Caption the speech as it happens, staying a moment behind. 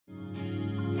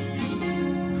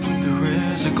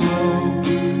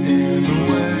in the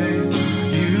way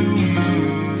you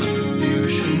move. You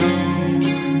should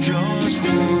know just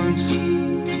once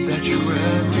that you're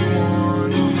every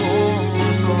one of all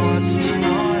my thoughts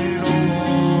tonight. I'll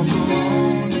walk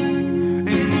alone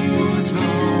in the woods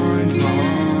behind my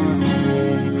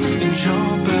home and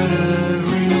jump at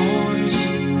every noise.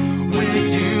 With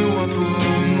you I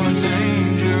put my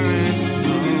danger in the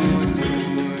void.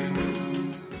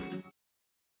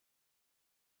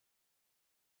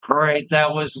 All right,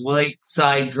 that was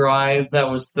Lakeside Drive. That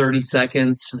was 30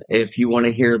 seconds. If you want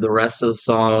to hear the rest of the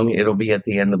song, it'll be at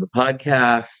the end of the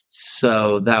podcast.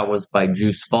 So that was by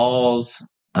Juice Falls.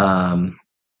 And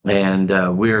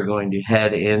we are going to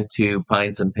head into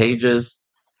Pints and Pages.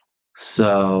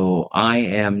 So I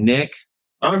am Nick.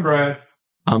 I'm Brad.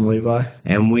 I'm Levi.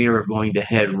 And we are going to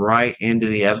head right into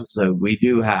the episode. We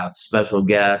do have special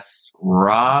guests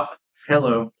Rob.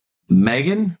 Hello.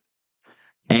 Megan.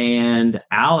 And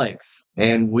Alix,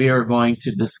 and we are going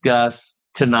to discuss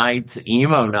tonight's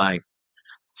EMO Night.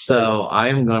 So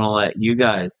I'm going to let you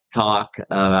guys talk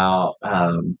about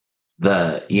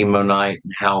the EMO Night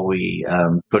and how we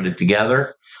put it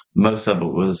together. Most of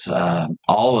it was,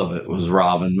 all of it was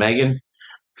Rob and Megan.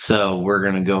 So we're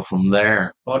going to go from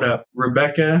there. Hold up.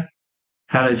 Rebecca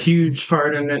had a huge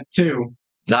part in it too.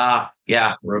 Yeah,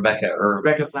 Rebecca.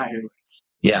 Rebecca's not here.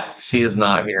 Yeah, she is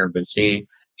not here, but she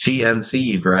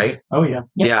emceed, right? Oh, yeah.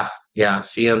 Yeah,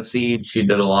 she emceed. She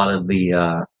did a lot of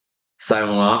the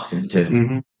silent auction too.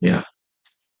 Mm-hmm. Yeah.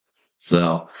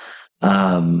 So,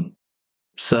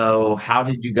 so how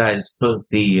did you guys put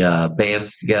the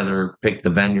bands together? Pick the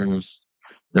vendors.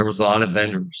 There was a lot of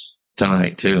vendors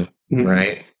tonight too,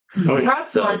 right? Oh, yeah.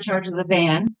 Rob's more in charge of the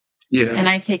bands, Yeah. and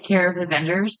I take care of the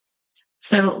vendors.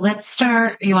 So let's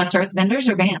start. You want to start with vendors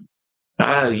or bands?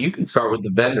 You can start with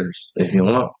the vendors if you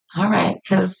want. All right,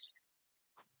 because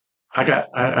I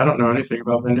don't know anything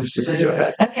about vendors. So go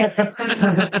ahead.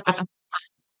 okay.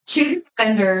 Choose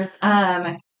vendors.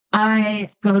 I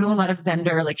go to a lot of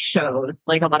vendor shows,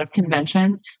 a lot of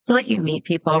conventions. So you meet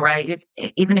people, right?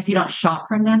 Even if you don't shop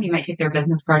from them, you might take their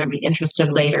business card and be interested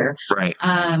later. Right.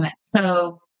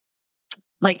 So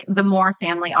the Moore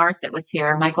family art that was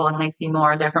here, Michael and Lacey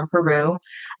Moore, they're from Peru.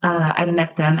 I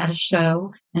met them at a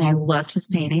show and I loved his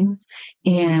paintings.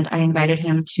 And I invited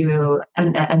him to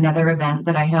another event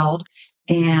that I held,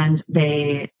 and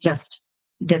they just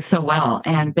did so well.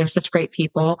 And they're such great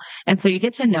people. And so you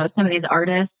get to know some of these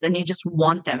artists and you just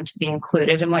want them to be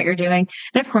included in what you're doing.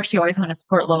 And of course, you always want to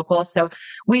support local. So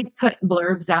we put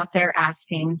blurbs out there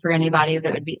asking for anybody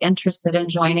that would be interested in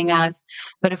joining us.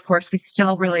 But of course, we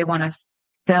still really want to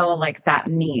fill that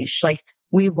niche.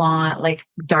 We want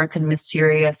dark and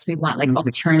mysterious. We want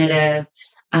alternative,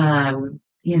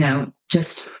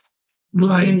 just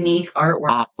unique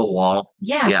artwork. Off the wall.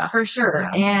 Yeah, for sure.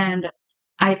 Yeah. And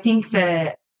I think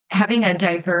that having a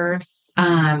diverse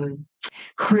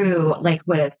crew,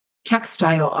 with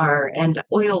textile art and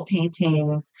oil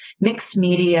paintings, mixed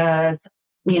medias,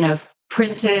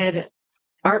 printed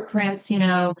art prints,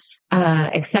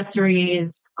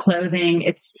 accessories,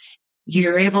 clothing,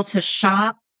 you're able to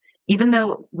shop, even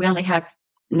though we only had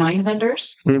 9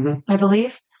 vendors, I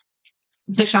believe.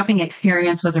 The shopping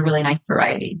experience was a really nice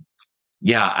variety.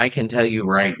 Yeah, I can tell you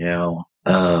right now,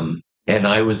 and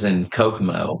I was in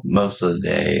Kokomo most of the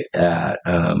day at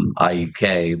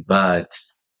IUK, but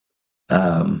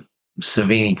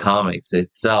Savini Comics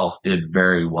itself did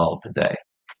very well today.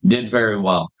 Did very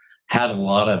well. Had a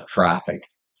lot of traffic.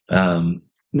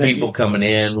 People coming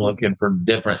in looking for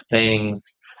different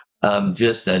things.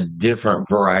 Just a different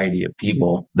variety of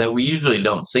people that we usually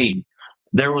don't see.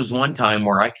 There was one time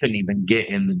where I couldn't even get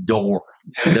in the door.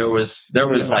 There was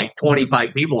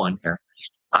 25 people in here.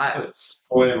 I was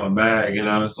holding my bag and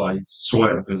I was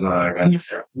sweating because I got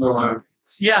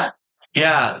Yeah.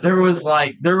 There was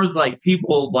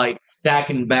people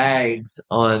stacking bags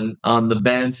on the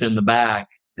bench in the back,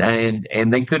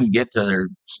 and they couldn't get to their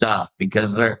stuff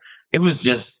because it was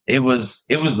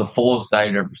the fullest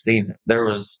I'd ever seen. There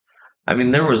was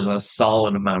a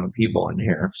solid amount of people in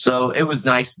here, so it was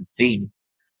nice to see.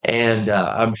 And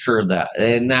I'm sure that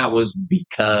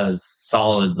was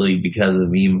solidly because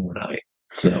of EMO Night.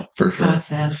 So for sure,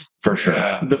 Awesome. for sure.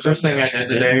 Yeah. The first thing I did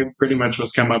today pretty much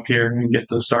was come up here and get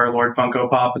the Star-Lord Funko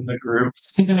Pop in the group.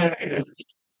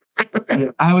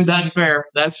 That's fair.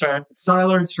 That's fair.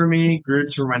 Star-Lord's for me,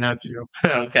 Groot's for my nephew.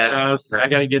 Okay. I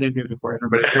got to get in here before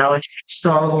everybody.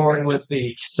 Star-Lord with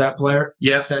the cassette player.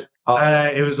 Yes, it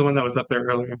was the one that was up there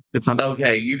earlier. It's on.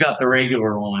 Okay, you got the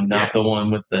regular one, not the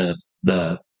one with the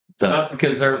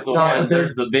because there's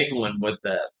the big one with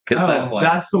the cassette player.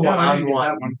 That's the one. I I didn't get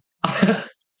want. that one.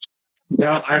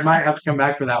 No, I might have to come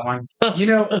back for that one. You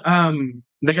know,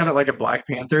 they got like a Black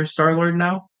Panther Star-Lord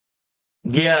now.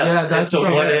 Yeah, that's a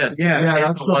from what it. if. Yeah, It's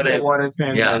that's a from what the if. What If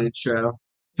animated show.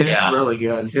 And Yeah. it's really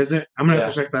good. Is it? I'm gonna have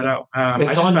Yeah. to check that out. I It's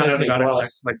just on found out Disney about it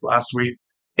Plus. like last week.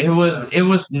 It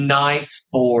was nice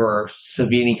for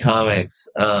Savini Comics.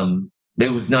 It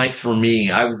was nice for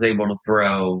me. I was able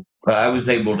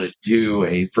to do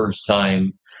a first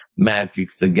time Magic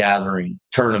the Gathering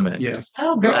tournament. Yeah.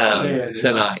 Oh, good.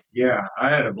 Tonight. Yeah, I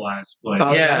had a blast playing.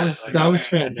 Yeah. That was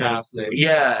fantastic.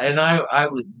 Yeah, and I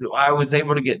was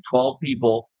able to get 12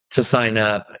 people to sign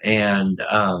up, and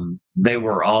they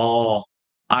were all.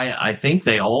 I think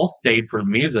they all stayed for the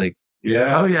music.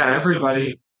 Yeah. Oh yeah,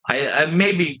 everybody. I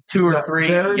maybe 2 or 3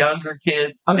 There's- younger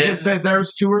kids. I was gonna didn't. say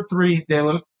there's 2 or 3. They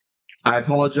look. I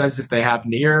apologize if they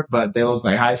happen here, but they look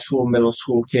like high school, middle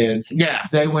school kids. Yeah,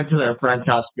 They went to their friend's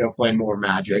house to go play more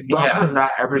Magic. But Yeah. other than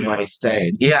that, everybody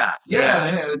stayed. yeah.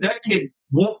 Yeah, that kid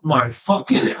whooped my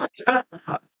fucking.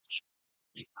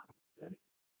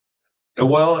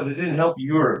 Well, and it didn't help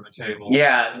you were at the table.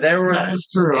 Yeah, there was.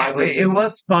 That's true. It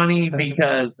was funny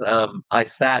because I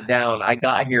sat down. I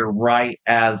got here right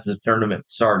as the tournament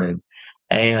started,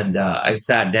 and I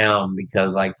sat down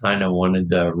because I kind of wanted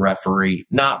to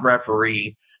not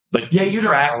referee, but Yeah, you don't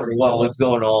track know of what was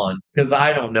going on because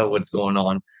I don't know what's going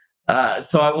on.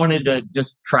 So I wanted to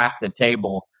just track the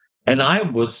table, and I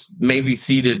was maybe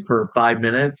seated for 5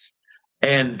 minutes,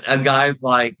 and a guy's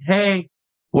like, "Hey,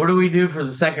 what do we do for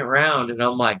the second round?" And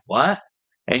I'm like, "What?"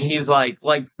 And he's like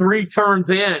 3 turns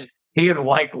in, he had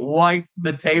wiped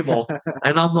the table.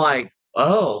 And I'm like,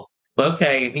 "Oh,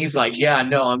 okay." And he's like, "Yeah,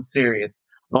 no, I'm serious.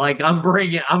 Like, I'm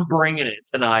bringing it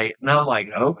tonight." And I'm like,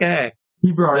 "Okay."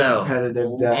 He brought So, a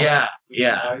competitive deck.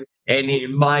 Yeah.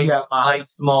 And Mike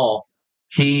Small,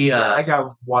 he I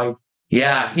got wiped. he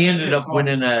ended up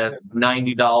winning a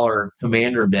 $90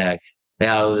 commander deck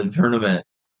out of the tournament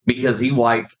because he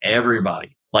wiped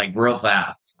everybody like real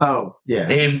fast Oh yeah.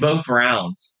 in both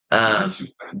rounds.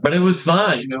 But it was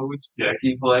fun. You know which deck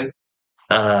he played?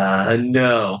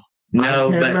 No, I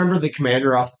can't but remember the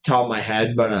commander off the top of my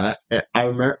head, but I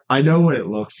remember. I know what it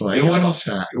looks like.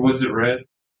 Was it red?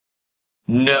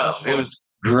 no, it was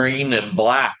green and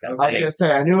black. I was gonna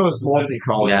say I knew it was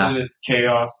multicolored. Yeah. Was it his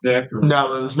chaos deck? Or?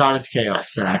 No, it was not his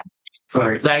chaos deck.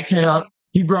 Sorry. That chaos.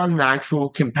 He brought an actual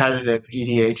competitive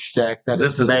EDH deck that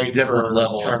This is a made different for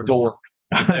level of tournament. dork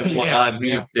than what I'm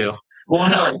used to.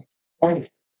 Well,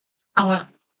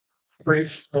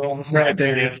 Right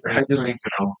there. I just, you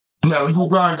know, No, he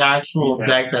brought an actual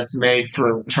deck that's made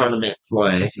for tournament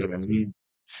play.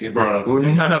 he brought us.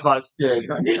 None of us did.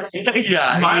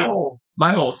 yeah,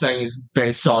 My whole thing is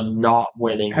based on not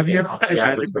winning. Have you ever played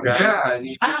Magic the Gathering? Yeah, and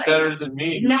he did better than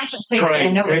me. Not to say that I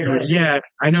know it is. Yeah,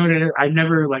 I know it. I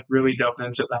never like really delved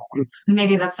into that one.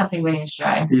 Maybe that's something we need to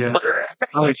try. Yeah.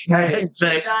 Okay.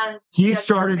 He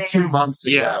started 2 months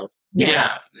ago.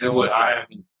 yeah. It was.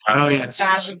 Oh yeah.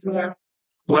 Josh is there.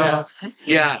 Well,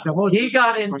 yeah. The whole He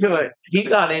got into it.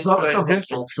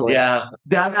 Yeah.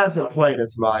 Dad hasn't played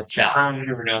as much. Yeah. I'm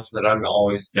here to announce that I'm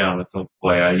always down to some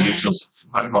play. I usually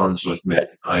my cards with me.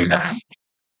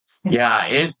 Yeah,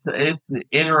 it's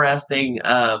interesting.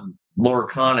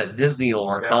 Lorcana, Disney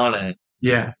Lorcana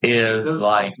Yeah. is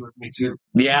like, with me too.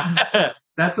 yeah,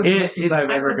 That's the closest I've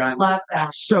I ever would gotten. love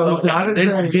that. So that is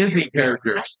it's Disney I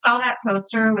characters. saw that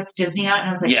poster with Disney on it and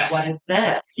I was like, Yes. what is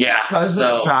this? Yeah, because of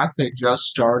the so fact that just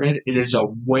started. It is a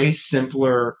way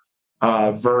simpler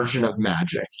version of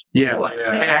Magic. Yeah.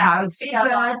 Yeah. It has Yeah,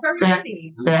 I've heard of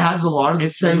it. it has a lot of the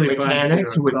It's same really fun,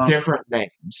 mechanics too. with It's awesome. different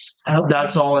names. Okay.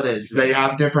 That's all it is. They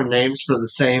have different names for the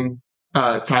same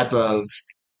type of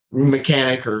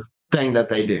mechanic or thing that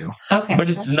they do. Okay. but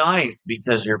it's nice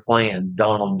because you're playing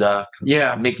Donald Duck,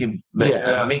 Yeah. Mickey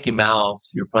Yeah. Mickey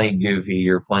Mouse, you're playing Goofy,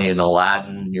 you're playing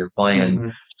Aladdin, you're playing.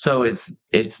 Mhm. So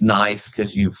it's nice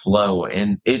because you flow,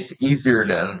 and it's easier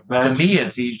to. For me,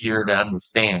 it's easier to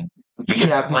understand. You get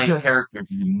Yeah, to play because- characters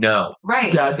you know.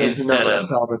 Right. Dad doesn't know Instead what a of-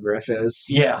 Salvagriff is.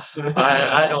 Yeah,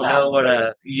 I don't know what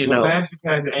a Magic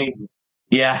has anger.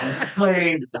 Yeah.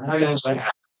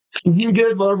 You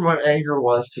did learn what anger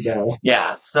was today.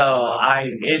 Yeah. So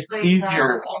it's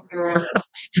easier.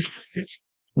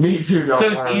 Me too. Don't So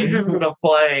it's worry. easier to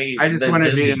play. I just than want to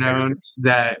be Disney known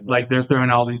that like they're throwing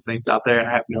all these things out there, and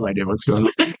I have no idea what's going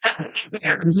on.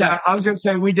 Yeah, I was gonna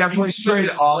say we definitely strayed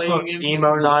off of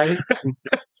EMO Night.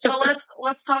 So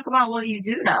let's talk about what you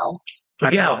do know.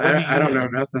 Yeah, what do you I don't do? know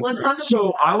nothing. Let's talk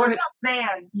So I want to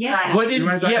bands. Yeah. What did You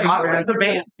wanna talk yeah? about We put the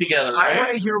bands together, I want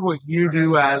right? to hear what you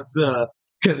do as the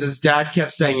because his dad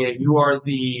kept saying it. You are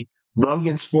the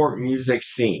Logan Sport music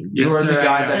scene. You Yes, are the sir, I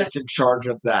guy am. that is in charge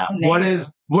of that. Amazing.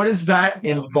 what does that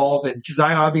involve in? Because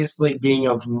I obviously, being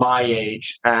of my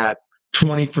age at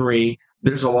 23,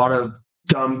 there's a lot of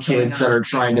dumb kids that are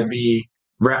trying to be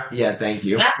yeah, thank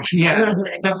you. Yeah.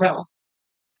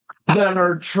 That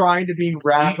are trying to be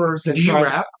rappers and Do you trying.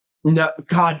 rap? No,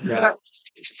 God, no.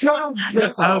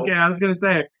 Okay, I was gonna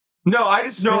say. No, I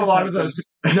just know a lot of those.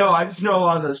 No, I just know a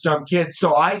lot of those dumb kids.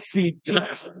 So I see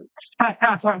those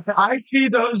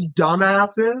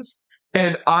dumbasses,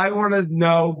 and I want to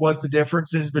know what the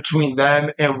difference is between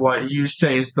them and what you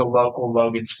say is the local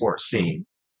Logan sports scene.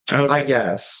 Okay. I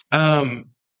guess.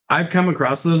 I've come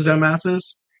across those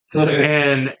dumbasses,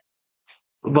 and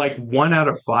like 1 out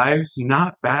of 5's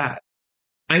not bad.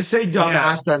 I say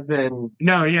dumbass as in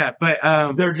No, yeah, but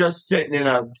they're just sitting in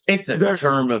a. It's a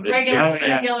term of it.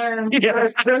 Regular.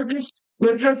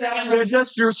 They're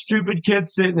just your stupid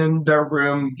kids sitting in their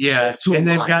room. yeah, and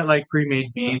they've got like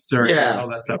pre-made beats or all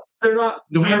that stuff. They're not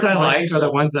The ones I like are the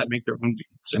so- ones that make their own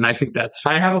beats, and I think that's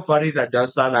I have a buddy that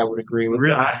does that, and I would agree with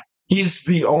Really? that. He's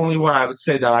the only one I would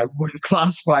say that I wouldn't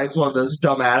classify as one of those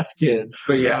dumbass kids.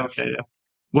 But yes, okay. Yeah.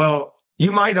 Well,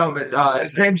 you might know him.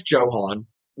 His name's Johan,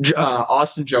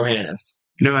 Austin Johannes.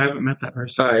 no, I haven't met that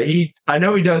person. I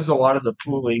know he does a lot of the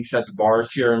pool leagues at the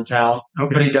bars here in town,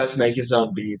 Okay. but he does make his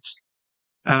own beats.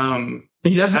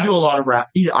 He doesn't I- do a lot of rap.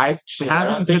 I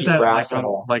haven't don't think put that he raps like, at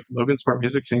all. on like Logan Sport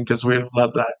Music Scene because we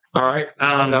love that. All right,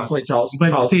 definitely tell us.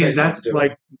 But I'll see, say that's something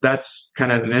to it. that's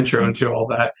kind of an intro into all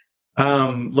that.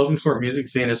 Logan Sport Music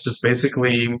Scene is just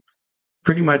basically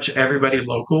pretty much everybody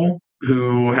local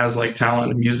who has like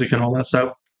talent and music and all that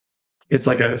stuff. It's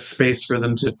like a space for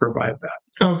them to provide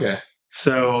that. Okay.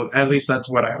 So at least that's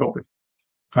what I hope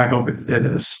it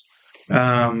is.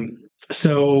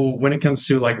 So when it comes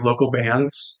to like local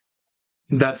bands,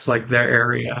 that's like their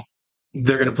area.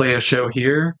 They're going to play a show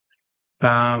here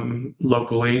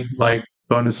locally, like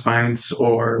Bonus Finds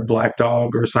or Black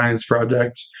Dog or Science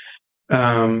Project.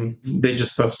 They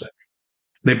just post it.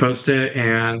 They post it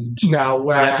and Now,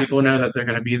 let people know that they're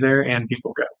going to be there, and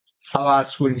people go. I'll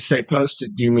ask, when you say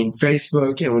posted, do you mean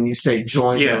Facebook? And when you say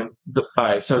join Yeah. them, all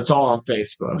right, so it's all on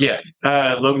Facebook. Yeah,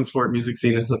 Logan Sport Music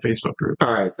Scene is a Facebook group.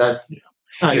 All right, that.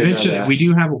 I didn't know Eventually, that. we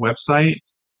do have a website.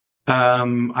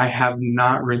 I have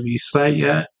not released that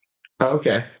yet.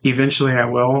 Okay. Eventually, I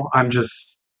will. I'm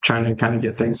just trying to kind of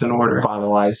get things in order.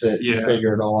 Finalize it. Yeah.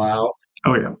 Figure it all out.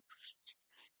 Oh yeah.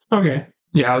 Okay.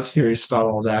 Yeah, I was curious about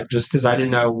all that just because I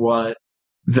didn't know what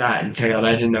that entailed.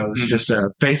 I didn't know it was just a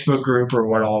Facebook group or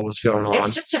what all was going on.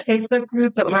 It's just a Facebook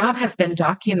group, but Rob has been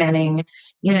documenting,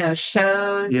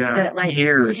 shows that like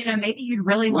years. maybe you'd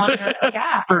really want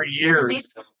to, For years.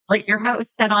 like your house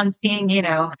set on seeing,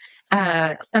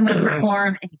 someone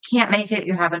perform and you can't make it,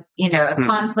 you have a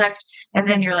conflict, and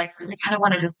then you're like, really kind of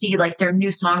wanted to see like their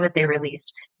new song that they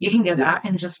released. You can go back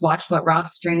and just watch what Rob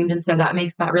streamed, and so that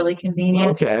makes that really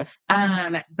convenient. Okay.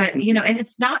 But and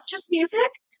it's not just music.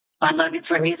 On Logan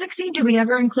Sport Music Scene, do we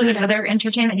ever include other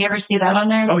entertainment? You ever see that on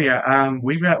there? Oh yeah.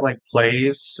 We've got like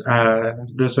plays.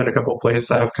 There's been a couple of plays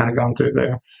that have kind of gone through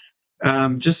there.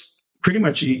 Just pretty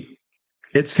much,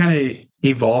 it's kind of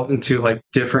evolved into like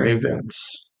different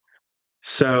events.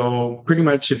 So pretty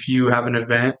much, if you have an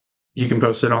event, you can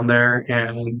post it on there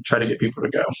and try to get people to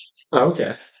go.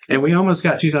 Okay. And we almost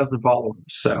got 2,000 followers.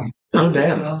 So Oh,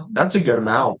 damn. That's a good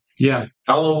amount. yeah.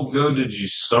 How long ago did you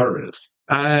start it?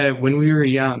 When we were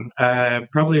young,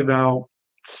 probably about,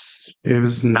 it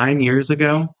was 9 years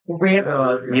ago.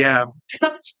 Really? Yeah. I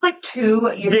thought it was like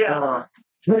 2 years. Yeah.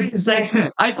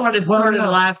 I thought it started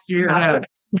last year.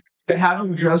 Haven't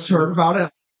you just heard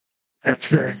about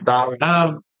it?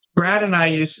 Brad and I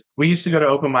used to go to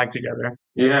open mic together.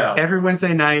 Yeah. Every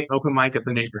Wednesday night, open mic at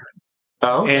the neighborhood.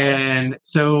 Oh. And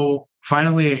so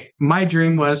finally, my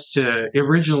dream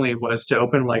originally was to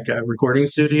open like a recording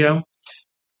studio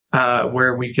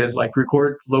where we could like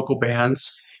record local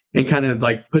bands and kind of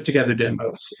like put together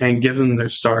demos and give them their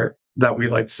start that we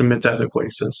like submit to other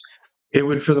places. It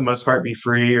would, for the most part, be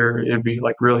free, or it'd be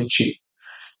like really cheap.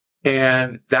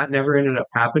 And that never ended up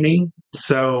happening.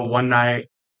 So one night,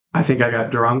 I think I got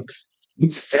drunk.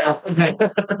 That's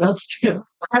true.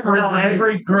 That's how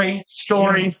every great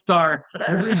story starts.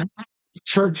 Every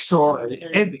church story.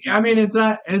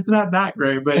 It's not that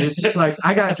great, but it's just like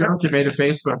I got drunk and made a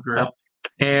Facebook group,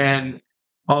 and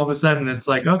all of a sudden it's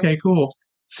like, okay, cool.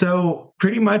 So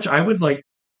pretty much I would like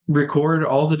record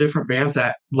all the different bands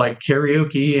at like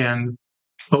karaoke and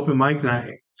open mic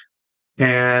night,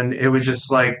 and it was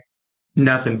just like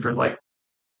nothing for like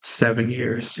 7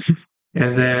 years.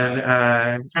 And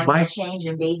then Times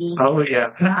changing, baby. oh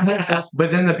yeah.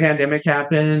 But then the pandemic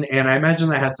happened, and I imagine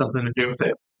that had something to do with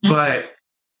it. But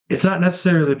it's not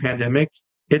necessarily the pandemic.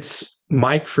 It's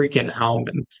Mike freaking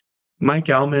Allman. Mike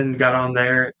Allman got on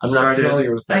there. I'm not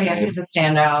familiar with Oh that. yeah, he's a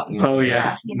standout. Oh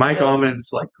yeah, he's Mike good. Allman's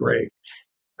like great.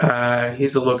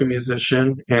 He's a local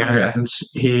musician and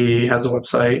he has a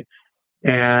website.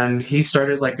 And he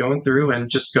started like going through and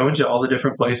just going to all the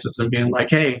different places and being like,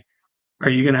 "Hey, are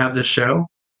you going to have this show?"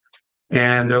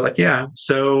 And they're like, "Yeah."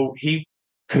 So he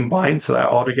combines that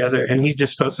all together and he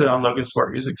just posted it on Logan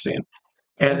Sport Music Scene.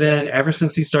 And then ever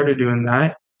since he started doing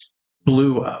that,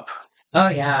 blew up. Oh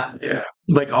yeah. Yeah.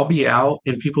 Like I'll be out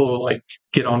and people will like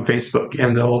get on Facebook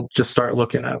and they'll just start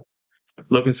looking up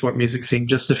Logan Sport Music Scene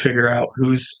just to figure out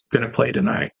who's going to play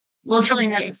tonight. Well, it's really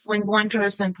nice when one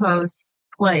person posts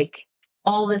like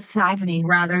all this is happening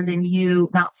rather than you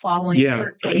not following Yeah.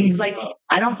 certain things. Like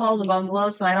I don't follow the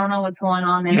bungalow, so I don't know what's going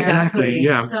on there. Exactly,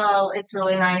 yeah. So it's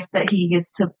really nice that he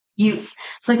gets to you.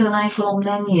 It's like a nice little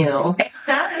menu.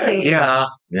 Exactly. Yeah.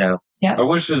 I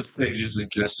wish those pages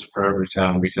existed for every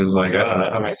town because, like, I don't know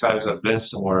how many times I've been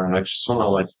somewhere and I just want to,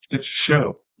 like, get a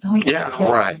show. Oh, Yeah,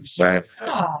 Right.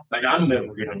 Yeah. Like, I'm never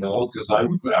going to know because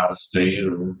I'm out of state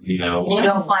or, You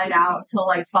don't find out till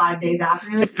like 5 days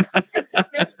after.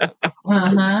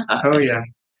 Uh-huh. Oh yeah.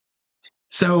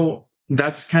 So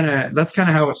that's kind of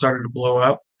how it started to blow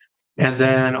up. And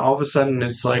then all of a sudden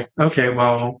it's like, okay,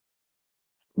 well,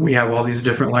 we have all these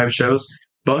different live shows.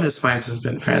 Bonus Pints has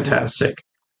been fantastic.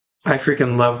 I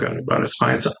freaking love going to Bonus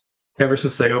Pints. Ever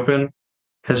since they opened,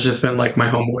 has just been like my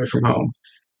home away from home.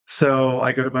 So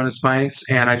I go to Bonus Pints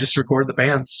and I just record the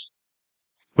bands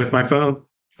with my phone.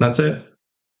 That's it.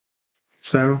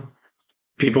 So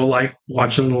people like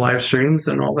watching the live streams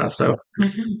and all that stuff.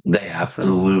 They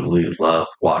absolutely love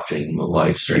watching the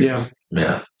live streams.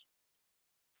 Yeah.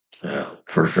 Yeah,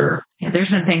 for sure. Yeah,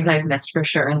 there's been things I've missed for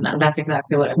sure, and that's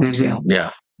exactly what I want to do. Yeah.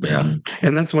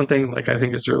 And that's one thing like I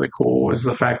think is really cool is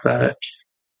the fact that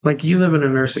like you live in a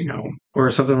nursing home or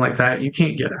something like that, you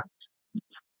can't get out.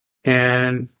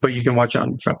 But you can watch it on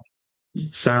your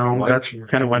phone. So that's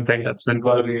kind of one thing that's been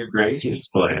glad to your grandkids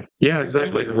play. Yeah,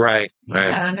 exactly. Right.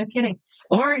 Yeah, no kidding.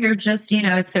 Or you're just, a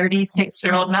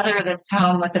 36-year-old mother that's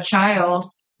home with a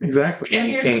child. Exactly. And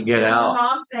you can't get out.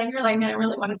 Mom thing, you're like, man, I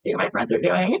really want to see what my friends are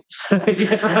doing.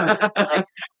 Yeah. Like,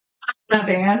 the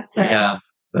band. So Yeah,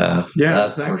 Yeah,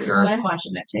 that's exactly. for sure. I'm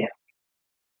watching it too.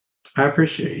 I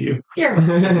appreciate you. Here.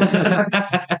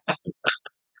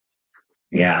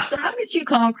 Yeah. So how did you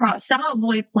come across Salad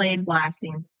Boy played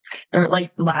blasting or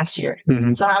like last year?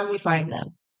 Mhm. So how did we find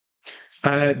them?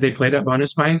 They played at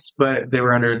Bonus Pints, but they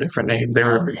were under a different name. They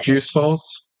were Juice Balls.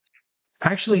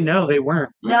 Actually, no, they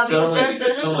weren't. No, It's because only- there's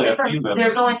it's just only a different. few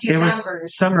There's only a few It was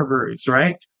members. Summer Brews,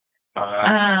 right?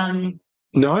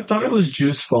 No, I thought it was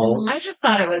Juice Falls. I just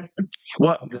thought it was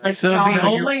What? like So John. the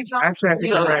only Actually, I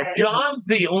think you're right. John's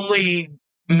the only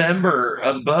member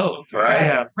of both, right?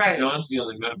 Yeah. Right. John's the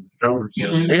only member. Drummer's the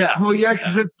only Yeah. Well, yeah,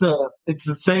 because it's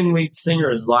the same lead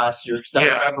singer as last year. Because I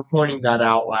Yeah. remember pointing that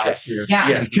out last year. Yeah.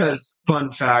 Yes. Because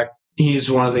fun fact, he's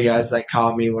one of the guys that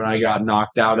caught me when I got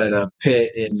knocked out at a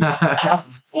pit.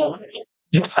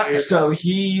 So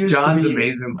he used John's to be,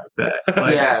 amazing like that.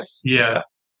 Like, Yes, Yeah.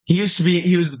 he was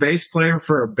the bass player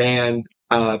for a band,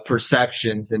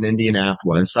 Perceptions in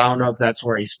Indianapolis. I don't know if that's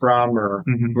where he's from or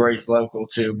Mhm. where he's local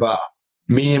to, but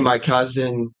me and my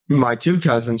two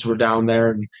cousins were down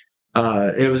there, and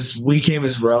we came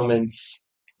as Romans.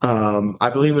 I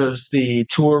believe it was the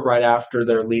tour right after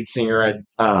their lead singer had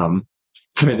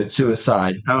committed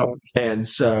suicide, Oh, and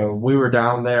so we were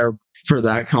down there for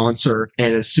that concert.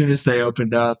 And as soon as they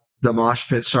opened up, the mosh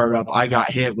pit started up. I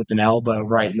got hit with an elbow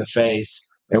right in the face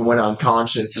and went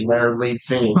unconscious. And their lead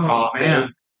singer caught me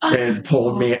man. and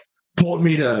pulled me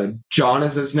to John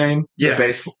is his name. Yeah. The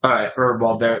bass,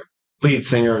 their lead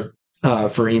singer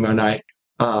for EMO Night.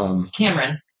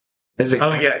 Cameron. Is it?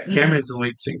 Oh, yeah. Cameron's the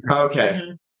lead singer. Okay.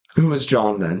 Mhm. Who was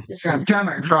John then?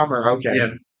 Drummer. Drummer. Okay. Yeah.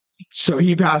 So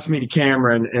he passed me to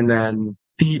Cameron, and then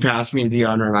he passed me to the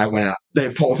owner, and I went out. They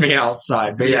pulled me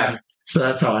outside. But yeah, so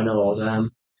that's how I know all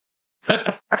them.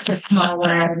 Small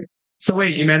world. So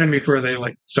wait, you met him before they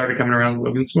like started coming around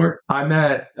Logan Sport? I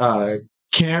met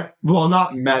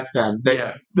not met them.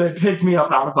 They picked me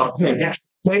up out of a pit.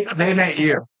 They met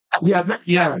you.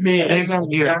 Yeah, me. They met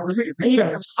you.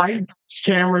 I asked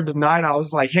Cameron tonight. I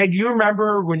was like, "Hey, do you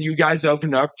remember when you guys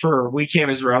opened up for We Came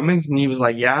as Romans?" And he was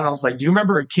like, "Yeah." And I was like, "Do you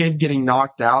remember a kid getting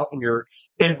knocked out and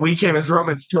We Came as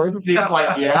Romans tour?" And he was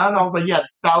like, "Yeah." And I was like, "Yeah,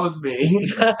 that was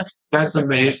me." That's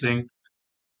amazing.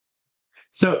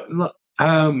 So, look,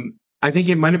 I think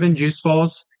it might have been Juice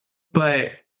Falls,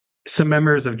 but some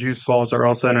members of Juice Falls are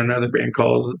also in another band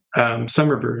called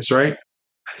Summer Brews, right?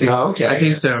 Oh, okay. I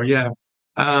think so, yeah.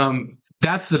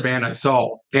 that's the band I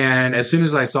saw. And as soon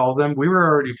as I saw them, we were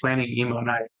already planning emo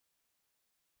night.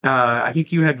 I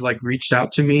think you had like reached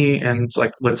out to me and it's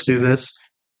like, let's do this.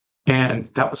 And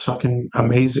that was fucking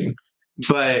amazing.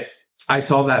 But I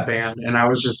saw that band and I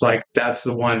was just like, that's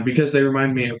the one because they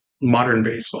remind me of modern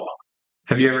baseball.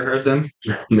 Have you ever heard them?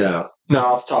 No,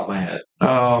 off the top of my head.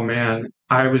 Oh man,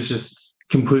 I was just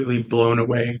completely blown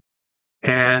away.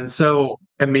 And so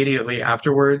immediately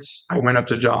afterwards, I went up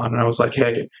to John and I was like,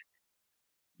 hey,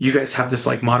 you guys have this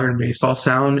like modern baseball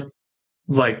sound.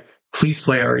 Like, please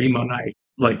play our emo night.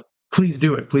 Like, please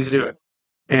do it. Please do it.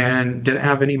 And didn't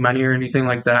have any money or anything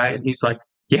like that. And he's like,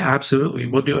 yeah, absolutely.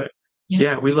 We'll do it.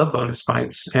 Yeah, we love Bonus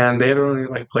Pints. And they had only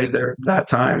like played there that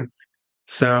time.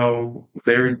 So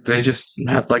they just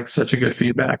had like such a good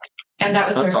feedback. And that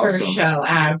was their That's first awesome. show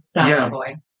as Salad Yeah.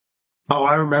 Boy. Oh,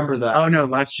 I remember that. Oh no,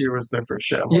 last year was their first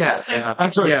show. Yeah,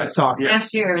 that's what Yeah. I saw.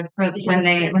 Last year, when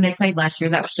they played last year,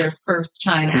 that was their first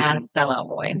time as Sellout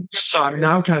Boy. So I'm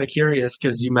now kind of curious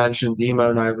because you mentioned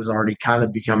emo night was already kind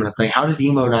of becoming a thing. How did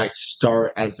emo night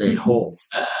start as a whole?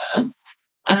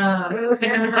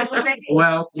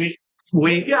 Well,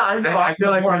 I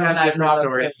feel like we have different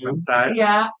stories inside.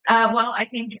 Yeah. Well, I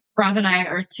think Rob and I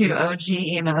are two OG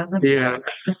emos. Yeah.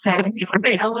 To say people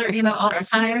say elder emo all the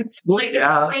time. Like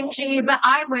Yeah. it's cringy, but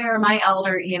I wear my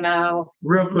elder emo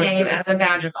Real quick. name as a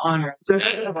badge of honor.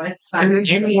 It's fine. And then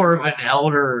You're more of an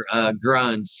elder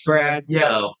grunge. Brad, yes.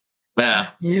 So,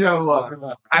 yeah. You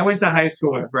know, I went to high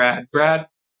school with Brad. Brad,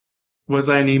 was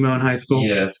I an emo in high school?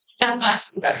 Yes.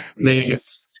 There you go.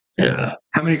 Yeah.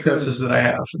 How many crushes did I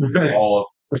have? All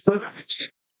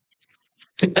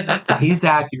He's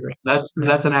accurate.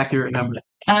 That's an accurate number.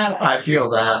 I feel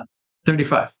that.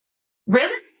 35.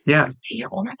 Really? Yeah.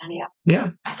 You're older than you.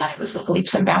 Yeah. I thought it was the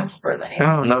leaps and bounds older than you.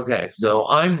 Oh, no. Okay, so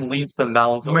I'm leaps and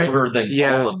bounds Wait, older than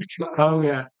yeah. all of you. Oh,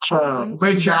 yeah.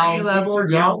 Maturity level,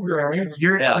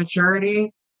 your Yeah.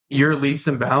 maturity, your leaps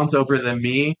and bounds over than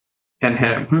me and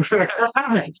him.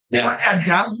 Yeah.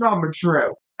 That's not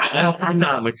mature. I'm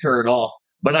not mature at all,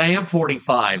 but I am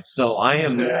 45, so I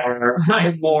am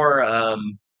more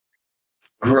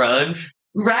grunge.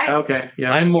 Right? Okay.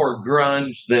 Yeah. I'm more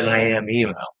grunge than I am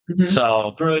emo. Mhm.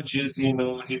 So grudges, you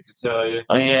know, I hate to tell you.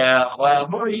 yeah, well,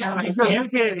 yeah, you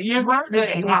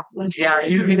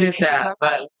can hit that,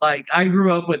 but like I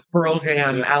grew up with Pearl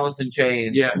Jam, Alice in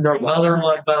Chains, Yeah. Mother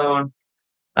Love Bone,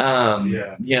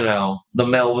 Yeah. you know, the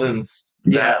Melvins.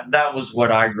 Yeah. That was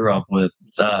what I grew up with.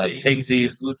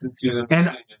 Pixies. Listen to them.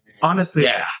 And honestly,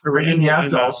 Yeah. And originally, you have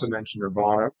to also mention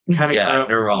Nirvana. kind of Yeah, grew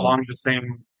they're up all- along the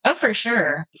same Oh, for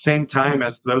sure. time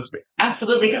as those bands.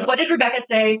 Absolutely. Because what did Rebecca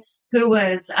say? Who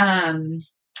was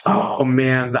Oh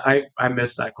man, I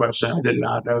missed that question. I did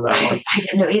not know that one. I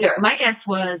didn't know either. My guess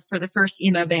was for the first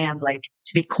emo band, like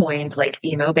to be coined like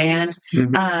emo band.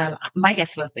 Mhm. My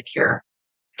guess was The Cure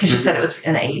because she said it was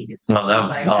in the 80s. No, that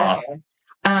was goth.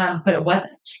 But it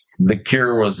wasn't. The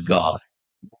Cure was goth.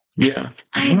 Yeah.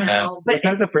 I know, but Was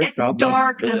that the it's, first it's album?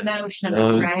 dark It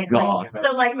emotional, was right? goth. Like,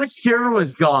 so, like, which Cure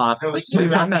was goth. that The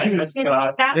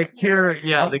Cure,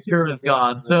 yeah, the Cure was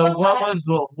goth. So what was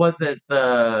it?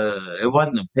 It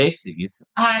wasn't the Pixies.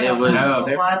 I don't It was- know No, what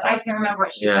they- it was. I can't remember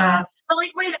what she Yeah. said. But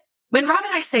like when Rob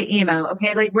and I say emo,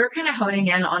 okay, like we're kind of honing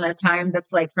in on a time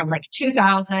that's like from like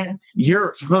 2000.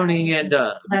 You're honing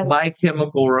into My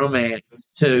Chemical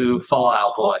Romance to Fall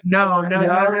Out Boy. No.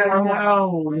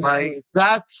 Like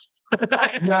that's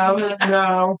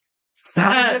No.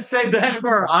 that's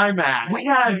where I'm at. We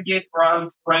gotta Get Ron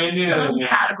Brandon. some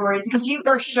categories because you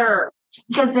for sure.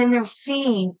 Because then there's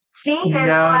scene. Scene is like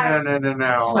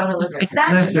No. Totally agree.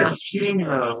 that's Listen.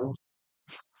 the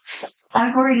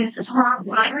category is wrong.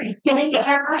 Getting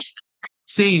there.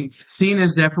 Scene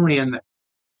is definitely in there.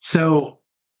 So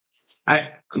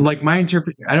I like my I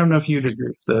don't know if you'd agree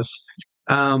with this.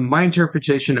 My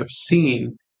interpretation of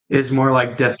scene is more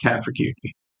like Death Cab for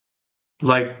Cutie.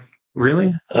 Like,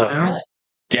 really? No?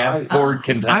 Dashboard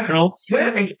conventional.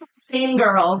 Scene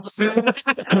girls.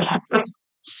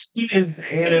 Is the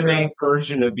anime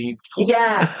version of E.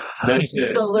 Yes, That's it.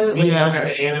 absolutely.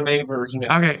 Yes. The anime version.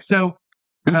 Okay, so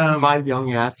My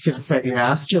young ass can say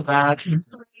yes to that.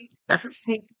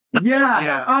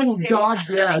 yeah. Oh God,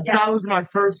 yes. Yeah. That was my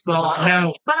first thought.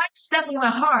 No, But I just definitely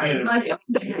went hard. Yeah. Like,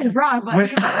 wrong,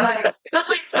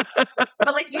 but,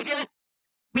 But like you didn't.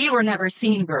 We were never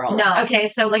scene girls. No. Okay,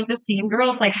 so like the scene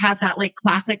girls like have that like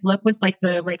classic look with like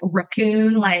the like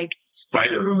raccoon like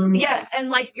Spider. yes, and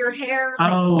like your hair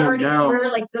like Oh, dirty no. hair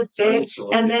like this big,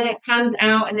 and then it comes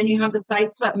out, and then you have the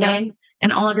side swept bangs,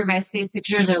 and all of your MySpace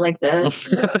pictures are like this.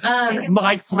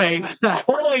 MySpace.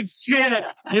 Holy shit!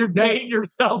 You're dating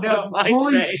yourself. No, with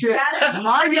Holy MySpace. shit.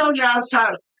 My young ass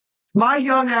had My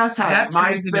young ass had That's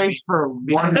crazy to me. MySpace for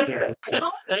 1 year.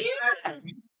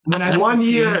 When I 1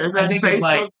 year, and I then think it's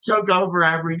Facebook like took over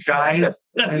every child. guys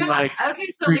and like Okay,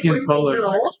 so like, freaking were you polo years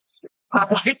old? shirts.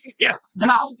 Yeah,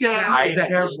 how damn I-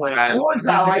 airplane. I- What was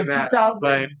that, like But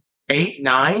 2008,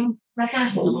 9? That's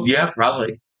actually Yeah,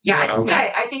 probably.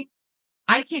 I think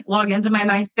I can't log into my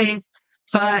MySpace,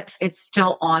 but it's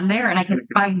still on there and I can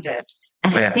find it.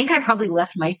 And I Yeah. think I probably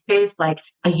left MySpace like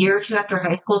a year or two after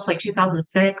high school, so like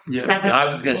 2006, Yeah. 7. I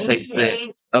was gonna say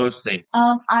 6. 06.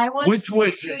 I was Which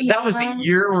that was a young.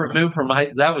 year removed from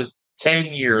that was 10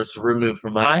 years removed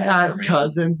from my. I had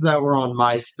cousins that were on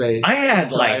MySpace. I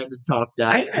had so I had to talk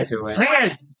that into it.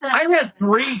 I had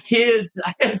 3 kids.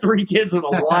 I had 3 kids with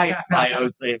a wife by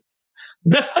 06.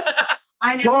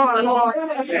 I know.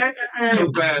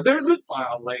 There's a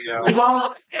File layout.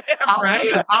 well,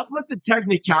 Right? I'll put the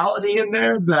technicality in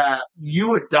there that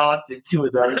you adopted 2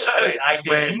 of those. I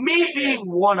did. Me being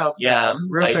one of Yeah, them.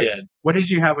 Real I quick. did. What did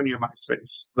you have on your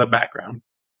MySpace? The background.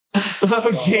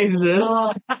 Oh, Jesus.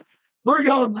 We're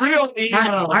going real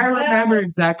I remember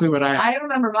exactly what I I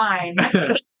remember mine.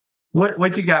 had.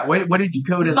 What you got? What did you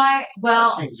code in?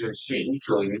 Change your sheet,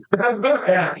 please.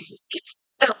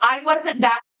 So I wasn't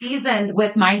that seasoned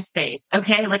with MySpace,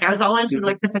 okay? Like I was all into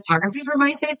like the photography for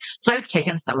MySpace, so I was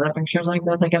taking some of the pictures like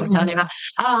those, like I was telling you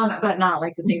about, but not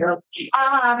like the single.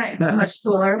 Much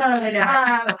cooler.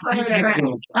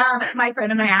 My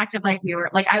friend and I acted like we were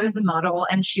like I was the model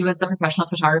and she was the professional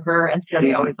photographer, and so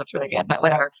they always looked really good. But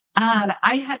whatever.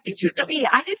 I had to be.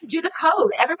 I didn't do the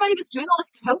code. Everybody was doing all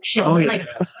this code shit. Oh, yeah.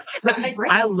 Like,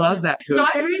 I love that code. so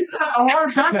every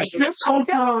time, That's simple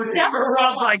code. Never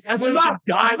wrong. Like, that's not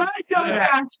done. My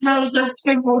dumbass knows that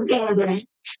simple code.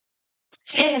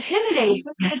 Intimidating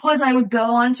was I would go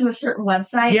onto a certain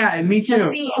website. Yeah, and me to too.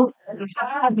 be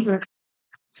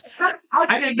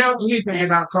I didn't know anything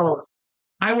about code.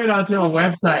 I went onto a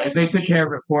website and they took care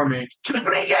of it for me.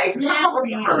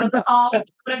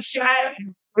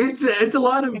 It's a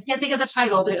lot of I can't think of the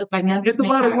title, but it was by men. it's a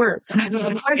lot of work.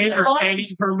 Entertaining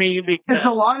for me It's because a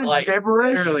lot of like,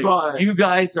 gibberish, literally, but you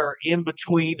guys are in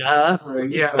between us.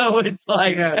 Yeah. So it's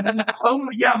like oh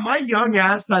yeah, my young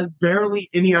ass has barely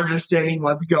any understanding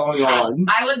what's going on.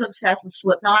 I was obsessed with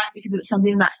Slipknot because it was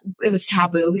something that it was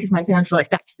taboo because my parents were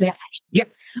like, "That's bad." Yeah.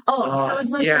 Oh, so it was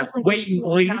when yeah. stuff like Wait and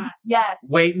bleed. Slipknot. Yeah.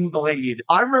 Wait and bleed.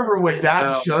 I remember when Dad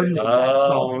Oh, showed me that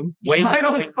song. Wait My and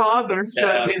own bleed. father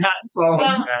showed me that song.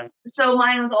 Well, so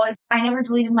mine was always, I never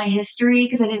deleted my history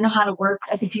because I didn't know how to work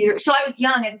a computer. So I was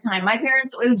young at the time. My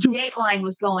parents, it was Dateline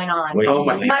was going on. Wait Oh and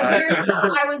my bleed. My God. parents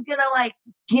thought I was gonna like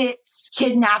get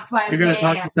kidnapped by a You're gonna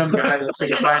talk man. to some guy that's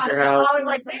gonna find your house. I was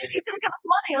like, man, he's gonna give us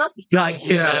money. Let's Got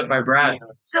kidnapped by Brad.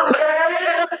 so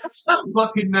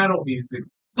Fucking metal music.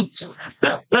 so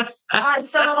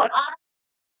I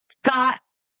got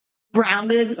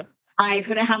grounded. I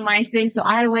couldn't have MySpace, so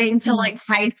I had to wait until like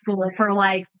high school for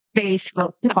like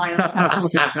Facebook to finally come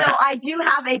out. So I do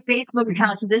have a Facebook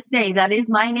account to this day. That is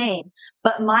my name,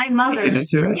 but my mother. Get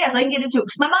into it. Yes, I can get into it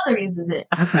because my mother uses it.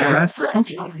 That's impressive.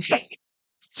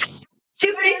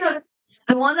 Two Facebook.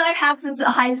 The one that I've had since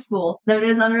high school, that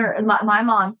is under my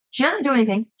mom. She doesn't do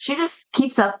anything. She just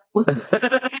keeps up with.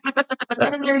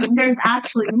 And then there's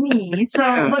actually me.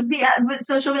 So but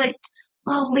so she'll be like,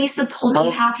 "Oh, Lisa told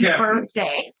me happy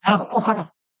birthday."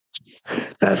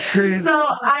 That's crazy. So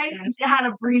I had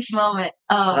a brief moment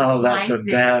of Oh, that's the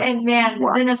MySpace. best. And man,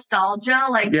 the nostalgia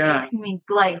makes me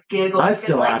like giggle. I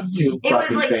still It's, have 2 it was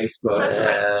fucking like Facebook. such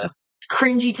Yeah.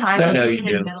 cringy time I know being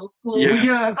you in do. middle school.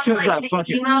 Yeah, that's because Like that the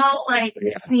fucking. emo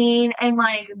scene and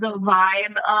like the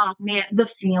vibe, oh man, the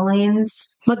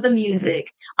feelings, but the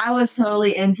music. I was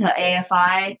totally into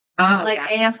AFI. Like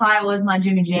AFI was my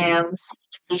Jimmy Jams.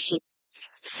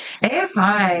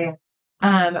 AFI. We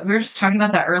were just talking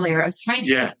about that earlier. I was trying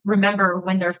to remember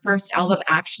when their first album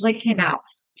actually came out.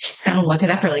 Just gonna look it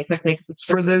up really quickly because it's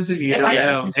For those of you who don't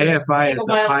know, AFI is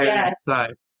the pirate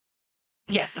side.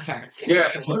 yes, the Pirates. Yeah,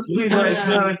 Levi's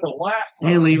not at the last.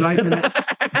 Hey Levi,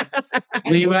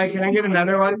 Levi, can I get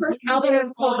another one? First album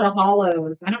was called The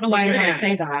Hollows. I don't know why I didn't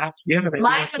say that. Yeah, but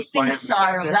Mine was Sing the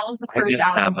Sorrow. That was the I first just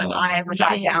have album my- I ever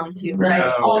got down to. But I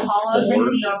was Oh. all hollows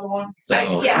and deep.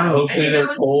 So Yeah. hopefully And they're there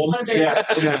was cold. other-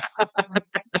 Yeah.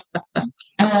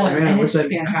 And man, it's wish I-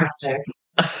 fantastic.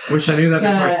 Wish I knew that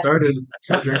before I started.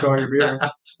 I drink all your beer.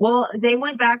 Well, they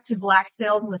went back to Black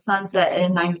Sails in the Sunset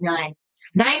in '99.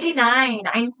 99.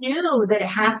 I knew that it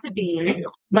had to be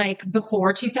like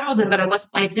before 2000, but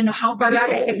I didn't know how far back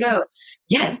I could go.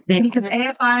 Yes, they Because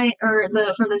AFI or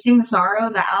for the Sing the Sorrow,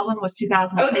 the album was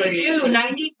 2003. Oh, they do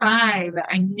 95.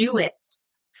 I knew it.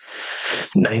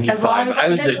 95. as I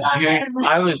was I've been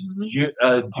alive. I was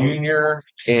a junior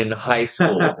in high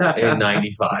school in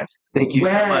 95. Thank you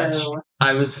so much. Whoa.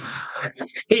 I was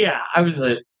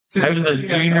a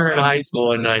junior in high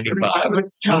school in 95.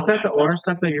 Was that the older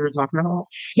stuff that you were talking about?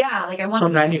 Yeah, like I From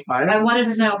wanted 95? I wanted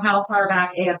to know how far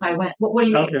back AFI went. What do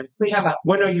you mean? Okay. What are you talking about?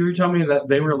 Well, no, you were telling me that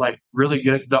they were like really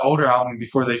good, the older album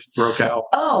before they broke out.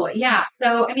 Oh, yeah.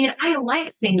 So, I mean, I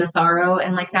like Sing the Sorrow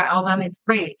and like that album. It's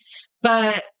great.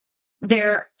 But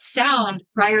their sound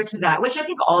prior to that, which I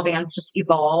think all bands just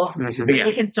evolve, Mhm.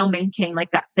 they can still maintain like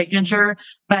that signature.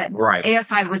 But Right.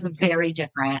 AFI was very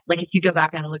different. Like if you go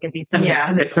back and look at these songs,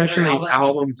 Yeah. Especially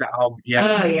album to album.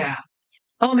 Yeah. Oh, yeah.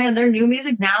 Oh man, their new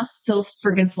music now still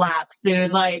freaking slaps,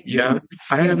 dude. Like, Yeah.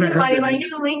 I haven't my heard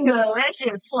new lingo, that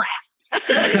shit slaps. What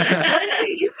did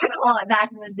we used to call it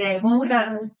back in the day? When we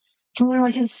were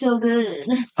like, it was so good.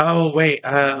 Oh, wait.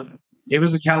 It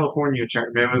was a California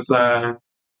term. It was,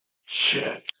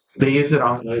 shit. They use it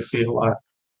on OC a lot.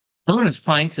 Bonus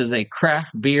Pints is a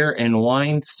craft beer and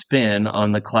wine spin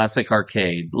on the Classic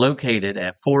Arcade, located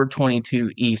at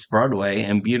 422 East Broadway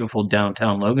in beautiful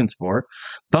downtown Logansport.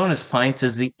 Bonus Pints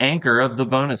is the anchor of the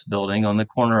Bonus Building on the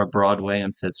corner of Broadway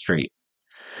and 5th Street.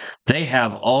 They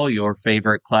have all your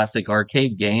favorite classic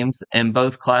arcade games and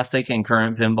both classic and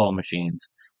current pinball machines.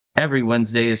 Every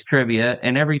Wednesday is trivia,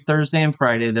 and every Thursday and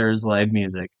Friday there is live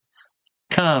music.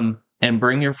 Come and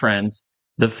bring your friends.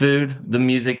 The food, the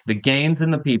music, the games,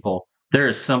 and the people. There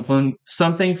is something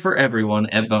for everyone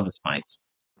at Bonus Pints.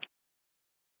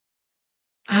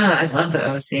 I love the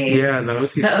OC. Yeah, the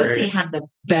OC's The OC great. had the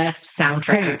best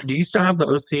soundtrack. Hey, do you still have the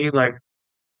OC? Like,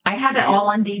 I have it all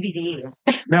on DVD.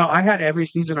 no, I had every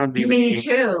season on DVD. Me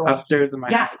too. Upstairs in my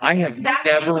Yeah. house. I have That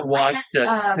never is watched a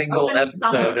my, single opening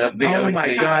episode of the Oh OC.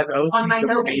 my god, the OC's On my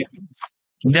note. amazing.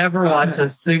 Never watched a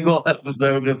single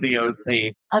episode of the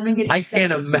OC. I've been getting I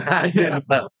can't imagine. I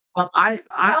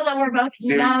know that we're both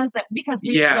emos that because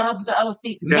we Yeah. love the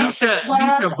OC. Yeah.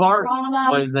 Misha Bart Drama.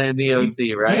 was in the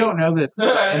OC, right? You don't know this. In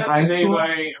high school,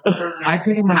 I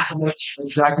couldn't remember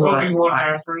exactly what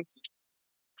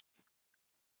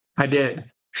I did.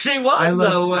 She was, I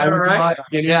though, was a right? lot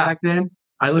skinnier Yeah. back then.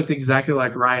 I looked exactly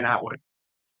like Ryan Atwood.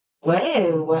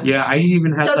 Whoa. Yeah, I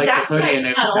even had So like that's the why hoodie you and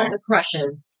had all everything. the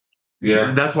crushes.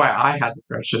 Yeah. That's why I had the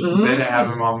crushes. They didn't have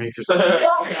them on me for some reason.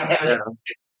 Yeah.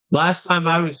 Last time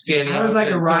I was skinny, I was like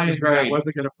a in Ryan third that grade.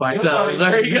 wasn't going to fight. So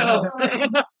there you go.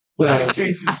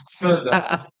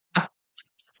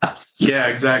 Yeah,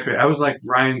 exactly. I was like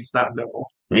Ryan's stunt double.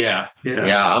 Yeah, Yeah.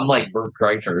 yeah. I'm like Bert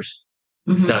Kreischer's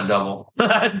stunt double. You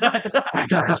know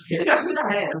who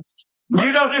that is?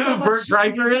 You don't know who Bert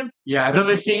Kreischer is? Yeah, I The don't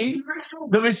know. machine?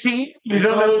 The machine? You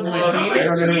don't know who the machine I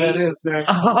don't know who is? that is.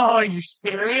 No. Oh, are you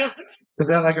serious? Is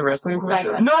that like a wrestling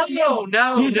person? No. He's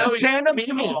a no, stand-up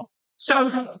comedian. comedian. So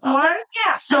what?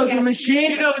 Yeah. So the You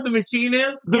machine, know what the machine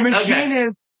is? the machine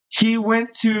is he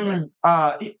went to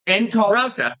in college.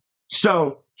 Russia.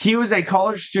 So he was a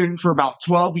college student for about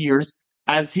 12 years.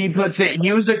 As he puts it,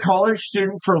 he was a college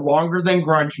student for longer than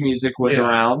grunge music was Yeah.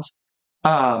 around.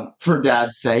 For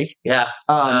dad's sake. Yeah.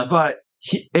 But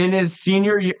in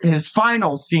his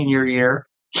final senior year,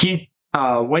 he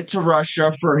went to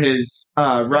Russia for his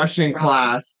Russian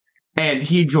class, and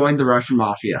he joined the Russian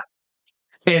mafia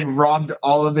and robbed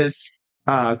all of his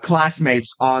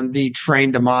classmates on the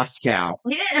train to Moscow.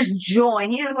 He didn't just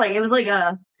join. He was like, it was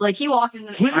like he walked in.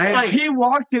 He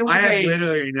walked in with I have a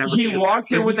literally never. he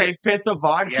walked in with a fifth of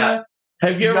vodka. Yeah.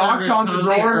 Have you ever knocked heard of on the Tom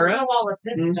door. Segura? All of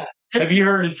this stuff. Have you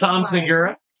heard of Tom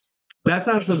Segura? That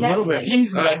sounds a little bit.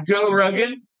 He's Joe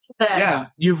Rogan? Yeah,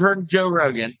 You've heard of Joe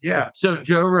Rogan. yeah. So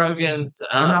Joe Rogan's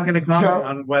I'm not going to comment Joe-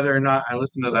 on whether or not I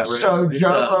listen to that. so radio.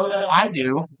 Joe. I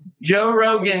do. Joe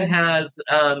Rogan has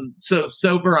so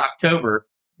Sober October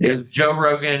is Joe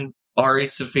Rogan, Ari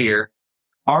Safir,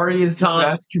 Ari is Tom- the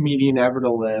best comedian ever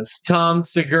to live. Tom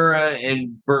Segura,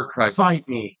 and Bert Kreischer. Fight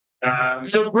me.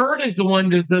 So Bert is the one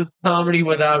that does comedy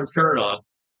without a shirt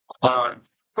on.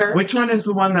 Which one is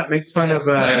the one that makes fun of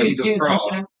the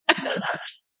frog.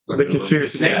 the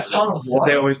conspiracy Makes theories fun of that what?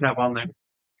 they always have on there?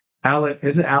 Alex,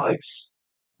 is it Alex?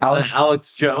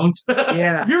 Alex Jones.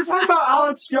 Yeah. You're talking about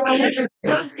Alex Jones.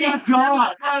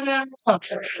 God.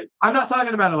 I'm not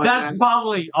talking about it like That's that.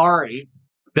 probably Ari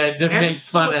that makes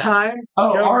fun Every of. time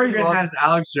Oh, Joe Ari Rogan loves- has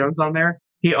Alex Jones on there,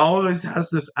 he always has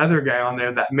this other guy on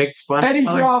there that makes fun Eddie of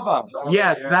Alex. Bravo.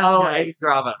 Yes, that Oh, guy. Eddie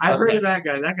Bravo. I've heard Okay. of that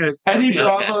guy. That guy's Eddie Okay.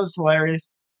 Bravo's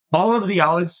hilarious. All of the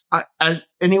Alex,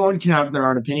 anyone can have their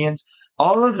own opinions.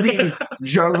 All of the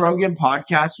Joe Rogan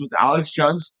podcasts with Alex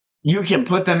Jones, you can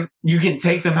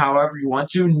take them however you want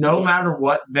to, no matter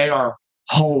what. They are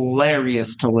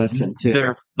hilarious to listen to.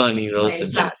 They're funny to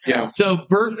listen to. Yeah. So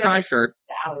Bert Kreischer,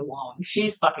 Ali Long.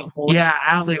 She's fucking cool. yeah,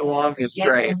 Ali Long is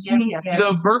great. Yeah.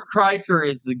 So Bert Kreischer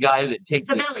is the guy that takes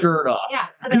The his Billy. shirt off. Yeah.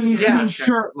 Yeah. He's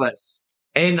shirtless.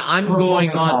 And I'm We're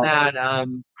going fucking on that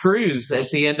cruise at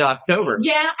the end of October.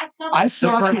 Yeah, I saw that. I The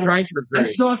still Bert have to, Kreischer I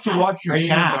cruise. still have to watch Are your you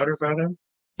gonna motor cats. boat him?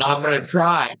 I'm gonna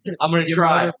try.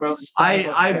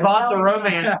 I bought the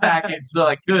romance package, so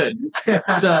I could.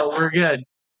 So we're good.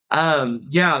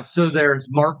 Yeah. So there's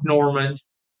Mark Normand,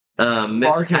 Miss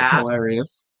Mark is Pat,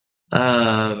 hilarious.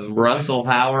 Russell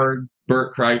Howard,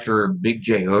 Bert Kreischer, Big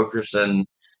J Okerson,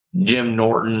 Jim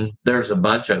Norton. There's a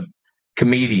bunch of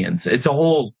comedians. It's a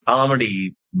whole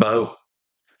comedy boat.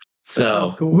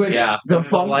 So Which yeah, the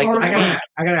fun like part I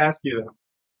gotta ask you though.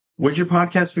 Would your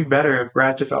podcast be better if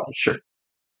Brad took off his shirt?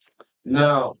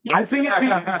 No. I think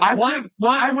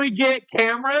why we get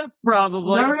cameras?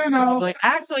 Probably. No. Like,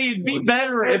 actually, it'd be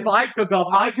better if I took off.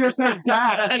 I just said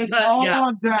Dad. It's all Yeah.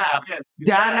 on Dad. Yes.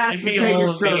 Dad has It'd to be a take little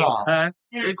his shirt mean, off. huh?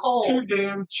 It's It's cold. too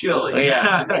damn chilly.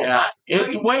 Yeah.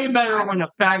 It's way better when a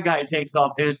fat guy takes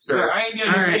off his shirt. I ain't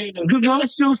gonna All right. be- Because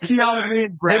those two Seattle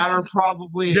and Brad This are is-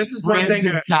 probably this is one ribs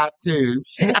thing and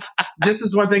tattoos. This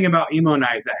is one thing about emo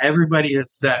night that everybody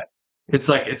has said. It's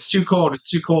like it's too cold.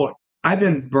 It's too cold. I've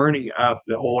been burning up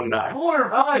the whole night.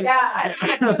 Oh, yeah.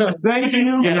 Thank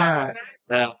you. Yeah.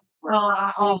 Yeah. Well,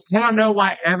 I don't know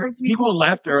why people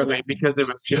left early because it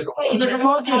was too cold.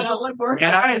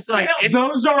 And I was like,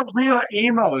 Those are real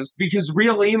emos because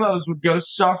real emos would go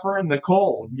suffer in the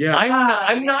cold. yeah.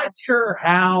 I'm not sure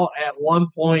how at one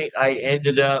point I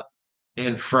ended up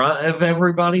in front of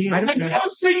everybody. I I don't know.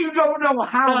 don't say you don't know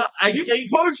how. I You think-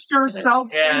 pushed yourself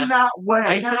Yeah. in that I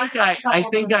way. think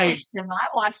I I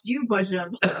watched you push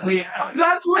him. That's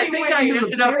what I think I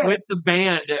ended up with the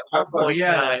band at one point.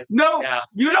 yeah. No, Yeah.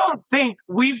 you don't think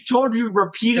we've told you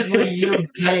repeatedly you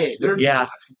did. Yeah.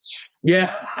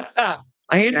 Yeah. I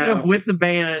ended Yeah. up with the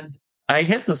band. I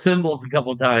hit the cymbals a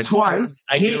couple times. Twice.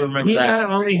 I He do remember not that.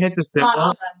 only hit the Not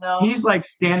all of cymbals, them, though. he's like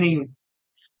standing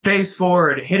face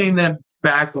forward, hitting them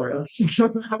backwards.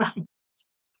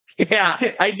 Yeah,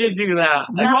 I did do that.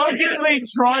 Drunkenly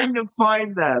trying to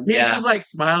find them. He's Yeah. just like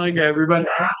smiling at everybody.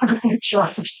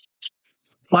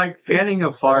 Like fanning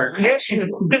a fart. Yeah.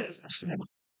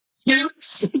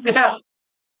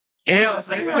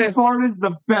 That part is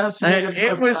the best way to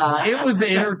It put that. was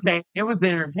entertaining. It was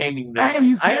entertaining. Hey,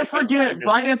 you I- can't forget,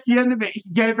 right at the end of it, he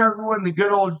gave everyone the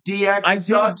good old DX. I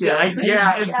suck did. I it. did.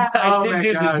 Yeah. I Oh did my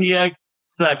do God. the DX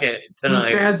suck it He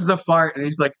tonight. fans the fart and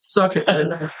he's like, suck it.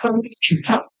 Yeah.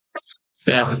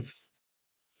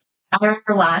 I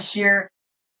remember last year,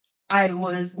 I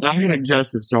was I'm gonna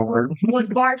adjust it so hard.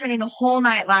 bartending the whole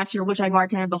night last year, which I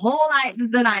bartended the whole night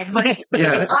the night. But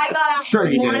Yeah. I got out Sure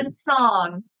you one did.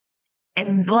 song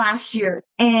and last year,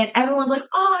 and everyone's like,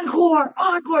 encore,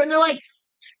 encore. And they're like,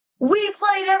 we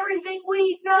played everything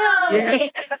we know. Yeah.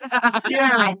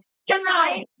 Yeah.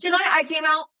 Tonight I came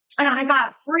out and I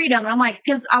got freedom. I'm like,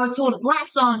 because I was told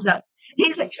last song's up.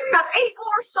 He's like, you got 8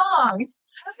 more songs.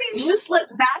 I think you just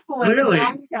slipped back away. Really?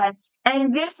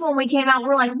 And then when we came out,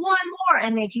 we're like, one more.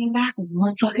 And they came back with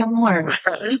one fucking more.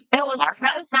 It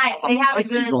was nice. They have a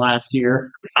This is good. last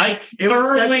year. It was such a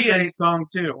thoroughly, great song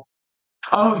too.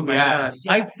 Oh, my yes.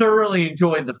 I thoroughly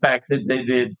enjoyed the fact that they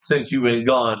did "Since You've Been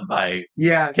Gone" by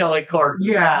Yeah. Kelly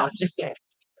Clarkson. Yes.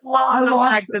 Love the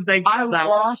fact that they I did that.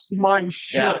 lost my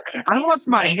shit. I lost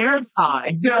my hair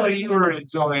tie. Tell you were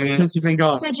enjoying it. Since you've been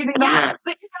gone. Since you've been Yeah.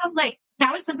 but like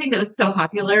that was something that was so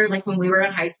popular, like when we were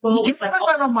in high school. You It's like put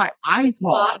that on my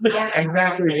iPod. yeah,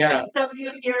 Exactly, yeah. So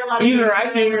you hear a lot of Either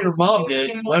I did or your mom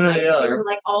did, one or the other.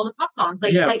 like all the pop songs,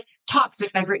 like Yeah. like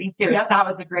Toxic by Britney Spears. That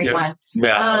was a great Yeah. one.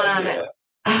 Yeah.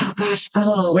 Oh gosh.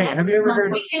 Oh Wait, have you ever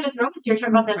heard? We Famous Romans, you were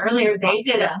talking about them earlier. They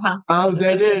did it, huh? Oh,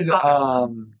 they did.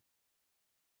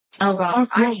 Oh gosh. Fuck,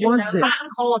 I what should was know. it? Hot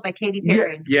and Cold by Katy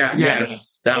Perry. Yeah.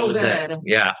 Yes. That So was it. good.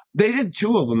 Yeah. They did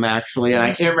 2 of them actually, and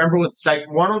I can't remember what the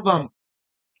second. One of them,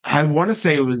 I want to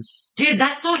say it was. Dude,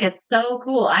 that song is so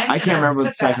cool. I can't remember what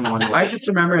the second one was. I just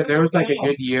remember there was like a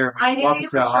good year. I Knew Welcome You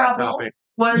to Were Hot Trouble. Topic.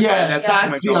 Was Yeah, That's that's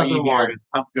pretty much the all other you hear one. is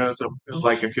Pump Goes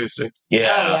like acoustic. Oh,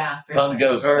 Yeah. yeah. Punk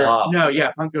goes Or, pop. no,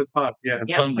 yeah, Punk Goes Pop. Yeah.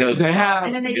 Yeah. Punk goes. They have.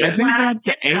 And then they I did think they Glad had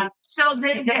to 8. So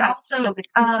they also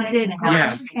did Yeah.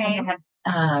 Glad You Came.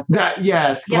 That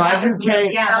yes, Yeah, glad that you was-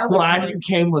 came. yeah, that was Glad good. you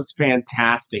came was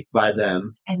fantastic by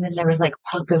them. And then there was like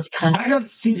Punk Goes Country. I got to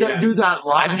see them Yeah. do that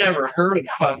live. I've never heard of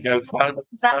Punk goes pop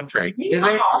country. Did they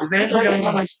ever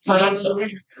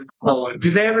go?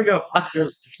 Did they ever go?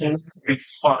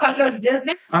 It's fun. Punk Goes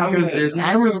Disney. Punk Goes Disney.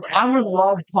 I would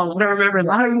love Punk. I remember that.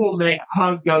 I will make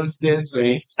Punk Goes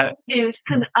Disney. News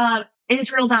because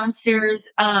Israel downstairs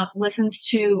listens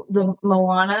to the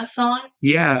Moana song.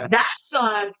 Yeah. That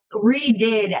song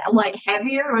redid like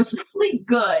heavier. It was really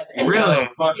good. Really?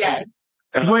 Yes.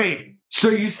 Wait, so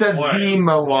you said What? the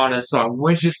Moana song.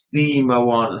 Which is the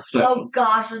Moana song? Oh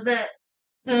gosh, was it?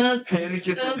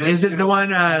 Is it the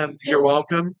one, You're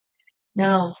Welcome?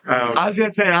 No. Oh. I was gonna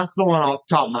say that's the one off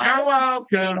the top of my head. You're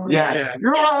welcome. Yeah.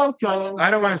 You're welcome.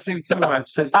 I don't want to sing too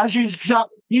much. As you shut,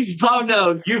 Oh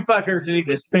no, you fuckers need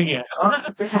to sing it.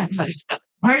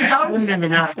 Hey, that was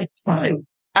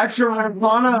extra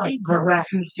Arcana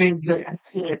progression sings it.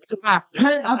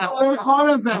 Hey, I thought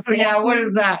Arcana. Yeah, what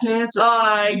is that?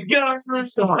 I guess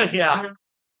this song. Yeah.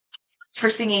 For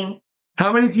singing.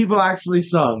 How many people actually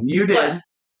sung? You did.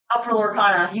 Up for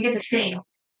Lorcana. You get to sing.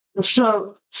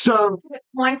 So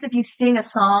Points if you sing a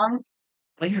song.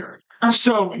 Weird.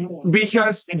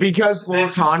 because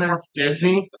Lorcana is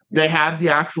Disney, they have the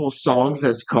actual songs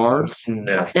as cards.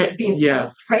 No.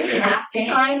 Yeah. Right half the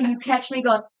time you catch me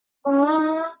going,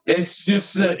 It's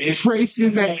just that it's Tracy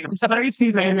Van,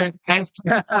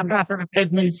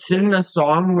 if you sing the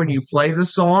song when you play the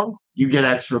song, you get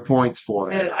extra points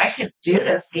for it. dude, I could do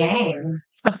this game.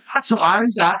 So I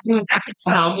was asking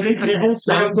how many people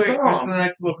sang What's the songs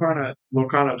next Locana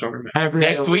tournament? every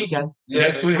Next other weekend. Yeah,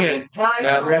 Next weekend.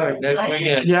 Yeah, really. Next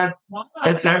weekend. Yeah,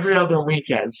 it's every other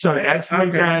weekend. So next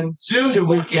weekend, two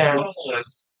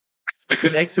weekends.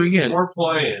 Next weekend. We're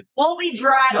playing. We'll be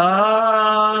driving.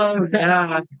 Oh,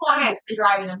 yeah. We'll be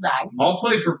driving this back. I'll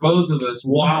play for both of us.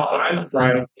 Wow, I'm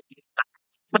driving.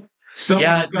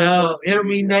 Yeah, no, it'll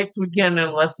be next weekend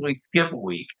unless we skip a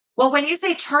week. Well, when you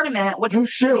say tournament, what Oh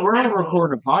shit, we're gonna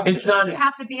record a podcast. It's not. you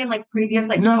have to be in like previous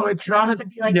like No, it's not have to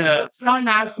be like No, It's not an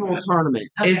actual tournament.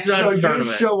 it's not So a you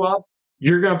tournament. show up,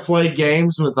 you're gonna play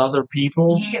games with other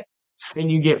people, you get-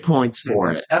 and you get points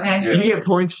for it. okay. You get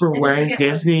points for And wearing you get-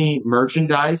 Disney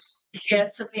merchandise.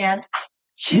 Yes, at the end.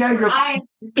 Yeah, you're. I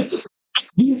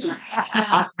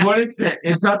What is it?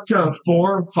 It's up to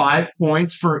 4 or 5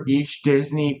 points for each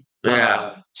Disney.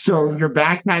 Yeah. So your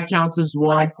backpack counts as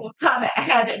one. will come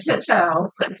head to toe.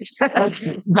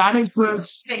 That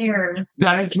includes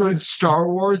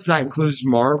Star Wars. That includes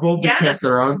Marvel Yeah. because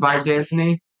they're owned by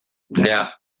Disney. Yeah.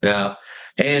 Yeah.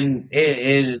 And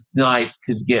it's nice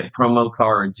because you get promo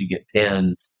cards, you get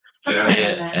pins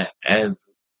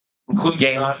as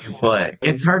games you play.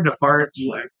 It's hard to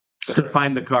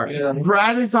find the card.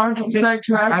 Brad is on consent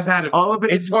track. I've had it. All of it.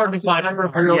 It's hard to find.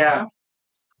 Yeah.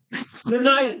 Good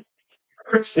night.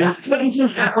 Is, You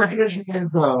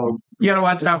gotta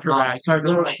watch out for that. It's hard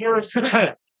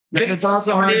to It's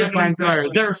also hard to find cards.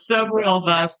 There are several of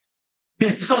us.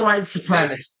 white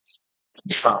supremacists.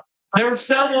 There are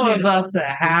several of us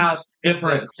that have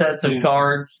different sets of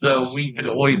cards, so we could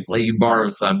always let you borrow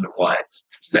some to play.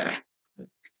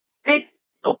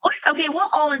 Okay, what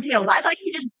all entails? I thought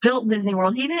he just built Disney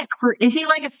World. He didn't. Is he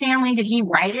like a Stanley? Did he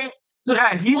write it?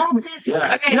 Yeah, he Walt Disney.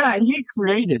 Okay. yeah, he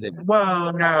created it.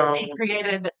 Whoa, no. He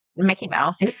created Mickey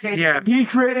Mouse. Yeah. He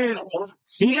created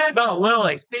See that about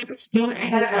Willie? Steve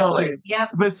Willie.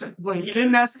 Yes. specifically. He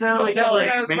didn't necessarily know like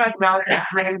Yeah, Mickey Mouse yeah.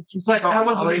 created. It's like That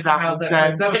wasn't Mickey Mouse.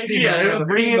 That was Steve Yeah, it was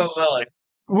Steamboat Willie.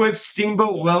 with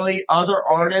Steamboat Willie, other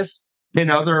artists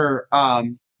and other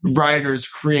writers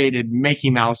created Mickey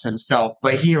Mouse himself,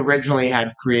 but he originally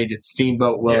had created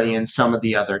Steamboat Willie and some of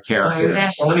the other characters.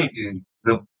 It's funny, dude.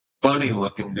 The bunny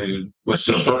looking dude was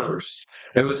the first.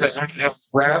 It was that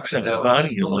raps and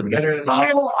Bunny looking.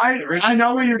 Oh, I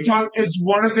know what you're talking. It's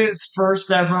one of his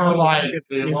first ever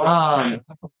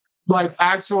like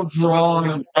actual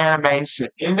drawing animation.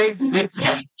 And they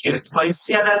it's place.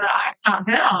 Yeah,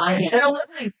 it'll look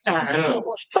like stars.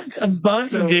 A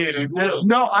bunny dude.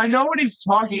 No, I know what he's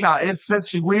talking about. It's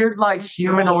this weird like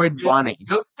humanoid bunny.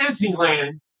 Go to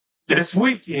Disneyland this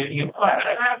weekend. You're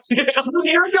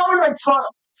going to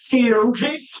talk here.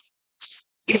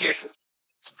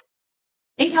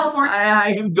 In California.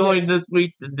 I am going this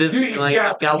week to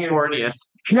Disneyland, California.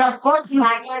 Yeah, fuck you,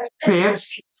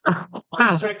 bitch.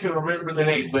 I can remember the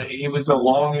name, but he was a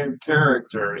long-haired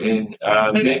character, and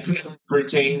they couldn't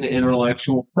retain the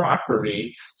intellectual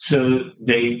property, so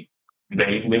they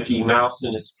made Mickey Mouse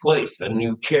in his place, a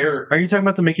new character. Are you talking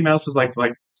about the Mickey Mouse was like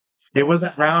it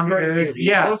wasn't round?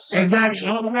 Yeah, exactly.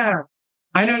 Oh, yeah.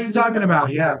 I know what you're talking about.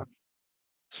 Yeah.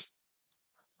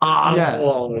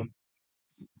 Yeah.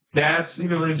 That's the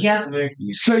original Yeah.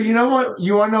 Mickey. So you know what?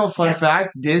 You want to know a fun fact?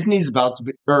 Disney's about to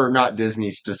be, or not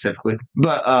Disney specifically,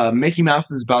 but Mickey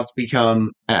Mouse is about to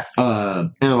become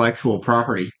intellectual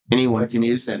property. Anyone can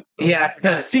use it. Yeah,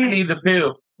 because Winnie the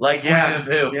Pooh. Like Yeah. Winnie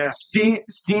the Pooh. Yeah.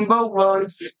 Steamboat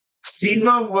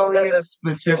Willie is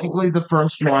specifically the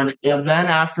first one, and then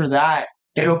after that,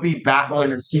 it'll be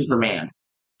Batman and Superman.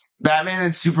 Batman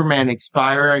and Superman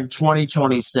expire in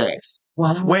 2026.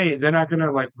 Wow. Wait, they're not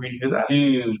gonna like renew that?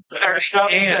 Dude.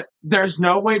 There's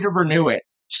no way to renew it.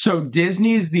 So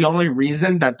Disney is the only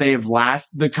reason that they have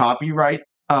lasted the copyright.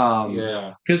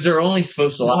 Yeah. Because they're only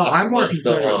supposed to last. I'm more for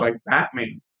so concerned with long. like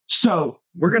Batman. So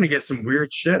We're gonna get some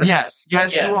weird shit. yes, you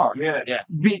Yes. are. Yeah.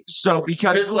 So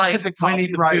because It's like the Winnie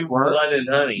the copyright Pooh, works, Blood and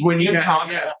Honey. when you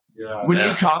Yeah. when Yeah.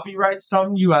 you copyright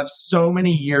something, you have so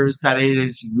many years that it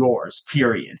is yours.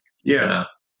 Period. Yeah.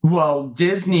 Well,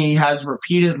 Disney has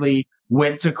repeatedly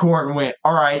went to court and went,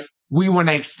 all right, we want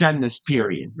to extend this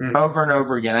period over and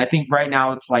over again. I think right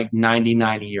now it's like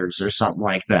 99 years or something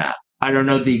like that. I don't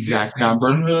know the exact number.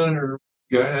 100.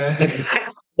 Go ahead.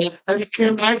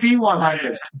 It might be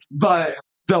 100. But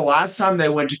the last time they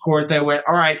went to court, they went,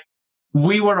 all right,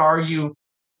 we want to argue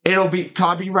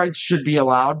copyrights should be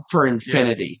allowed for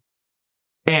infinity.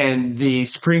 And the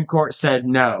Supreme Court said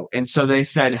no. And so they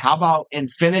said, how about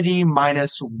infinity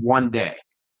minus 1 day?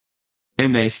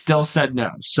 And they still said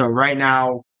no. So right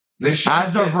now,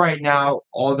 as of right now,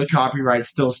 all the copyright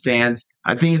still stands.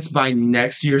 I think it's by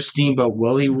next year, Steamboat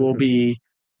Willie will be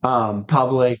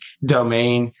public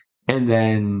domain. And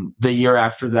then the year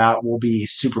after that will be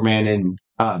Superman and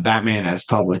Batman as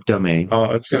public domain.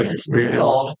 Oh, it's gonna be weird.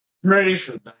 I'm ready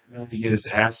for Batman to get his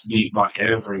ass beat by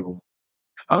everyone.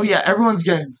 Oh yeah, everyone's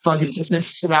gonna fucking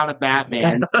shit out of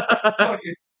Batman.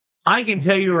 I can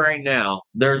tell you right now,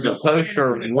 there's a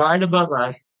poster right above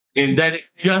us, and that it's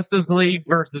Justice League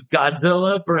versus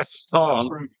Godzilla versus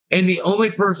Kong, and the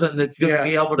only person that's going to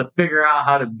be able to figure out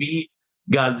how to beat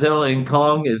Godzilla and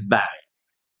Kong is Batman.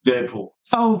 Deadpool.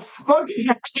 Oh fucking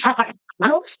God!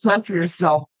 Don't fuck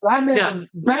yourself, Batman.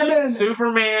 Batman.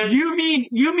 Superman. You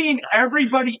mean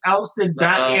everybody else in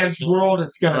Batman's world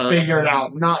is gonna figure it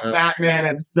out, not Batman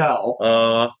himself.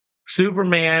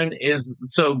 Superman is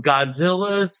so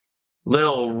Godzilla's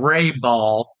little ray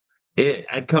ball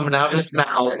coming out of his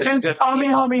mouth. It's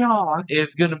Kamehameha.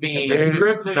 Is going to be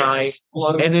kryptonite,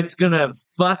 and it's going to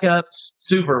fuck up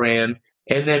Superman.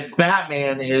 And then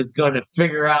Batman is going to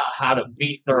figure out how to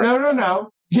beat the rest. No.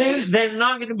 They're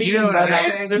not going to be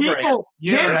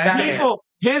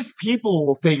His people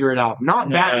will figure it out, not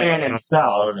Batman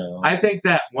himself. I think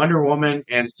that Wonder Woman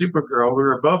and Supergirl, who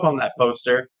are both on that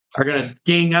poster, are gonna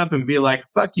gang up and be like,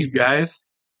 "Fuck you guys,"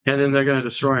 and then they're gonna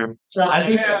destroy him. So I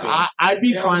think I'd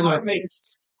be fine with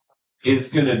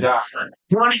Is gonna die.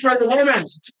 run for the women.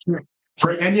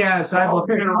 And yeah, Cyborg's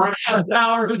gonna run.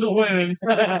 power to the women.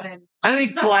 I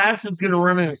think Flash is going to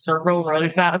run in a circle really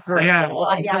fast.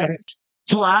 Yeah.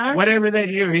 Flash. Whatever they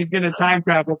do, he's gonna time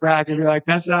travel back and be like,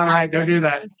 "That's not right. Don't do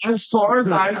that." As far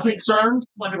as I'm concerned,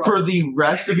 for the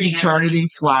rest of eternity,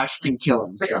 Flash can kill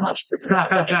himself.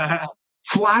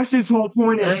 Flash's whole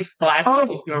point is, Flash is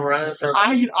going to run in a circle.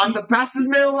 I'm the fastest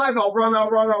man alive. I'll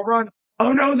run.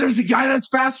 Oh no, there's a guy that's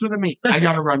faster than me. I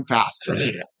gotta run faster.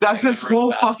 That's his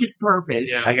whole fucking purpose.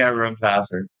 Yeah, I got to run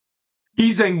faster.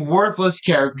 He's a worthless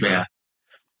character. Yeah.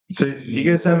 So, you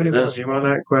guys have any more EMO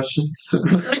Night questions?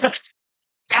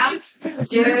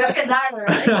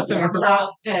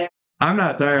 I'm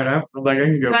not tired. I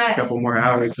can go a couple more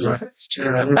hours.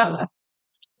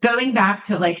 Going back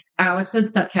to like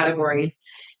Alex's subcategories.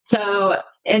 So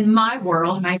in my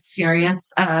world, my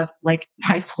experience of like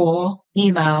high school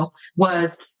emo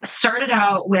started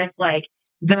out with like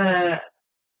the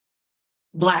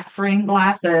black frame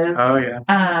glasses. Oh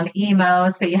yeah. Emo.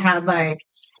 So you had like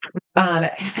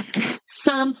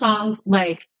some songs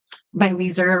like by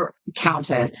Weezer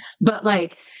counted, but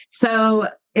like so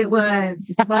it was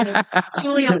like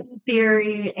Juliana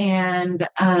Theory and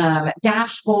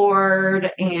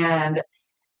Dashboard and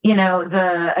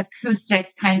the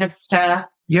acoustic kind of stuff.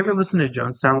 You ever listen to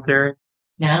Jonestown Theory?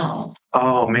 No.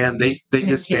 Oh man, they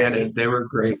disbanded. They were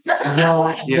great.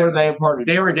 No, Yeah. were they a part of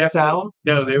They were definitely Sound?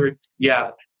 no. They were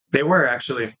They were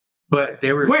actually, but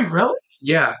they were Wait, really?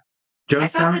 yeah. I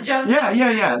thought the Jonestown. Jones.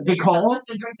 Yeah. The You're call. supposed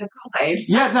to drink the Kool-Aid.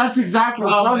 Yeah, that's exactly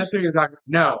what Oh, I'm that's what you're talking.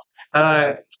 No.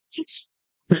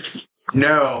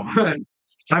 No.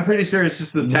 I'm pretty sure it's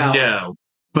just the town. No.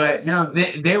 But no,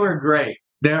 they were great.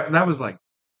 That was like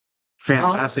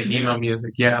fantastic emo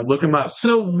music. Yeah, look them up.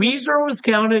 So Weezer was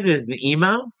counted as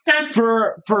emo?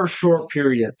 for a short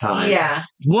period of time. Yeah.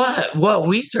 What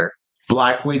Weezer?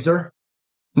 Black Weezer,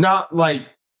 not like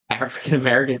African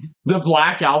American. The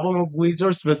Black Album of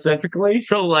Weezer specifically.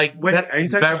 So like Wait, that's are you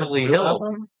talking Beverly about the Hills.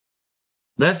 album?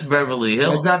 That's Beverly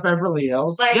Hills. Is that Beverly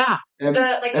Hills? Like, Yeah.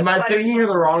 Am I thinking of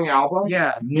the wrong album?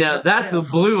 Yeah, No, that's a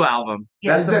blue album.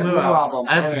 Yeah. That's the Blue album.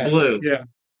 That's Okay. blue. yeah.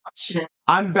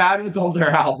 I'm bad with all their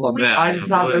albums. Yeah, I just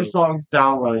have their songs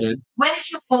downloaded. When did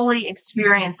you fully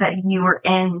experience that you were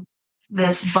in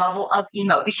this bubble of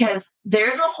emo? Because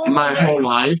there's a whole My whole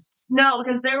life. No,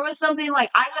 because there was something like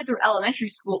I went through elementary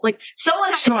school. Like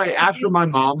someone had Sorry, after my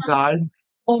mom died.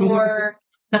 or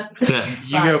You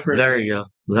go first. There you go.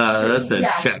 That's a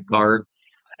Yeah. check card.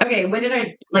 Okay, when did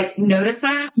I like notice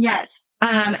that? yes.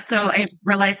 So I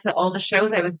realized that all the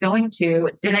shows I was going to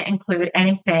didn't include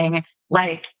anything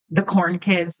like the Corn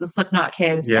Kids, the Slipknot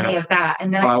Kids, Yeah. any of that.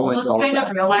 And then I I went almost to all kind of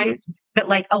that, realized that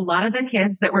like a lot of the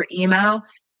kids that were emo,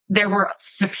 there were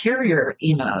superior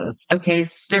emos. Okay,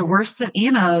 there were some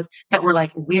emos that were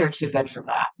like, we're too good for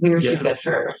that. We're too good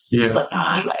for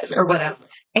Slipknot, you guys, or whatever.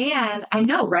 And I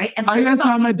know, right? And I guess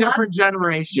I'm a love different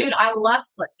generation. Dude, I love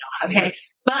Slipknot. Okay.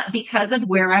 But because of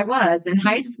where I was in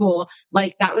high school,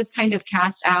 like that was kind of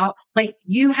cast out. Like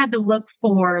you had to look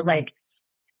for like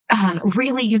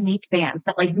really unique bands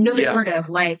that like nobody heard of,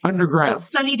 like Underground.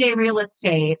 Sunny Day Real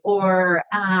Estate or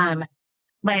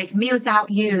like Me Without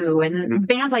You and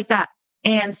bands like that.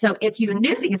 And so if you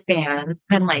knew these bands,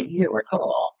 then like you were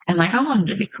cool. And like I wanted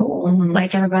to be cool.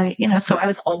 Like everybody, you know, so I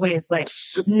was always like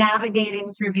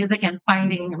navigating through music and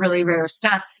finding really rare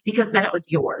stuff because then it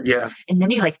was yours. Yeah. And then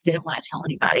you like didn't want to tell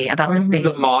anybody about this band.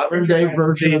 The modern day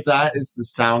version of that is the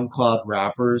SoundCloud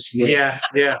rappers. Yeah.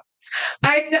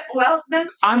 I know, well,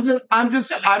 that's I'm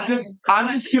just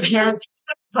comparing. it's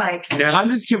like I'm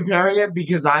just comparing it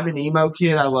because I'm an emo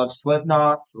kid. I love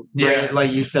Slipknot. Yeah. Right?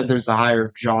 Like you said, there's a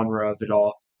higher genre of it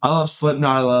all. I love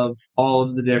Slipknot. I love all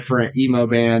of the different emo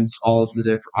bands. All of the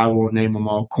different. I won't name them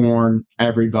all. Korn,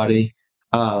 everybody.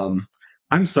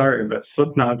 I'm sorry, but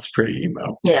Slipknot's pretty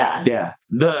emo. Yeah. Yeah.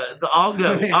 I'll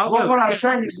go. What I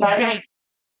said is that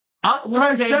what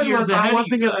I said was I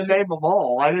wasn't going to name them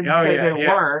all. I didn't say they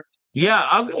weren't. Yeah,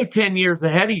 I'll go 10 years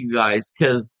ahead of you guys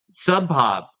because Sub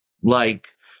Pop, like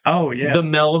Oh yeah. the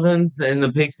Melvins and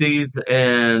the Pixies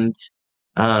and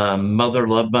Mother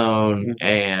Love Bone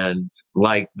and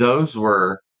like those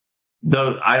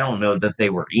I don't know that they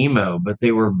were emo, but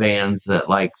they were bands that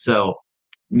like so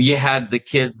you had the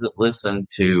kids that listened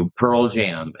to Pearl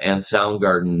Jam and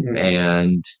Soundgarden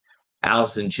and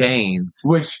Alice in Chains,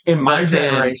 Which in my But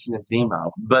then- generation is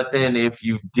emo. but then if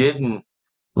you didn't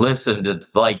listen to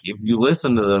like if you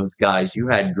listen to those guys, you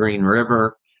had Green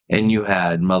River and you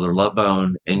had Mother Love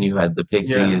Bone and you had the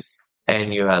Pixies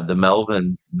and you had the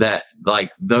Melvins that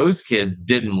like those kids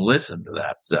didn't listen to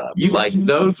that stuff. Like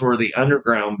those were the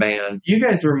underground bands. You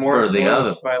guys were more For the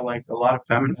influenced by like a lot of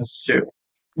feminists too.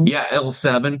 Yeah,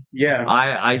 L7. Yeah.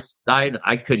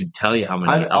 I couldn't tell you how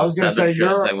many I was going to L7 say,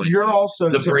 shows I went you're to. also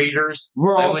The Breeders.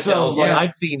 We're I went to also L7.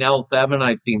 I've seen L7.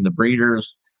 I've seen the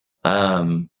Breeders.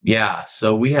 Yeah.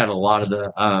 So we had a lot of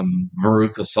the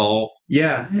Veruca Salt.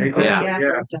 Yeah. Exactly.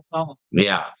 Yeah. Just all.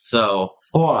 Yeah. So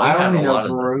Oh, I had only a know lot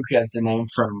of- Veruca as the name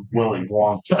from Willy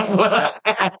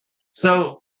Wonka.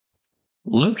 So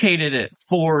located at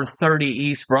 430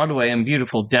 East Broadway in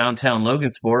beautiful downtown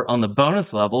Logansport, on the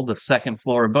bonus level, the second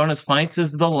floor of Bonus Pints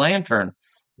is the Lantern.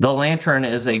 The Lantern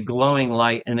is a glowing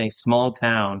light in a small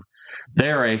town.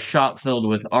 They are a shop filled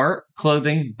with art,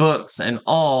 clothing, books, and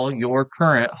all your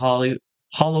current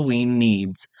Halloween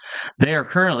needs. They are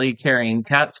currently carrying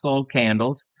cat skull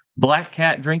candles, black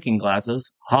cat drinking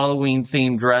glasses, Halloween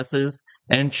themed dresses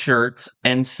and shirts,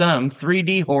 and some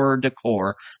 3D horror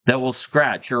decor that will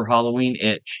scratch your Halloween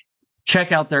itch.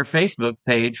 Check out their Facebook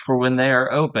page for when they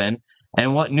are open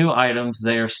and what new items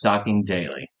they are stocking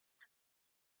daily.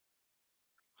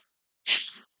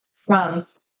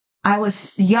 I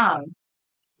was young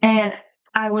and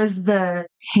I was the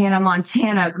Hannah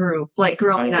Montana group, like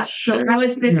growing up. So I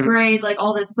was fifth grade, like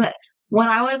all this. But when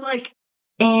I was like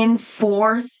in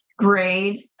fourth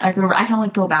grade, I remember I can only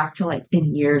go back to like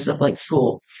in years of like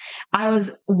school. I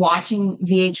was watching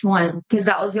VH1 because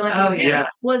that was the only thing I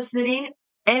was sitting.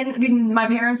 And my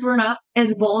parents weren't up,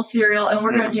 as a bowl of cereal, and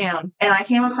we're gonna jam. And I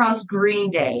came across Green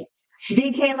Day.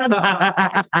 They came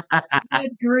up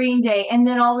with Green Day, and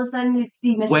then all of a sudden you'd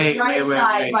see Mr. Right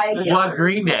Side by What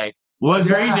Green Day? What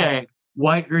Green Day?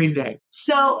 What Green Day?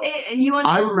 So you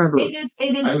I remember. it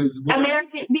is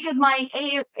American because my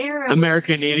era.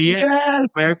 American Idiot?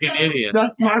 Yes. American Idiot.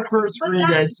 That's my first But Green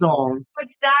Day song. But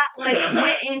that like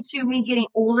went into me getting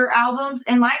older albums,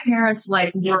 and my parents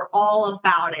like were all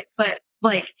about it. But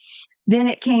like then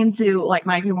it came to like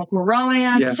My Chemical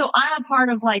Romance. Yeah. So I'm a part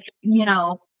of like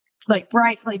like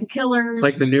Bright, like the Killers,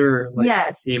 Like the newer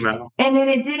yes. emo. And then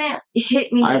it didn't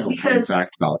hit me I have a fun because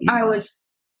fact about emo. I was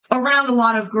around a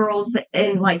lot of girls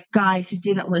and like guys who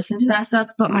didn't listen to that stuff.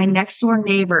 But my next door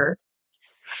neighbor,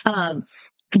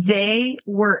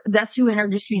 that's who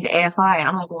introduced me to AFI. And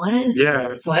I'm like, what is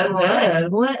this?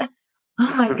 What?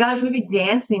 Oh my gosh, we'd be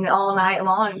dancing all night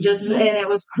long, and it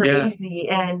was crazy.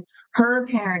 And her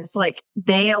parents, like,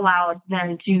 they allowed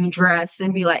them to dress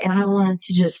and be like, and I wanted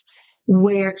to just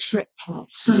wear trip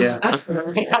pants. Yeah. The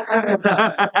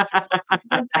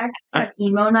fact that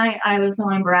EMO Night, I was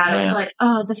telling Brad, I was like,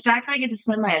 oh, the fact that I get to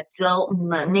spend my adult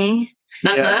money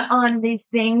on these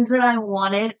things that I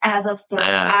wanted as a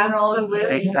 13-year-old.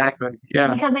 Exactly.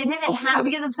 Yeah. Because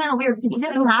it's kind of weird because it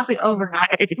didn't happen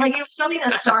overnight. Like, it was something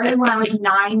that started when I was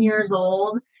 9 years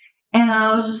old. And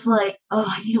I was just like, oh,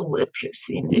 I need a lip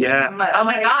piercing. Yeah. Oh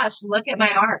my gosh, look at my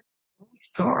art.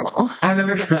 Girl. I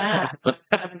remember getting that.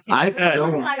 I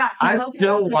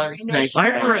still want snake.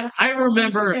 I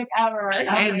remember,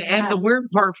 and the weird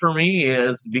part for me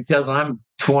is because I'm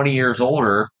 20 years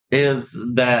older, is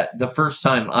that the first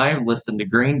time I listened to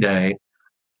Green Day,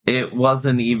 it was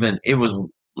the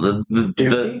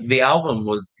album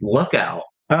was Lookout.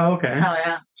 Oh, okay. Oh,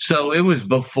 yeah. So it was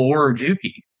before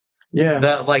Dookie. Yeah.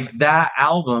 That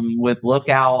album with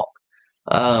Lookout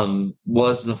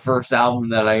was the first album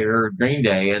that I heard Green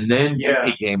Day, and then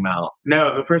Dookie came out.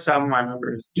 No, the first album I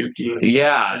remember is Dookie.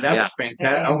 Yeah, And that was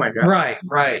fantastic. Oh my god.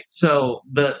 Right. So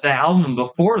the album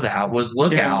before that was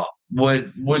Lookout,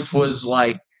 which was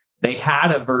like they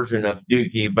had a version of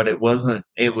Dookie, but it wasn't.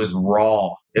 It was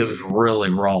raw. It was really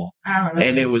raw,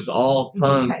 and it was all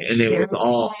punk, and it was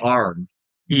all hard.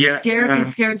 Yeah. Derek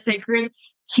is Scared Sacred.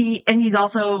 He's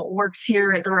also works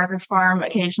here at the Record Farm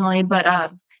occasionally, but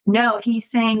no, he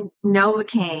sang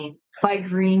Novocaine by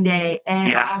Green Day,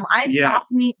 and I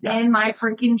popped me in my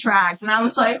freaking tracks, and I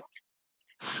was like,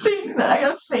 sing that, I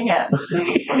gotta sing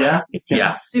it.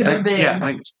 Yeah. Super big. Yeah,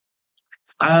 thanks.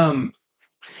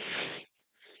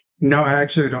 No, I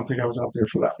actually don't think I was out there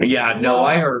for that. Yeah, no,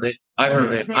 I heard it. I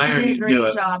heard They did a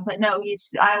great job, but no,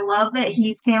 I love that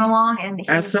he's came along and he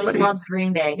just loves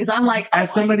Green Day because I'm like,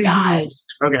 as somebody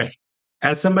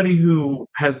who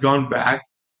has gone back,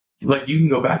 like you can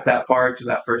go back that far to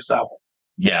that first album.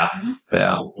 Yeah.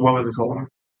 What was it called?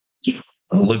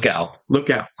 Lookout.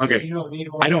 Okay.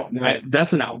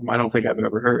 That's an album I don't think I've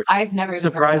ever heard. I've never even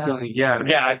Surprisingly,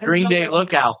 Yeah, Green Day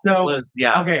Lookout. So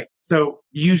okay, so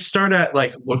you start at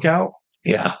like Lookout.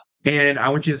 Yeah. And I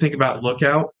want you to think about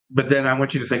Lookout, but then I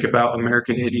want you to think about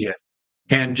American Idiot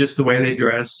and just the way they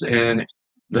dress and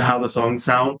how the songs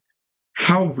sound.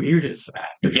 How weird is that?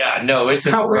 Yeah, no, it's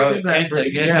a growth. It's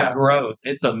a growth.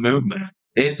 It's a movement.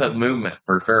 It's a movement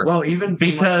for sure. Well, even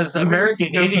because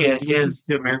American Idiot is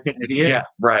to American Idiot. Yeah,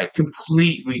 right.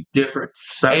 Completely different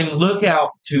stuff. And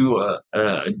Lookout to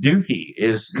Dookie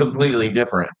is completely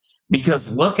different because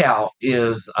Lookout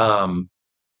is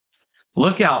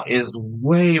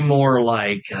way more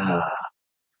like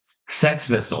Sex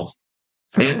Pistols.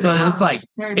 It's like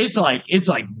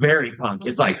very punk.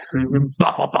 It's like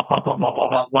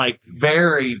like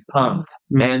very punk,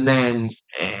 and then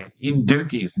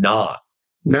Dookie's not.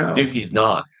 No, Dookie's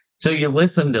not. So you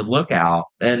listen to Lookout,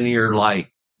 and you're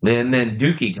like, and then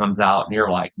Dookie comes out, and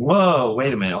you're like, whoa,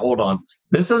 wait a minute, hold on,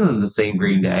 this isn't the same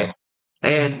Green Day,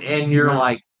 and you're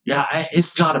like, yeah,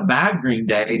 it's not a bad Green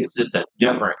Day, it's just a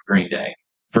different Green Day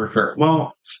for sure.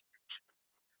 Well,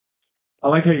 I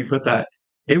like how you put that.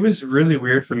 It was really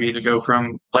weird for me to go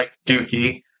from like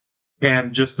Dookie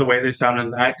and just the way they sound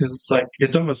in that because it's like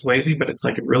it's almost lazy, but it's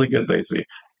like a really good lazy.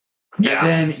 Yeah,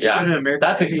 and then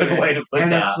that's a good way to put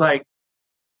and that. It's like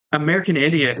American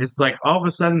Idiot. It's like all of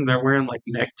a sudden they're wearing like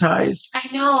neckties. I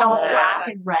know, black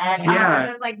and red.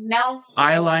 Yeah, like no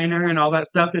eyeliner and all that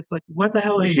stuff. It's like what the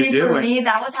hell are you doing? For me,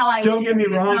 that was how I. Don't get me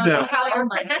wrong, though.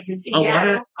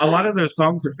 A lot of those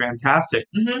songs are fantastic,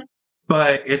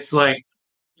 but it's like.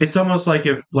 It's almost like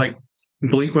if like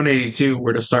Blink-182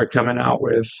 were to start coming out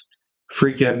with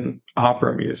freaking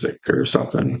opera music or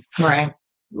something. Right.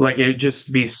 Like it'd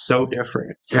just be so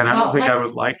different. And I don't think I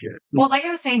would like it. Well, like I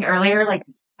was saying earlier, like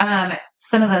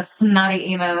some of the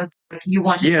snotty emos, you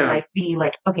want you to like be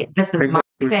like, okay, this is my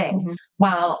thing.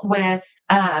 Well, with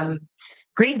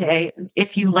Green Day,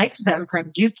 if you liked them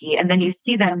from Dookie and then you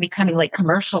see them becoming like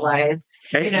commercialized,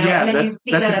 and then you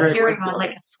see them appearing on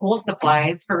like school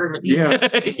supplies for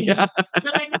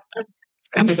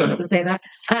I'm just supposed to say that.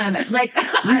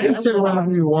 Say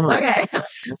whatever you want. Okay.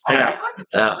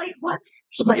 Like what?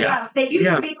 Like they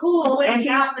used to be cool, and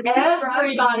now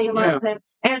everybody loves them.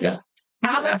 And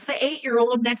how does the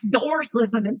 8-year-old next door's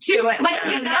listening to it? Like,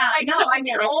 I know, I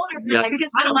get older. Like,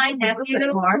 because my nephew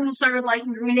who started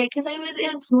liking Green Day because I was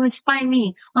influenced by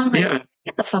me. I was like,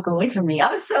 get the fuck away from me.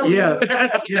 I was so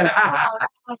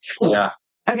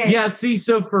Okay. Yeah, see,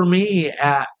 so for me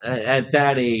at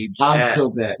that age, I'm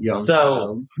still that young.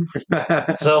 so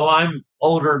so I'm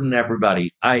older than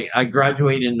everybody. I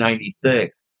graduated in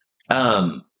 '96.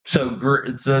 So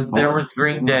there was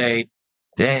Green Day,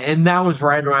 and that was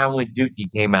right around when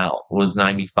Dookie came out. Was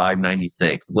 95,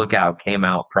 96. Lookout came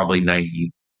out probably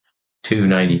 92,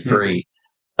 93.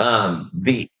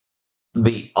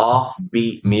 The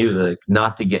offbeat music,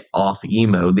 not to get off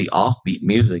emo, the offbeat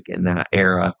music in that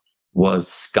era was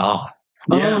ska.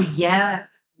 Oh, yeah.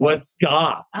 Was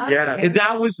ska. Yeah. And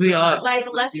that was the Like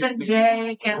Less Than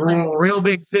Jake and like, Real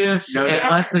Big Fish No and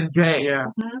doubt. Less Than Jake. Yeah.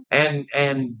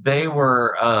 And they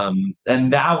were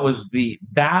and that was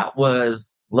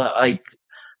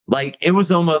like it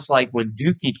was almost like when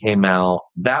Dookie came out,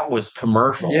 that was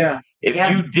commercial. Yeah. If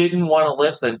you didn't want to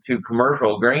listen to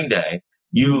commercial Green Day,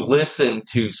 you listened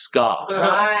to ska.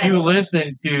 Right. You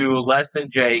listened to Less Than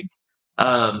Jake,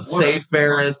 Save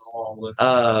Ferris.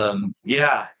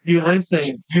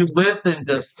 You listen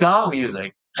to ska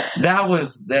music. That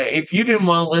was if you didn't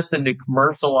want to listen to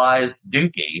commercialized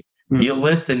Dookie, you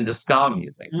listened to ska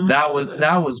music. That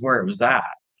was where it was at.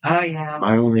 oh, yeah.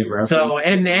 My only reference. So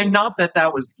and not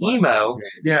that was emo,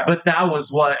 Yeah. but that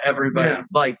was what everybody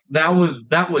like. That was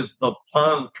the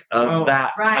punk of Well,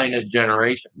 that right. kind of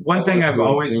generation. One thing I've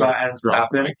always thought has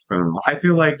happened, I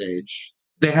feel like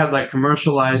they had like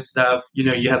commercialized stuff. You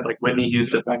know, you had like Whitney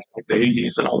Houston back in like the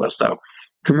 80s and all that stuff.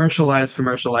 Commercialized,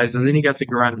 and then you got to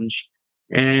grunge.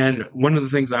 And one of the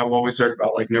things I've always heard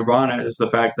about like Nirvana is the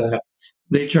fact that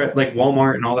they tried, like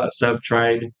Walmart and all that stuff,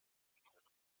 tried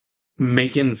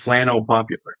making flannel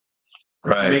popular,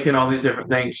 Right. making all these different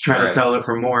things, trying to Right. sell it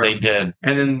for more. They did.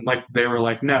 And then like they were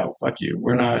like, no, fuck you.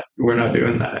 We're not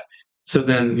doing that. So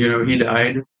then, you know, he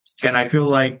died. And I feel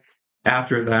like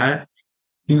after that,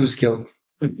 He was killed.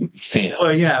 Yeah.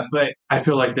 well, yeah, but I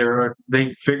feel like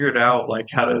they figured out like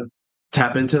how to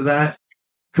tap into that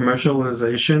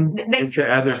commercialization into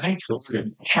other things.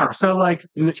 So like,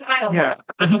 Child. yeah,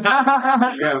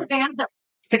 yeah, Bands that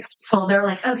were successful, they're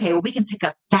like, okay, well, we can pick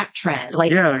up that trend.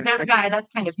 Like yeah, that guy, that's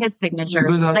kind of his signature.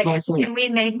 But that's Like, also- can we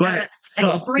make but- that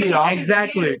like, bring it yeah, to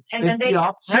exactly. you? And then It's they the I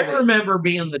opposite. remember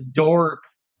being the dork.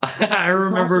 I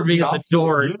remember being the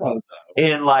dork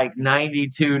in like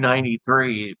 92,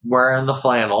 93, wearing the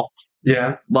flannel,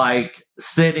 yeah, like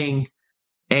sitting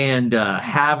and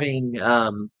having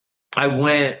I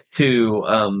went to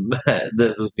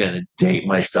this is gonna date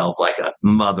myself like a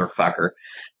motherfucker.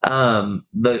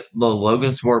 The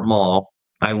Logan Sport Mall,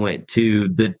 I went to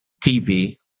the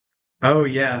TP, oh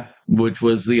yeah, which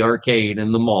was the arcade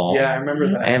in the mall. yeah, I remember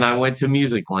that. And I went to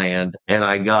Musicland and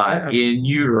I got In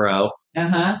Utero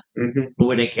Uh-huh. Mhm.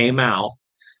 when it came out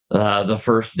the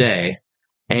first day.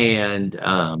 And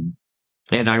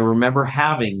I remember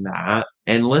having that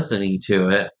and listening to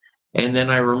it. And then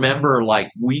I remember like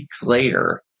weeks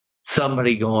later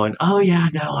somebody going, "Oh yeah,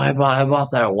 no, I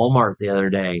bought that at Walmart the other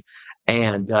day."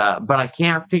 And but I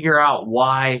can't figure out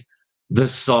why the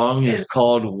song is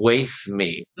called Waif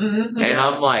Me. Mhm. And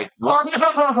I'm like, what,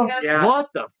 Yeah. what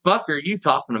the fuck are you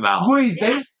talking about? Wait,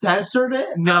 they censored it?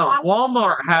 No,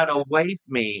 Walmart had a Waif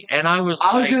Me, and I was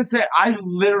I was like, gonna say I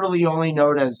literally only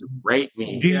know it as "Rape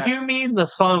Me." do you mean the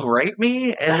song Rape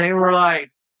Me? And they were like,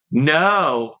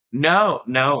 no,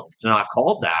 it's not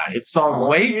called that. It's called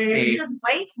Waif Me. Just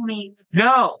waste me.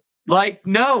 No, like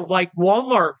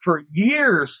Walmart for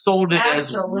years sold it as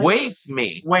Absolutely. Waif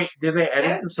Me. Wait, did they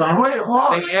edit the song? Wait, hold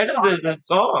on. They edited the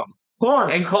song Hold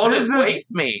on. and called This it is- Waif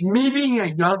Me. Me being a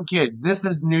young kid, this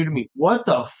is new to me. What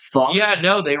the fuck? Yeah,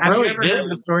 no, they Have you really ever did.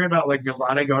 heard the story about like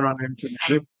Nirvana going on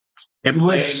MTV? And Which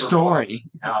playing- story?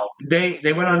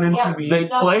 They went on MTV They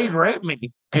played Rape Me.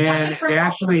 and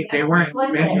they weren't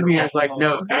MTV was like,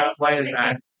 no, you're not playing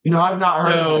that. No, I've not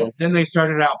heard of So this. then they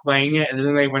started out playing it, and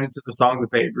then they went into the song that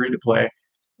they agreed to play.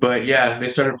 But yeah, they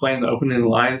started playing the opening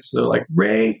lines, so like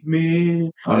 "Rape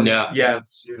Me," No. yeah,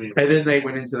 and then they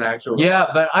went into the actual. Yeah,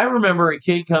 but I remember a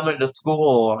kid coming to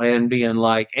school and being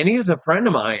like, and he was a friend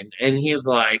of mine, and he's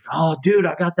like, "Oh, dude,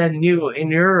 I got that new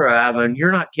in your album.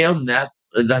 You're not kidding.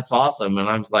 That's awesome." And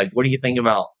I was like, "What do you think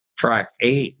about track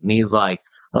 8?" And he's like,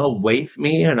 "Oh, Waif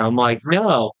Me," and I'm like,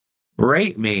 "No,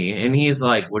 Rape Me." And he's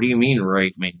like, "What do you mean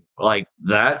Rape Me? Like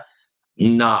that's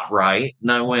not right."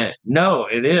 And I went, "No,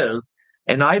 it is."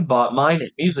 And I bought mine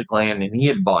at Musicland, and he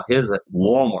had bought his at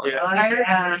Walmart. Yeah. I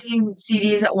remember getting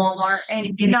CDs at Walmart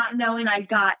and not knowing I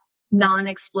got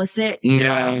non-explicit.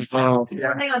 Yeah, well,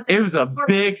 Yeah. I think I was- it was a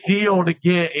big deal to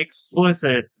get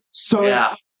explicit. So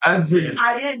Yeah. as the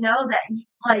I didn't know that.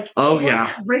 Like, Oh, it yeah.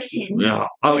 wasn't written. Yeah.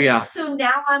 Oh yeah. So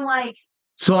now I'm like,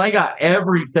 So I got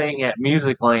everything at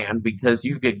Musicland because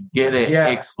you could get it Yeah.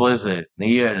 explicit,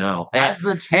 and That's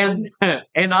the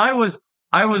and I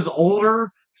was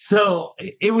older, so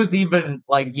it was even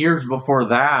like years before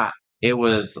that. It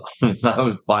was I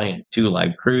was buying Two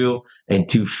Live Crew and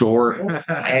Too Short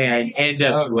and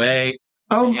NWA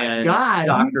Oh my and god!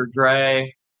 Dr.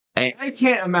 Dre. And I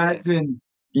can't imagine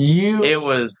you it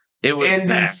was in the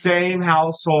bad. same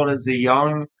household as a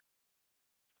young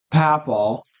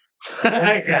Papal.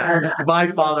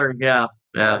 My father, yeah.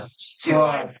 Yeah,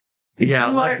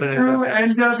 Like through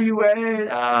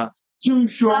NWA, Too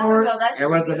Short. It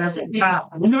was a different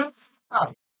time.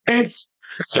 It's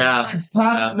yeah.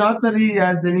 not that he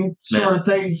has any sort of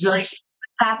thing, just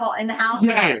Apple in the house.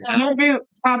 maybe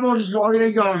Papal just walking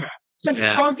in going, "The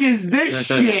Yeah. fuck is this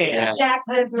shit?" Yeah.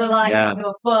 Jackson were like, Yeah.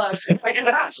 the fuck.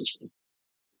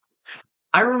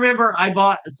 I remember I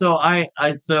bought I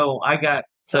got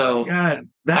God,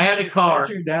 I had a car.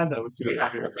 That's your dad that was here.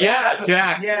 Yeah,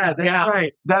 Jack. Yeah, that's Yeah.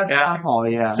 Right, that's Yeah. Papal,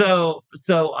 yeah. So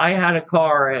I had a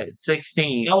car at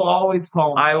 16. I'll always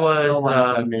call him. I Don't was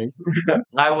laugh at me.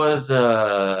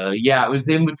 it was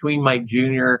in between my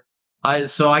junior.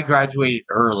 I graduated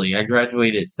early. I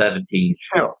graduated at 17.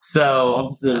 Sure.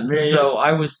 So Me. so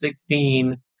I was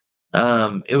 16.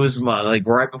 It was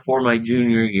right before my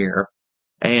junior year,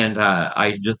 and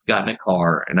I just got in a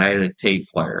car, and I had a tape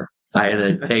player. I had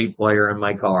a tape player in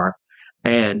my car,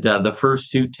 and the first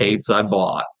two tapes I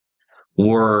bought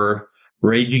were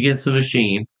Rage Against the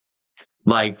Machine,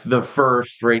 like the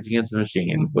first Rage Against the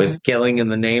Machine with "Killing in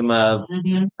the Name of,"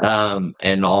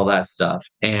 and all that stuff,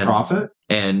 and Prophet?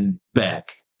 and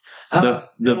Beck, Oh,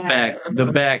 the yeah.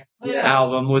 Beck Yeah.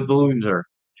 album with the Loser.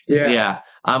 Yeah,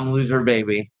 I'm Loser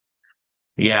Baby.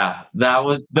 Yeah,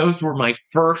 those were my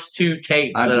first two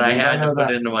tapes that I had to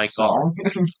put into my car.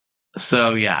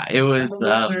 So yeah, it was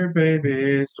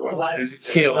babies.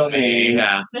 Kill Me.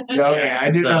 Yeah. Okay,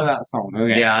 I do know that song.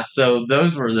 Okay. Yeah, so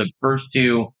those were the first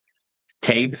two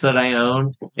tapes that I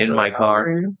owned in my car.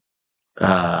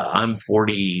 I'm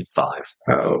 45.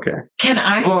 Oh, okay. Can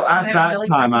I? Well, at comment that really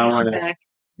time, I quickly on wanted- Beck?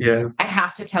 Yeah. I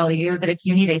have to tell you that if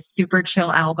you need a super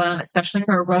chill album, especially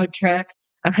for a road trip,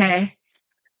 okay,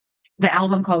 the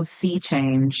album called Sea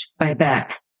Change by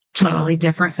Beck. Totally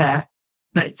different Beck,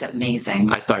 but it's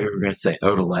amazing. I thought you were going to say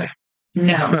Odelay.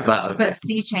 No, But, but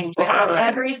Sea Change.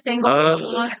 Every single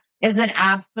song is an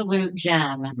absolute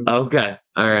gem. okay,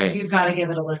 all right. You've got to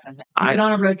give it a listen. Even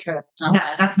on a road trip.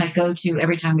 That's my go-to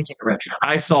every time we take a road trip.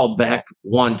 I saw Beck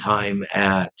one time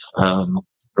at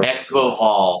Expo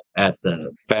Hall at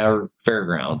the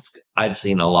fairgrounds. I've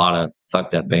seen a lot of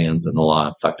fucked up bands in a lot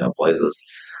of fucked up places.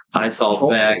 I saw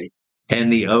Beck,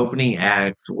 and the opening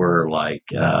acts were like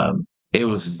it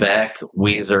was Beck,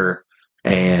 Weezer,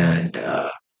 and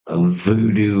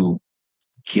Voodoo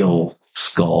Kill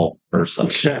Skull or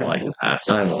something like that.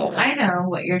 I don't know. I know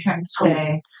what you're trying to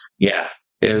say. Yeah,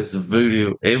 it was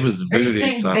Voodoo. It was Are you Voodoo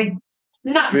saying something.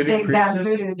 big, not Voodoo big bad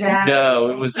Priestess? voodoo dad? No,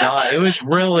 it was not. It was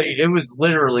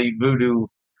literally voodoo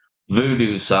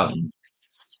something.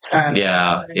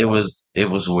 Yeah, it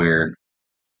was weird.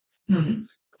 Hmm.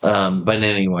 But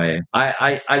anyway,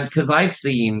 because I've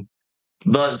seen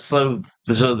so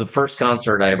the first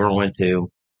concert I ever went to,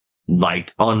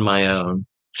 like on my own,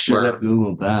 Should have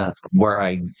Googled that. where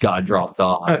I got dropped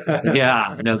off.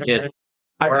 Yeah, no kidding.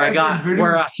 Where I got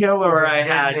where I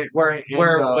had where it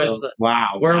was wow.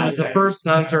 where it was the first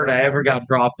concert I ever got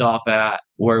dropped off at,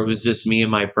 where it was just me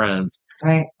and my friends.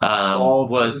 Right.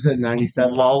 Was it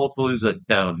 97? Lollapalooza?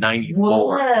 No,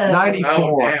 94. 94.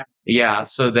 Oh, damn. Yeah,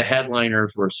 so the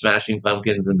headliners were Smashing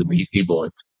Pumpkins and the Beastie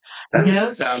Boys.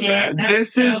 No Not shit. bad.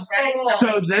 This is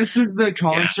this is the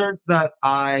concert that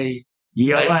I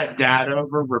yell at Dad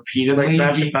over repeatedly. Like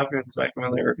Smashing Pumpkins back when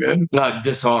they were good.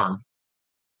 Disarm.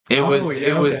 It Oh, was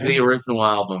yeah, it was okay. the original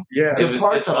album. Yeah. It The was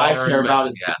part that I Disarm, care about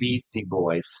is yeah. the Beastie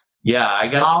Boys. Yeah, I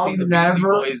got I'll to see the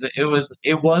never- Beastie Boys.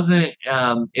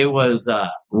 It was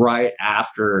right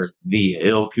after the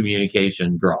Ill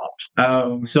Communication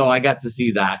dropped. So I got to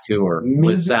see that tour with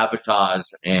Music- Sabotage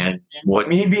and what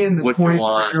Me being the What you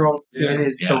want. 23-year-old kid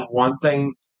is Yeah. the one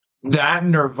thing. That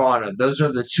and Nirvana. Those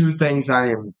are the two things I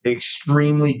am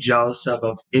extremely jealous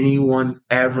of anyone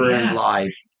ever Yeah. in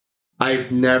life.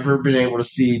 I've never been able to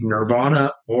see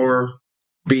Nirvana or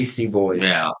Beastie Boys.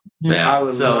 yeah. I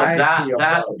would So love to that see 'em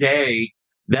that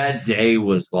both. day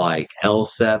was like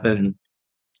L7,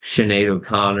 Sinead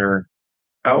O'Connor,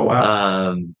 Oh,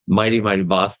 wow. Mighty Mighty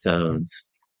Boss Tones.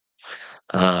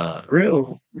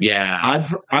 Real. Yeah.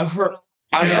 I've heard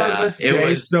this it day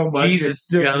was so much. Jesus it's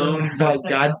still Jones. like,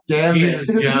 God damn Jesus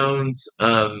it. Jones,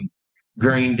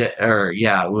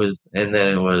 it was, and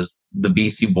then it was the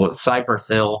Beastie Boys. Cypress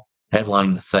Hill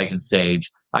headlined the second stage.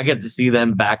 I get to see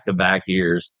them back to back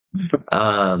years.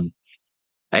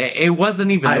 It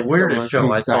wasn't even I the still weirdest wanna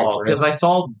show see I saw because I Cypress.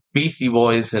 saw Beastie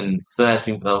Boys and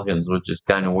Smashing Pumpkins, which is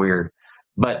kind of weird.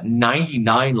 But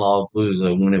 '99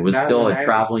 Lollapalooza, when it was Not still in the a 90s,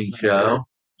 traveling it's show,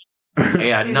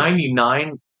 yeah,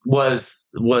 '99 was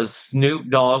Snoop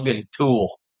Dogg and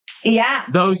Tool. Yeah.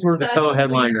 Those were the Such a weird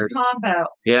co-headliners. combo.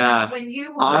 Yeah. When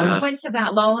you Honest- went to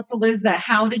that Lollapalooza,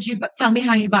 how did you tell me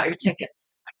how you bought your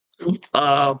tickets?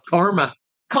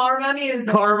 Karma Music.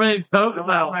 and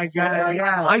Kokomo. Oh my God,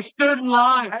 yeah. I stood in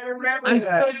line. I remember I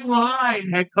that. stood in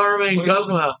line at Karma and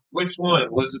Kokomo. Which one?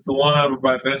 Was it the one over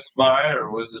by Best Buy, or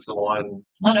was it the one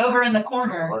One over in the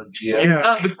corner. on GM?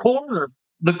 Yeah.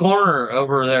 The corner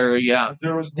over there. Yeah.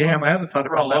 There was Damn, I haven't thought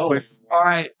about that place. All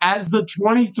right, as the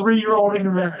 23-year-old in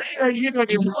America, you don't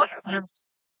even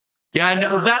Yeah, I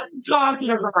know that I'm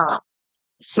talking about.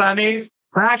 Sonny.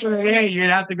 Back in the day, you'd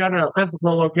have to go to a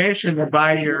physical location to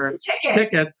buy your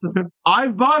tickets. I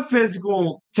bought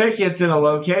physical tickets in a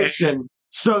location,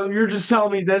 so you're just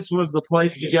telling me this was the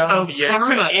place to go.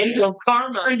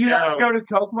 Karma. So you have to go to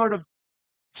Kokomo to,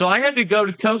 So I had to go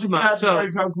to you Kokomo. have to go So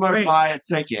to Kokomo to wait. buy a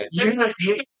ticket.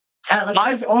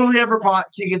 I've only ever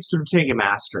bought tickets through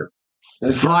Ticketmaster.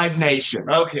 Live Nation.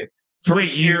 Okay. Wait,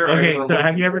 so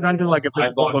have you ever gone to like a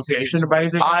physical bought location to buy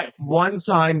anything? One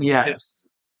time, yes.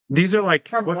 These are like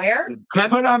From where?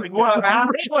 But what I'm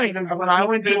asking, when I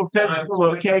went to a physical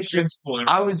location,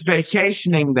 I was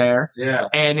vacationing there, Yeah.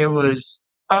 and it was,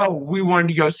 we wanted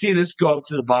to go see this go up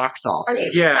to the box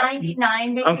office. Yeah.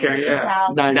 99, maybe. Okay, yeah.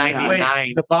 2000.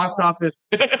 99. the box office,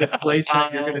 the place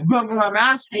that you're gonna see. But what I'm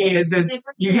asking is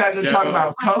you guys are talking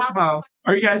about Kokomo.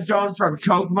 Are you guys going from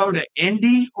Kokomo to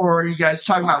Indy, or are you guys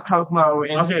talking about Kokomo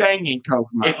and Okay. staying in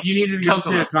Kokomo? If you needed to go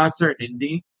Kokomo. to a concert in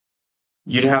Indy,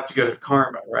 you'd have to go to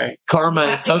Karma, right? Karma You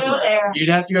and have to go Kokomo. there. You'd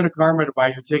have to go to Karma to buy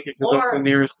your ticket because that's Or- the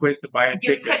nearest place to buy a You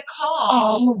ticket. could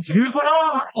call.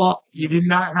 You did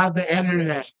not have the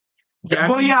internet. Yeah,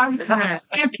 Well, yeah,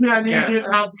 listen, I mean, Yeah. you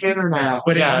didn't have the internet.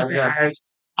 but Yeah, it wasn't yeah.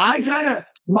 as I kind of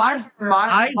my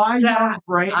young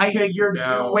brain figured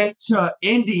No. you went to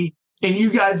Indy and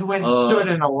you guys went and stood in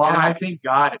a and I line. thank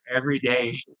God every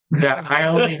day that I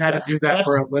only had to do that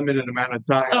for a limited amount of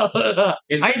time. I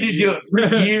had to do it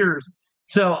for years.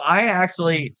 So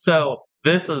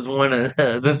this is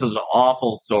this is an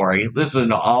awful story. This is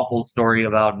an awful story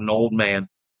about an old man.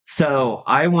 So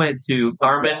I went to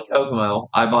Carmen Kokomo.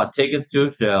 I bought tickets to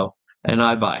a show and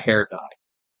I bought hair dye.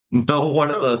 No, one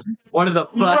of the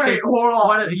Wait, buckets. hold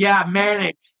on.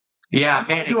 Mannix. Yeah,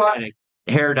 Mannix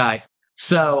hair dye.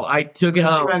 So I took it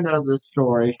home. I know this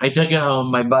story. I took it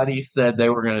home. My buddy said they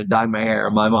were going to dye my hair.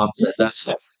 My mom said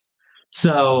that's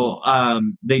so.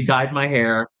 They dyed my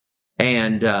hair,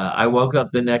 and I woke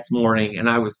up the next morning and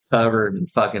I was covered in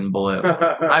fucking blue.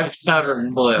 I was covered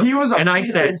in blue. He was a And I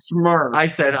said- smurf. I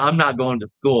said, I'm not going to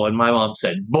school. And my mom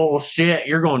said, bullshit.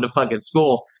 You're going to fucking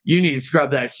school. You need to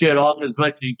scrub that shit off as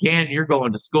much as you can. You're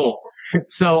going to school.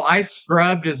 So I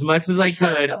scrubbed as much as I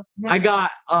could. I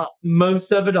got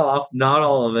most of it off, not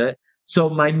all of it. So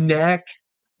my neck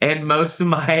and most of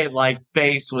my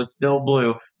face was still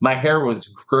blue. My hair was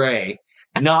gray,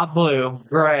 not blue,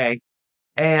 gray.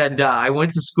 And I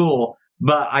went to school,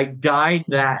 but I dyed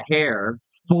that hair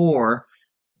for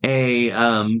a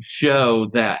show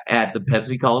that at the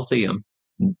Pepsi Coliseum.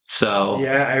 So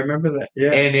Yeah, I remember that.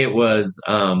 Yeah. and it was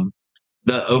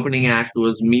the opening act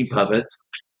was Meat Puppets.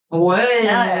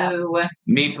 Whoa.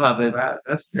 Meat Puppets.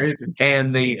 That's crazy.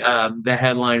 And the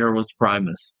headliner was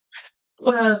Primus.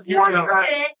 Well,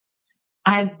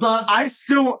 I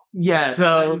still yes.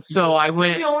 So I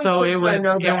went. The only So it person I was.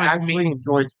 know It that was actually me.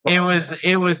 enjoys.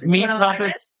 It was Meat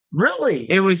Puppets. Really.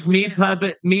 It was Meat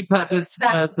Puppets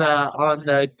was on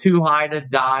the Too High to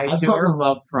Die I fucking tour,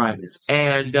 love Primus.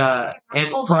 and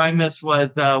Primus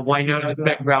was Winona's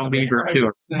Background Beaver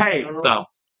tour. Hey, So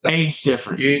age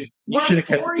difference. You should have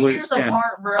kept the blue skin.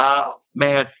 Oh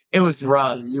man, it was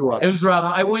rough. It was rough.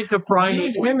 I went to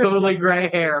Primus with totally gray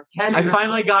hair. I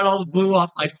finally got all the blue off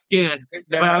my skin,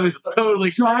 but I was totally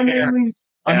trying to gray at hair.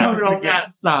 least Yeah. put it on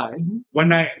that side. One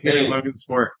night here at Logan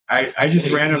Sport, I just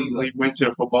randomly went to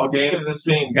a football game It's the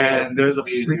same. and there's a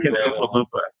freaking Oompa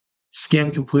Loompa. Skin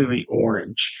completely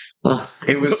orange.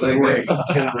 It was great.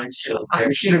 I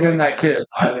should have been that kid.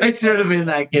 I should have been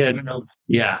that kid.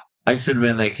 Yeah, I should have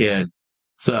been that kid.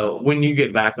 So when you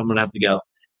get back, I'm gonna have to go.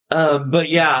 But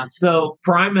yeah, so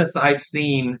Primus, I've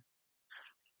seen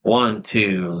 1,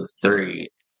 2, 3.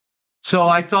 So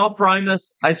I saw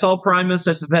Primus. I saw Primus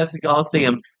at the Pepsi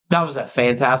Coliseum. That was a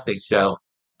fantastic show.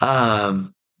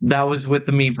 That was with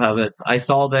the Meat Puppets. I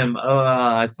saw them.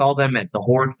 I saw them at the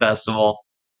Horde Festival.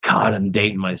 God, I'm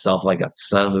dating myself like a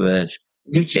son of a bitch.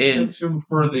 Did you And- mention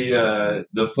for the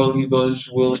Phony Bunch,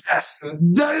 Will? Yes,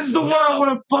 that is the one I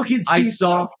want to fucking see. I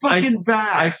saw- so fucking I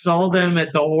bad. saw them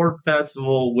at the Horde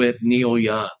Festival with Neil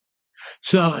Young.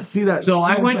 So, see that. so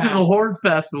I went to bad. the Horde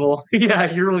Festival.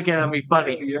 Yeah, you're looking at me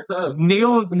funny.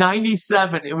 Neil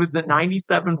 97. It was the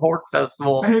 97 Horde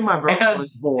Festival. Hey, my brother And-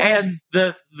 was born. And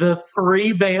the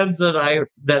three bands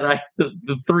the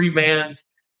three bands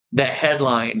that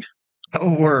headlined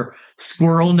were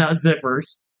Squirrel Nut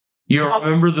Zippers. You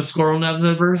remember the Squirrel Nut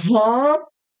Zippers? Huh?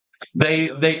 They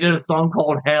did a song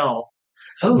called Hell.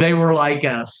 They were like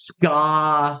a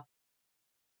ska,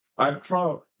 I'm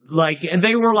probably and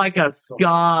they were like a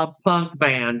ska punk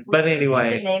band. But The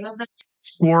anyway, name of the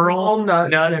Squirrel Nut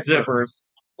Nut Zippers.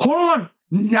 Hold on.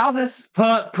 Now this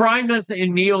Primus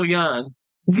and Neil Young.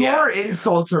 your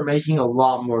insults are making a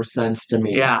lot more sense to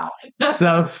me. Yeah.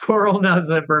 So Squirrel Nut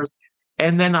Zippers.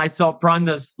 And then I saw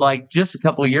Primus like just a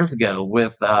couple of years ago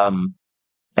with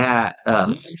at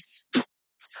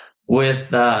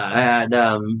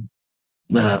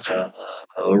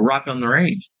Rock on the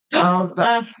Range.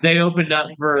 They opened up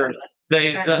for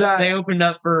they opened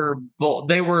up for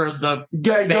they were the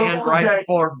band right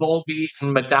before Volbeat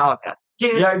and Metallica.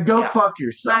 dude. Yeah, go Yeah. fuck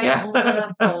yourself. I Yeah.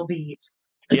 love Volbeat.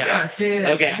 Yeah. Dude.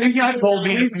 Okay. I got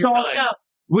Volbeat. We saw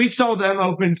we saw them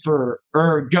open for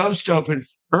Ghost open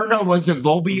or no, was it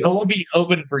Volbeat? Volbeat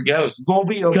opened for Ghost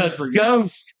Volbeat open because for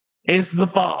Ghost is the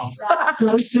bomb.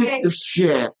 Ghost is the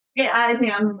shit. Yeah,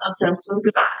 I'm obsessed with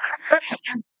it.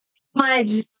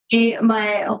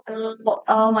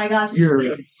 Oh my gosh.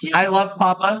 You're I love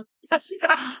Papa.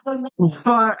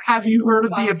 have you heard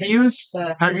of the abuse?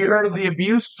 Have you heard of the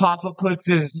abuse Papa puts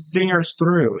his singers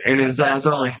through in his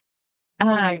song?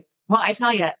 Well, I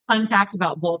tell you, fun fact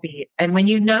about Volbeat. And when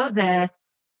you know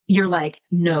this, you're like,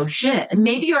 no shit. And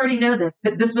maybe you already know this,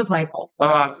 but this was like, Oh,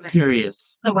 I'm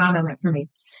curious. a wow moment for me.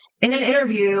 In an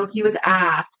interview, he was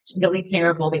asked, the lead singer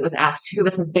of Volbeat was asked who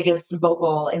was his biggest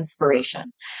vocal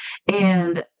inspiration.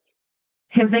 And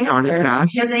Johnny Cash?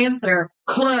 his answer,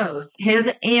 close.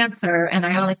 His answer, and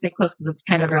I only say close because it's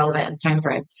kind of relevant in time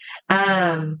frame.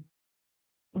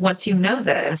 Once you know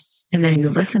this, and then you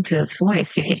listen to his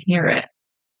voice, you can hear it.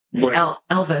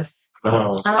 Elvis.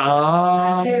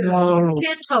 oh. You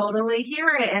can totally hear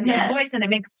it in his Yes. voice, and it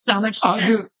makes so much I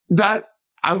sense.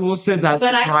 will say that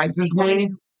But I- surprises me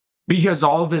because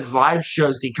all of his live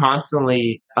shows he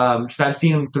constantly because I've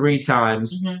seen him 3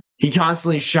 times. Mhm. He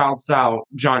constantly shouts out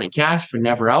Johnny Cash but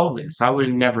never Elvis. I would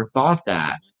have never thought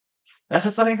that. That's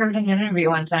just what I heard in an interview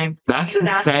one time. That's He was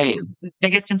asked insane. what his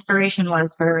biggest inspiration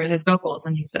was for his vocals,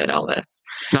 and he said Elvis.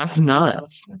 That's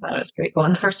nuts. I thought it was pretty cool.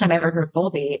 And the first time I ever heard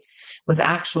Volbeat was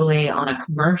actually on a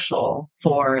commercial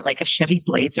for like a Chevy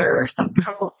Blazer or something.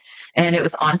 And it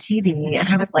was on TV. And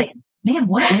I was like, man,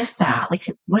 what is that? Like,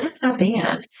 what is that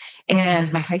band?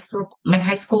 And my high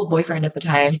school boyfriend at the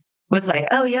time was like,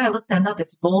 oh yeah, I looked them up.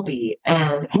 It's Volbeat.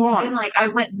 And Hold on. then like I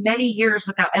went many years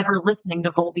without ever listening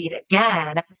to Volbeat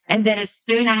again. And then as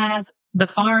soon as the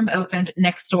farm opened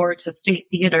next door to State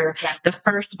Theater, the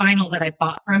first vinyl that I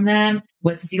bought from them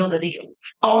was Seal the Deal.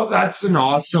 Oh, that's an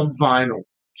awesome vinyl.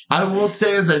 I will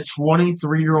say, as a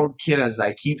 23-year-old kid, as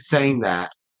I keep saying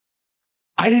that,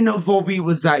 I didn't know Volbeat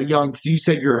was that young because you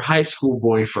said your high school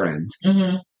boyfriend.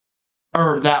 Mm-hmm.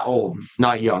 Or that old,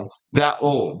 not young, that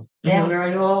old. Damn, girl,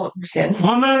 you all just kidding.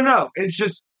 Well, no. It's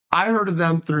just, I heard of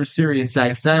them through Sirius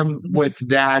XM with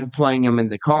dad playing them in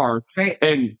the car. Right.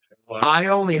 And I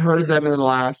only heard of them in the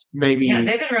last maybe, Yeah,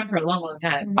 they've been around for a long, long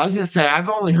time. I was going to say, I've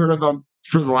only heard of them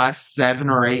for the last 7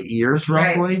 or 8 years,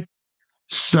 roughly.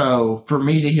 So for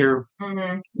me to hear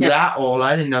Mm-hmm. that old,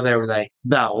 I didn't know they were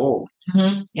that old.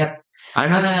 Mm-hmm. Yep. I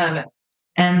know.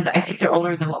 And I think they're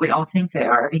older than what we all think they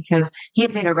are because he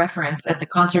had made a reference at the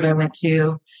concert I went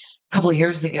to a couple of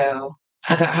years ago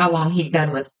about how long he'd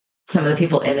been with some of the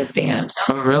people in his band.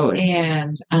 Oh, really?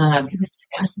 And it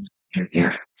was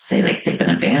say like they've been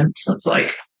a band since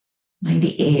like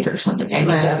 98 or something,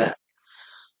 97.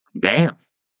 Damn.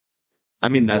 I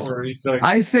mean, that's.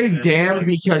 I say damn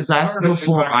because that's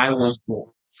before I was born.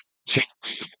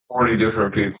 40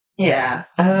 different people. Yeah.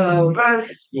 Oh,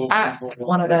 I-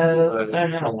 one of those. I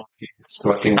don't know. It's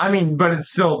fucking I mean, but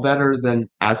it's still better than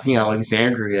asking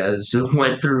Alexandria, who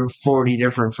went through 40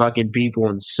 different fucking people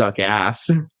and suck ass.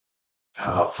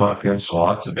 oh fuck. There's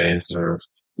lots of bands that are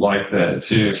like that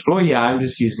too. Well, yeah, I'm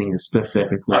just using a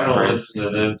specific I don't reference. listen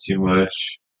to them too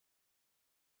much.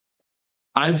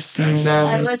 I've seen I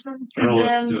them. listened I to don't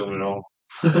listen to them. them at all.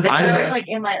 I was I've, like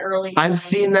in my early. I've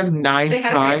seen 20s. them 9 They had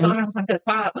a song on times. Funko's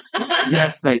Pop.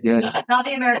 Yes, they did. Not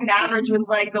the American Average was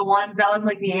like the ones that was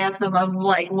like the anthem of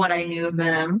like what I knew of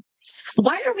them.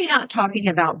 Why are we not talking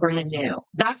about brand new?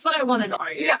 That's what I want to know.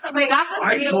 Yeah, I mean,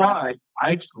 I tried.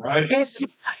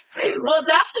 well,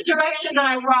 that's the direction that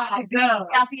I want to go.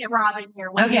 Got to get Robin here.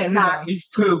 When Okay, he's not. He's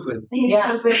pooping. He's Yeah.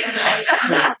 pooping.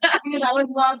 Because I would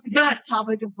love to get on the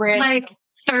topic of brand. Like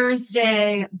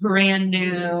Thursday, brand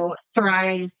new,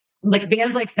 thrice, like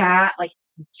bands like that,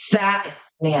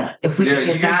 man. If we Yeah, could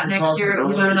you get that should next talk year,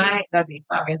 about EMO it. Night, that'd be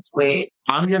fucking sweet.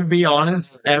 I'm gonna be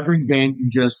honest. Every band you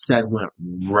just said went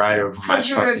right over my Since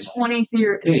you're fucking.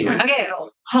 23. Okay,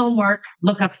 homework,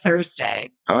 look up Thursday.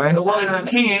 All right. Well, he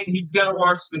can't. He's got to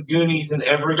watch the Goonies and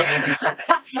every band.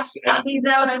 He's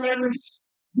out and never.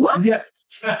 Yeah.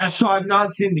 So I've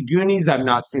not seen the Goonies. I've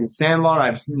not seen Sandlot.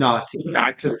 I've not seen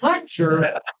Back to the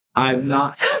Future. I've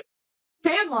not.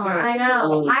 Sandlot. I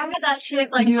know. I got that shit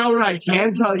like You know what I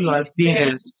can tell you I've seen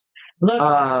is,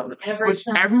 every which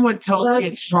time. everyone tells me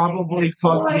it's probably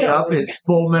fucked me up, is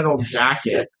Full Metal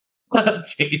Jacket.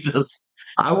 Jesus.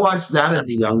 I watched that as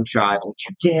a young child.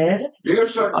 Did?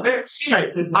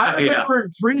 I remember in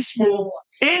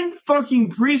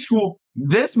preschool,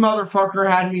 this motherfucker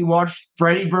had me watch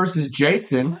Freddy versus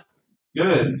Jason.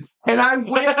 Good. And I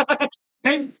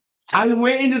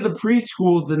went into the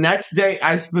preschool the next day.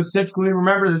 I specifically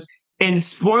remember this and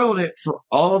spoiled it for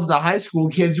all of the high school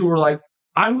kids who were like,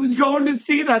 I was going to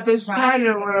see that this Friday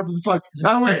or whatever the fuck.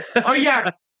 I went, oh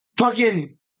yeah,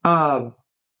 fucking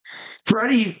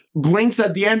Freddy blinks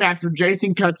at the end after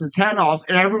Jason cuts his head off,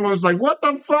 and everyone was like, what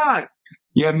the fuck?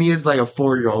 Yeah, me as like a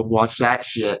 4-year-old watch that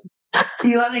shit.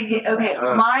 You want to get okay?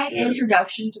 My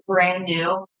introduction to brand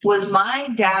new was my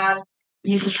dad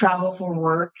used to travel for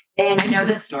work, and I know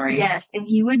this story. Yes, and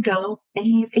he would go and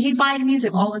he'd buy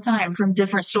music all the time from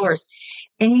different stores,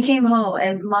 and he came home.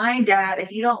 And my dad,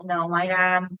 if you don't know, my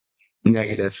dad,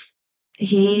 Negative.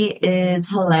 he is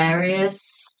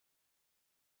hilarious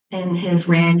in his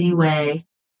Randy way.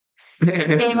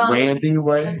 It's Randy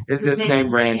Way? Is his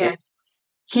name Randy? Yes.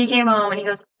 He came home and he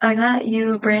goes, I got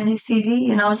you a brand new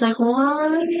CD. And I was like,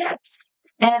 what?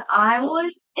 And I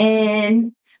was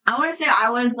I want to say I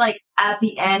was like at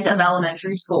the end of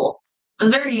elementary school. I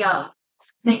was very young.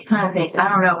 I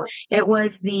don't know. It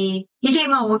was he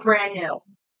came home with brand new.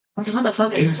 I was like, what the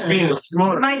fuck is He's this? being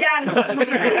smart. My dad was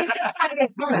trying to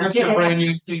get smart. That's a brand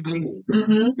new CD.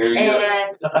 Mm-hmm. There you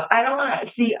go. And I don't want to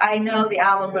see, I know the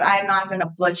album, but I'm not going to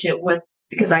butch it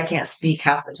because I can't speak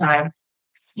half the time.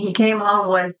 He came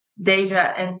home with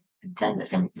Deja and I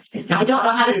don't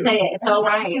know how to say it. It's all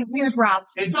right. Here's Rob.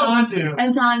 It's Sandu.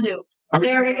 And Tandu.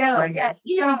 There we go. Yes.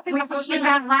 Yeah, we did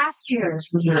that last year.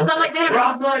 I'm like,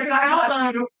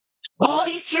 man, all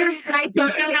these years and I don't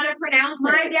know how to pronounce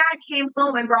My it. dad came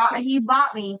home and he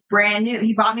bought me brand new.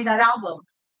 He bought me that album.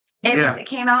 It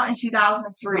came out in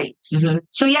 2003. Mm-hmm.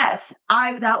 So yes,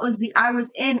 I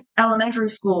was in elementary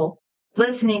school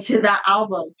listening to that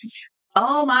album.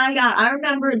 Oh my God. I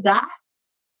remember that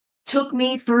took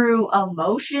me through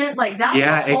emotion. Like that.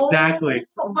 Yeah, was a whole, exactly.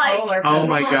 Like, Oh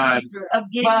my God. of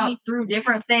getting me through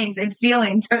different things and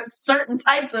feeling certain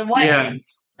types of ways. Yeah.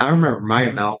 I remember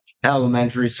my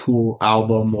elementary school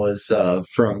album was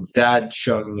from Dad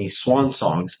showing me Swan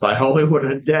Songs by Hollywood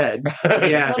Undead.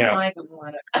 Yeah.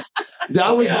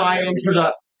 That was my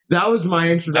introduction. That was my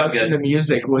introduction to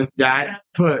music. Was Dad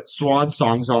put Swan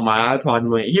Songs on my iPod and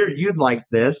went, "Here, you'd like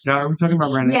this." No, are we talking about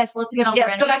brand new? Yes, let's get on.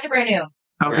 Yes, go back to brand new.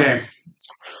 Okay.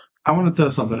 I want to throw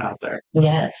something out there.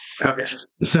 Yes. Okay.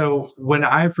 So when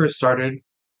I first started,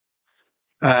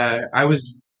 I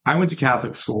went to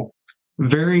Catholic school,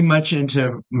 very much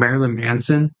into Marilyn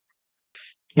Manson,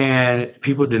 and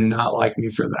people did not like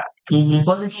me for that.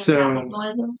 Wasn't he So- Catholic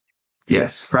boy, though?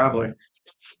 Yes, probably.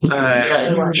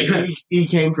 He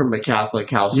came from a Catholic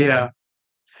household. Yeah.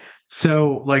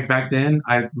 So like back then,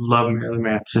 I loved Marilyn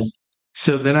Manson.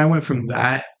 So then I went from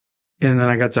that, and then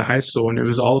I got to high school, and it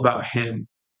was all about him.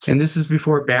 And this is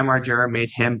before Bam Margera made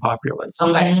him popular.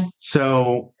 Okay.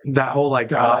 So that whole like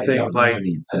goth thing, like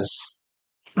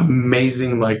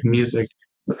amazing like music.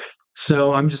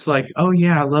 So I'm just like, oh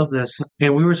yeah, I love this.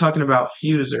 And we were talking about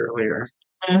Fuse earlier.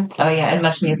 Oh yeah, and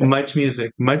much music.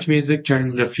 Much music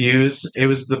turned into Fuse. It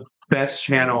was the best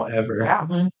channel ever.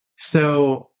 Yeah.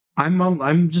 So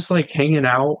I'm just like hanging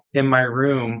out in my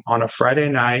room on a Friday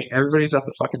night. Everybody's at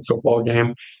the fucking football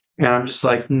game, and I'm just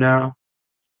like, no,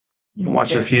 I'm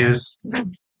watching Fuse.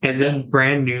 And then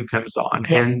Brand New comes on,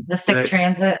 Yeah, and the Sick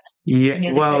Transit yeah,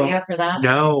 music well, video for that.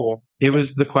 no, it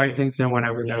was The Quiet Things No One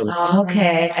Ever Knows. Oh,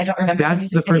 okay, I don't remember.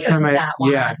 That's the the first videos time of I that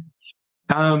one. yeah.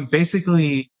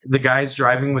 Basically, the guy's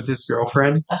driving with his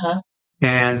girlfriend,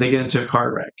 and they get into a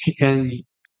car wreck, and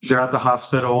they're at the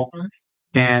hospital,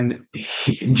 and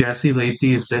Jesse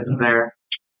Lacey is sitting there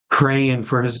praying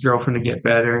for his girlfriend to get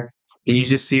better, and you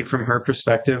just see it from her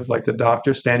perspective, like the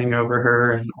doctor standing over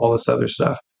her and all this other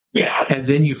stuff. Yeah. And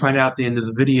then you find out at the end of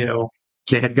the video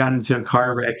they had gotten into a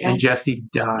car wreck, and Jesse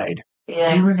died.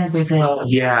 I remember that.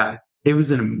 Yeah, it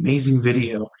was an amazing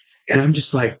video. And I'm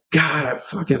just like, God, I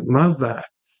fucking love that.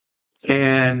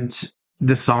 And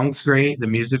the song's great. The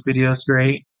music video's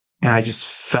great. And I just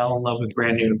fell in love with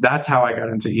Brand New. That's how I got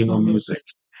into emo music.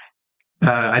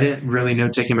 I didn't really know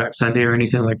Taking Back Sunday or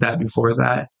anything like that before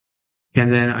that.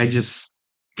 And then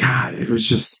God, it was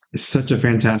just such a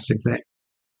fantastic thing.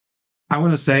 I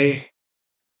want to say,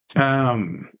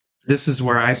 this is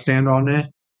where I stand on it.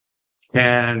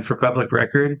 And for public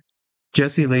record,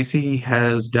 Jesse Lacey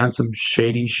has done some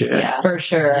shady shit. Yeah, for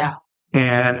sure. Yeah.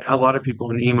 And a lot of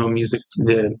people in emo music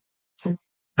did.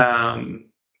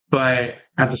 But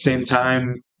at the same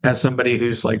time, as somebody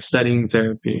who's like studying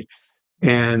therapy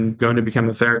and going to become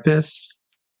a therapist,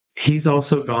 he's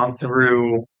also gone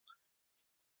through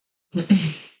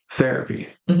therapy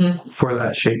for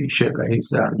that shady shit that he's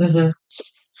done.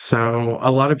 So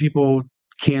a lot of people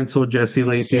cancel Jesse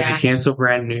Lacey, they cancel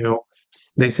Brand New.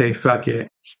 They say, fuck it.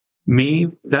 Me,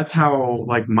 that's how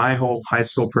like my whole high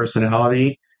school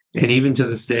personality, and even to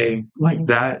this day, like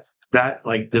that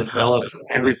like developed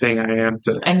everything I am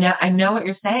today. I know what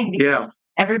you're saying. Yeah.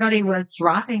 Everybody was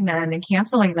dropping them and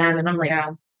canceling them, and I'm like,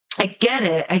 I get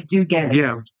it. I do get it.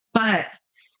 Yeah. But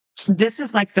this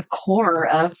is like the core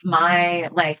of my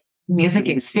like music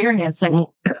experience. Like,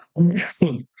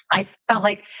 I felt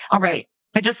like, all right,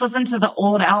 if I just listen to the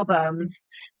old albums,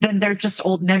 then they're just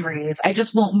old memories. I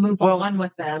just won't move on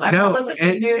with them. I won't listen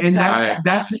to new stuff.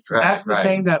 That's the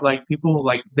thing that like people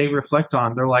like they reflect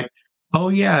on. They're like, oh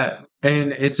yeah,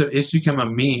 and it's become a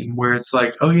meme where it's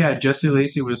like, oh yeah, Jesse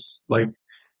Lacey was like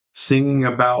singing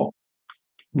about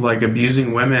like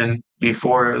abusing women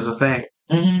before it was a thing.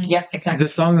 Yeah, exactly. The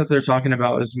song that they're talking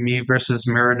about is Me versus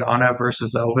Maradona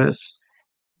versus Elvis,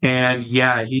 and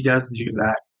yeah, he does do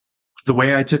that. The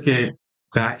way I took it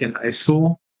back in high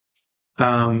school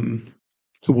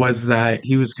was that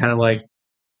he was kind of like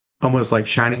almost like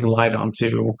shining a light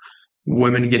onto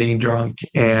women getting drunk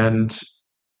and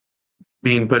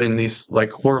being put in these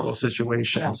like horrible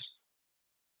situations.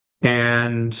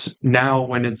 And now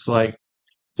when it's like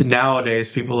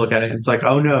nowadays people look at it, it's like,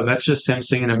 oh no, that's just him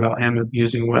singing about him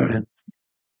abusing women.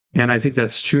 And I think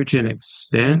that's true to an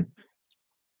extent,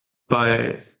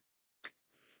 but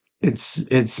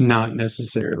it's not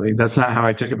necessarily. That's not how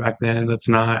I took it back then. That's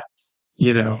not,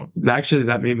 actually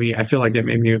I feel like it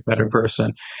made me a better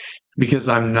person because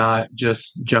I'm not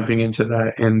just jumping into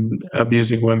that and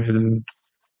abusing women and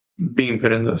being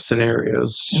put in those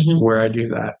scenarios where I do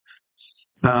that.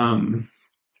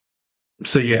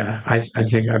 So yeah, I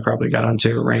think I probably got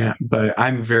onto a rant, but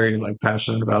I'm very like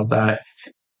passionate about that.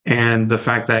 And the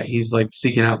fact that he's like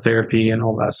seeking out therapy and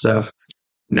all that stuff.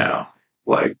 No,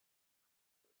 like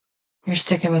you're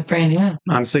sticking with Brand New.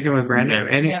 I'm sticking with Brand New.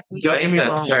 And don't get me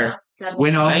wrong.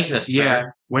 When all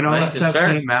that stuff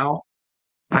came out,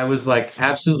 I was like,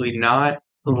 absolutely not.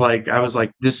 Like I was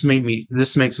like, this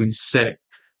makes me sick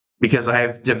because I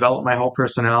have developed my whole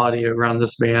personality around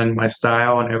this band, my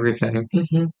style and everything.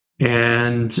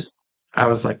 And I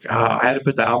was like, I had to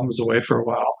put the albums away for a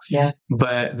while. Yeah.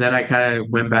 But then I kind of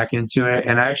went back into it,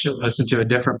 and I actually listened to a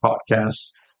different podcast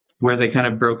where they kind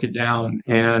of broke it down,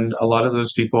 and a lot of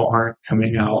those people aren't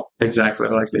coming out exactly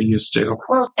like they used to.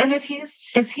 Well, and if he's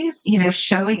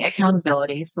showing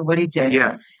accountability for what he did,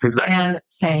 yeah, exactly, and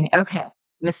saying, okay,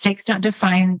 mistakes don't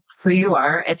define who you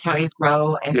are; it's how you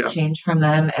grow and change from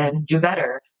them and do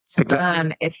better.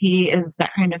 Exactly. If he is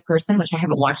that kind of person, which I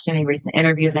haven't watched any recent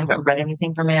interviews, I haven't read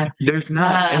anything from him. There's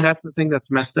not, and that's the thing that's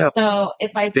messed up. So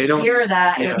if I hear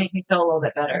that, it would make me feel a little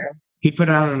bit better. He put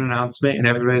out an announcement, and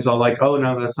everybody's all like, "Oh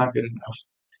no, that's not good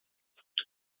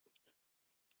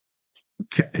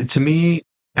enough." To me,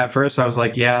 at first, I was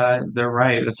like, "Yeah, they're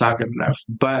right. That's not good enough."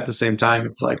 But at the same time,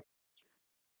 it's like,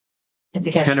 it's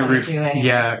a kind of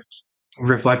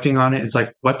reflecting on it. It's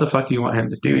like, what the fuck do you want him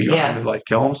to do? You want him to like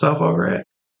kill himself over it?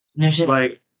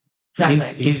 Like,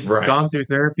 exactly. He's gone through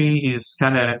therapy. He's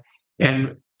kind of,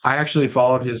 and I actually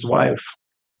followed his wife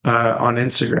on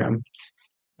Instagram,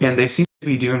 and they seem to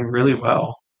be doing really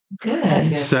well.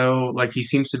 Good. So like he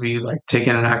seems to be like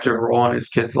taking an active role in his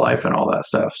kid's life and all that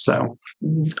stuff. So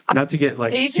not to get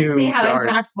like You too can see how dark.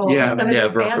 impactful Yeah. some of Yeah,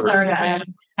 these bands are to him.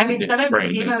 I mean, some of the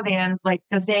Brand new. emo bands, like,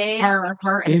 because they are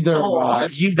heart and Either soul. way.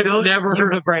 You build Never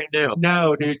heard of brand new.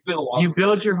 No, dude. You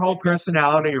build your whole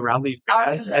personality around these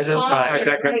bands, and then something like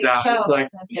that comes out. It's like,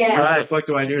 Yeah. what the fuck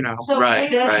do I do now? So Right,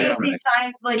 they just right, released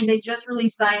science, like they just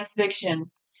released science fiction,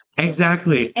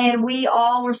 Exactly. and we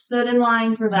all were stood in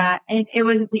line for that, and it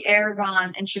was at the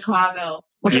Aragon in Chicago,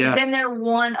 which Yeah. I've been there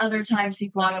one other time to see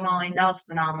Flogging Molly, and that was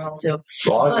phenomenal too.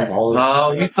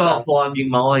 Oh, you saw Flogging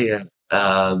Molly at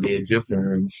the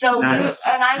Egyptian. So Nice.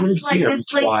 and I was We've like, seen this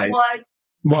them place twice. was.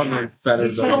 One was better You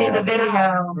showed me the video.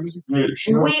 I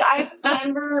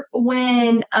remember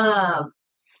when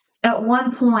at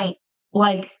one point,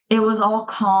 like it was all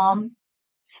calm,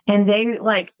 and they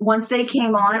like once they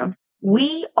came on,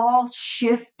 we all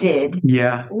shifted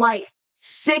Yeah. like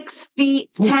 6 feet,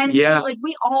 10 Yeah. feet, like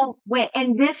we all went,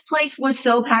 and this place was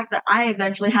so packed that I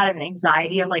eventually had an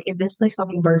anxiety of like, if this place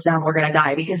fucking burns down, we're gonna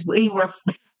die, because we were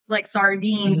like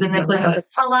sardines in this place.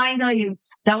 But let me tell you,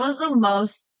 that was the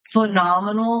most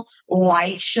phenomenal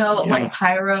light show, Yeah. like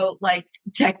pyro, like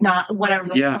techno, whatever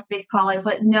the Yeah. fuck they call it.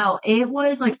 But no, it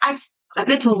was like I've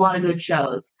been to a lot of good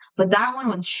shows, but that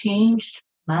one changed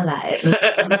my life.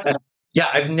 Yeah,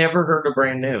 I've never heard of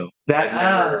brand new.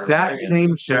 That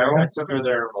same show, I took her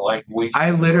there like weeks.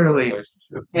 I literally-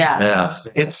 Yeah. Yeah.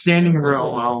 it's standing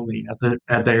room only at the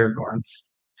Aragorn.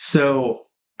 So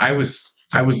I was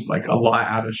like a lot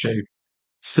out of shape.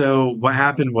 So what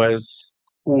happened was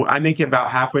I make it about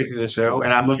halfway through the show,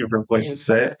 and I'm looking for a place to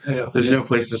sit. There's no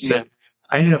place to sit.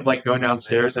 I ended up like going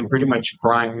downstairs and pretty much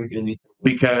crying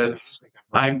because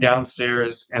I'm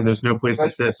downstairs and there's no place to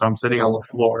sit. So I'm sitting on the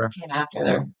floor, Came after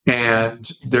there. and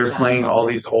they're playing all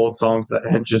these old songs that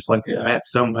had just like meant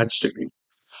so much to me.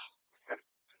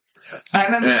 I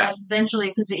remember eventually,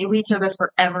 because we took us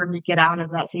forever to get out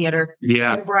of that theater.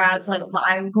 Yeah. And Brad's like,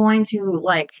 I'm going to,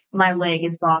 like, my leg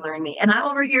is bothering me. And I'm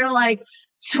over here, like,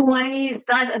 20,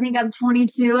 I think I'm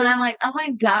 22. And I'm like, oh my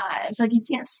gosh, like, you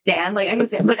can't stand. Like, I can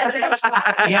stand. But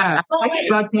Yeah. but, like,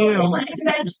 Fuck you. when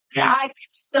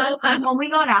we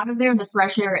got out of there, the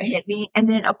fresh air, it hit me. And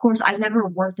then, of course, I've never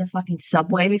worked a fucking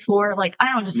Subway before. Like,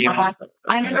 I don't just come off.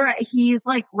 I remember he's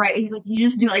like, he's like, you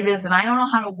just do it like this. And I don't know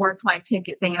how to work my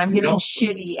ticket thing. And I'm getting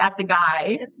shitty at the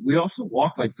guy. We also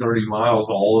walked like 30 miles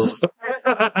all over.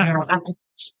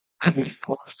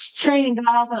 Training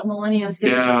got off at Millennium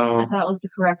Station. Yeah. I thought was the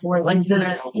correct word. Like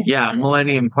Yeah,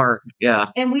 Millennium Park. Yeah.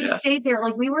 and we stayed there.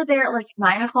 Like we were there at like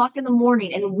 9:00 in the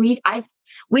morning, and we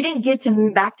didn't get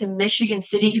back to Michigan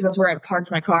City because that's where I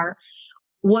parked my car.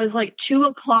 Was like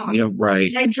 2:00. Yeah, right.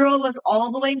 And I drove us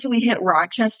all the way until we hit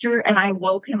Rochester, and I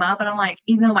woke him up, and I'm like,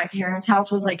 even though my parents'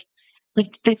 house was like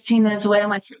 15 minutes away, I'm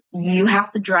like, you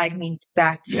have to drive me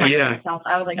back to my parents' house.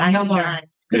 I was like, I'm done.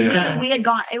 Yeah. We had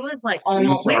gone. It was like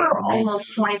almost. We were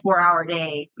almost 24-hour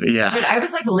day. Yeah. Dude, I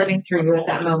was like living through you at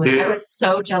that moment. Dude. I was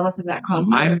so jealous of that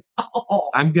concert.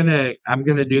 I'm gonna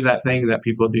do that thing that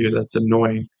people do that's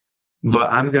annoying,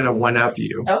 but I'm gonna one up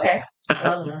you. Okay.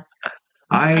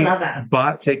 I love that.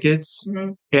 bought tickets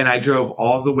Mhm. and I drove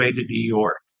all the way to New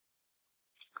York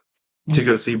to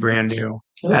go see Brand New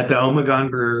at the Omegon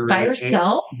Brewery. By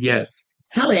yourself? Yes,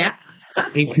 Hell yeah.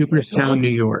 in Cooperstown, New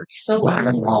York. So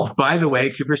wonderful. By the way,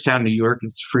 Cooperstown, New York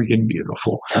is freaking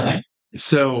beautiful.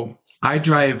 So I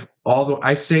drive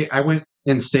I went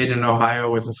and stayed in Ohio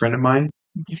with a friend of mine,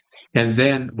 and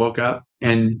then woke up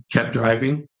and kept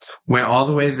driving. Went all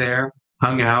the way there,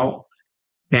 hung out,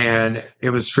 and it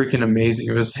was freaking amazing.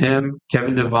 It was him,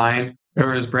 Kevin Devine,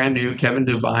 or it was Brand New, Kevin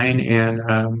Devine, and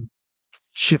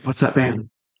what's that band?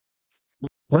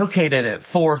 Located at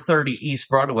 430 East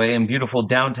Broadway in beautiful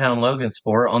downtown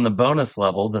Logansport on the bonus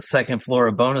level, the second floor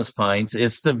of Bonus Pints,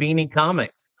 is Savini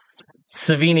Comics.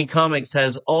 Savini Comics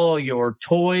has all your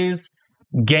toys,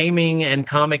 gaming, and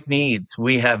comic needs.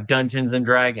 We have Dungeons and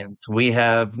Dragons. We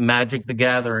have Magic the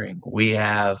Gathering. We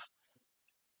have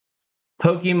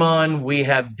Pokemon. We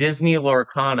have Disney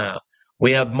Lorcana.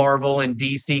 We have Marvel and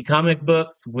DC comic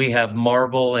books. We have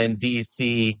Marvel and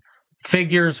DC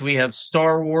figures. We have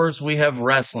Star Wars. We have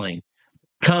wrestling.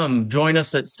 Come join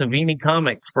us at Savini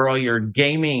Comics for all your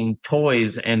gaming,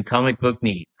 toys, and comic book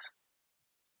needs.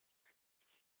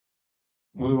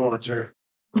 We want to.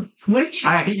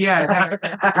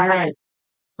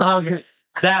 Okay.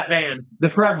 That man. The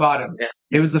front bottoms. Yeah.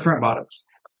 It was the front bottoms.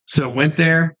 So went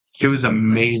there. It was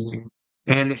amazing.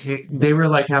 And they were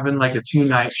like having like a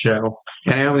 2-night show.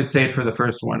 And I only stayed for the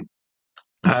first one.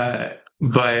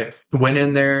 But went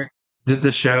in there, did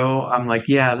the show. I'm like,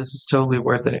 yeah, this is totally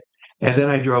worth it. And then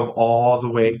I drove all the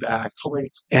way back,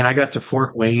 and I got to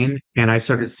Fort Wayne, and I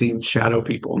started seeing shadow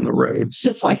people on the road.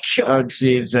 Oh,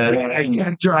 Jesus. And I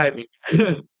kept driving.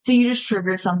 So you just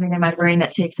triggered something in my brain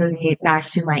that takes me back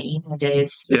to my emo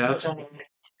days. Yeah. So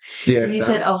Yeah, you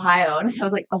said Ohio, and I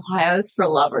was like, Ohio's for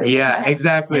lovers. Yeah,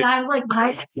 exactly. And I was like,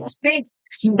 I just think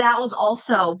that was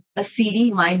also a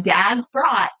CD my dad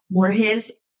brought where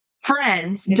his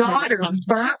friend's daughter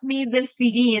brought me this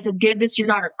CD and said, give this to your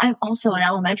daughter. I'm also in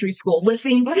elementary school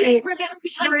listening to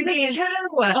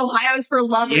Ohio's for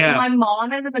lovers. Yeah. And my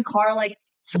mom is in the car like,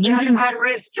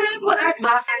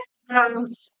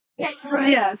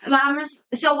 yes. And I'm just,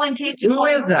 so when Casey Who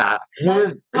is that? Who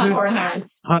is? Hawthorne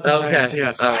Heights. Okay.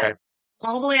 Yes. Okay.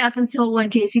 All the way up until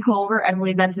when Casey Culver, I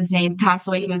believe that's his name, passed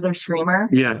away. He was their screamer.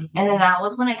 Yeah. And then that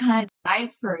was when it kind of died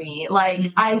for me.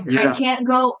 Like, I Yeah. can't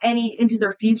go into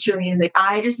their future music.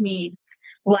 I just need,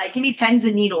 like, give me pens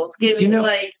and needles. Give me, You know,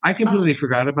 like, I completely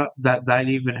forgot about that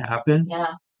even happened.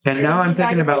 yeah. And now I'm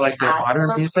thinking about like their Ask modern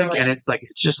them music, for, like- and it's like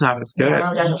it's just not as good.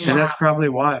 Yeah, it doesn't And that's slap. probably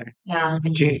why. Yeah.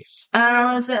 Jeez. I don't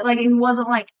know. It's like, it wasn't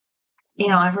like,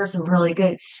 I've heard some really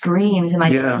good screams, and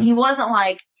like, Yeah. he wasn't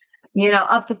like,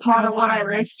 up to par of what I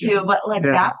listened to, but like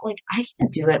Yeah. that, like, I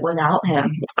can't do it without him.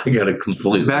 I got a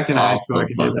complete Back in high school, I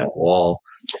could do that. wall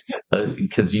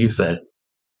because you said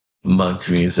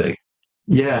Munch music,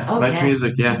 Yeah. Oh, Much yeah.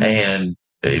 music. Yeah. and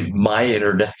my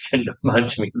introduction to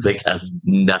Munch music has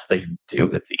nothing to do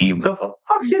with emo. So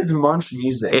fuck his Munch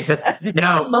music.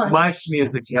 No, Much. much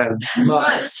music. Yeah.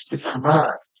 Munch.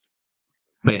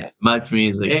 Man, Munch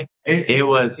music. It It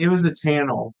was was a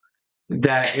channel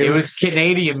that it was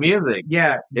Canadian music.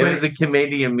 yeah. It But was a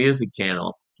Canadian music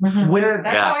channel. when That's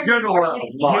Yeah. how I You're remember the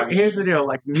it. one. here's the deal,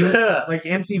 like like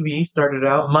MTV started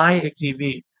out My- music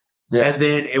TV, Yeah. and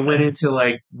then it went into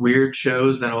like weird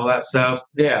shows and all that stuff.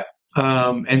 Yeah.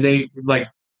 And they like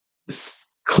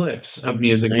clips of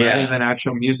music Yeah. rather than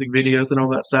actual music videos and all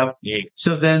that stuff. Yeah.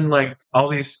 So then like all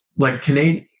these like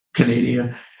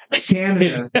Canada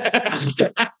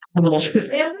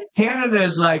Canada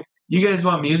is like, you guys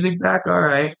want music back? All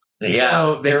right. Yeah,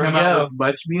 So they there we come out go. with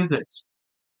much music.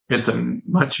 It's a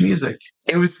much music.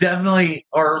 It was definitely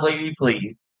Our Lady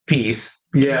Peace.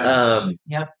 Yeah.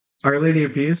 Our Lady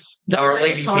of Peace. Our That's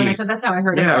Lady what I Peace. said. That's how I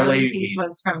heard Yeah, it. Our Our Lady Lady Peace Peace.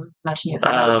 was from Much Music.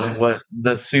 What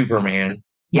the Superman.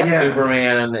 Yep. Yeah.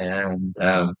 Superman and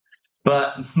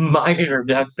but my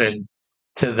introduction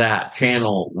to that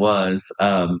channel was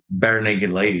Bare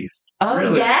Naked Ladies. Oh,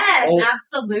 Really? yes, Old-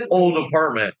 absolutely. Old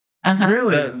Apartment. Uh-huh.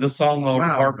 Really? The song Old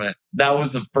Wow. Apartment. That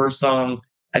was the first song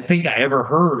I think I ever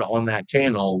heard on that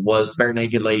channel was Bare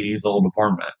Naked Ladies Old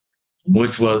Apartment,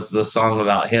 which was the song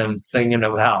about him singing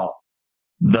about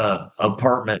the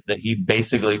apartment that he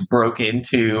basically broke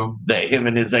into that him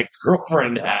and his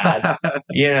ex-girlfriend had.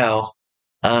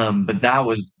 But that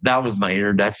was my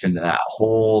introduction to that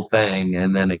whole thing,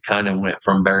 and then it kind of went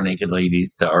from Bare Naked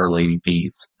Ladies to Our Lady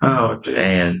Peace, Oh, geez.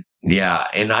 and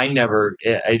and I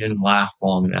didn't last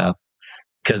long enough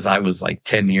because I was like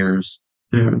 10,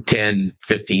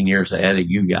 15 years ahead of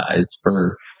you guys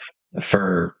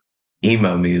for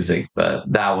emo music,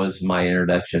 but that was my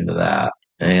introduction to that,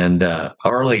 and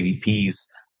Our Lady Peace,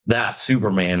 that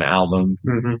Superman album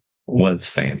Mhm. was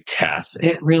fantastic.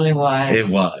 It really was. It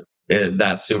was.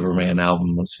 That Superman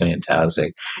album was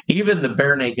fantastic. Even the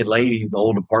Bare Naked Ladies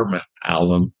Old Apartment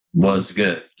album was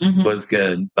good. Mhm.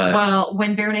 But Well,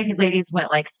 when Bare Naked Ladies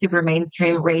went like super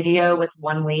mainstream radio with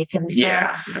 1 week and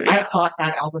stuff, yeah. I bought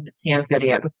that album at Sam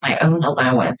Video with my own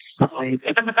allowance.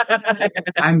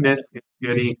 I miss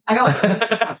Goody. I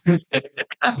got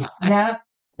yeah,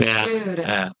 Yeah. dude.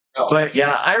 Yeah. Oh, But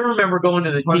yeah, I remember going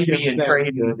to the Fucking TV and Sam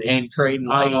trading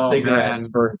like Oh, cigarettes man.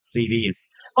 for CDs.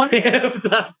 Oh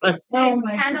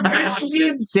my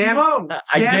God. Sam,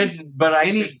 I didn't, but I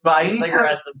Any- could buy anytime-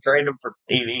 cigarettes and trade them for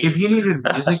TVs. if you needed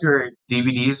music or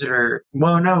DVDs or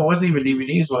no, it wasn't even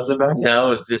DVDs, was it back?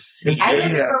 No, it's just It's I CDs.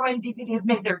 remember when DVDs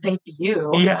made their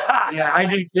debut. Yeah, I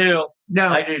do too. No,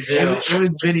 I do too. it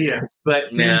was videos, but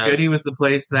Sam Yeah. Goody was the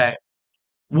place that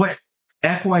what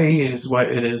FYE is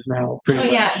what it is now. Oh Pretty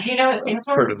yeah, much. do you know what it stands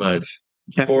for? Pretty much.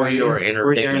 For your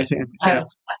entertainment. Yeah.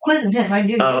 Quiz and Tim, I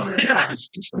knew. Oh.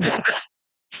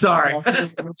 Sorry.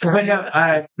 But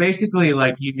no, basically,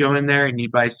 like you'd go in there and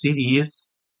you'd buy CDs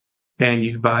and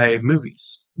you'd buy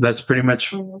movies. That's pretty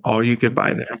much all you could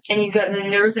buy there. And you got, and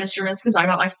then there was instruments because I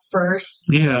got my first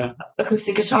Yeah,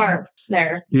 acoustic guitar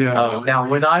there. yeah. Now,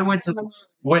 when I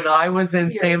was in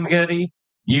Sam Goody,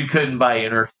 you couldn't buy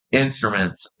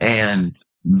instruments, and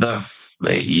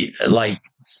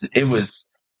it was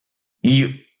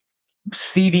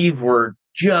CDs were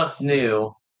just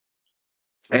new,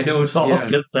 And it was all Yeah.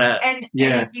 cassette. And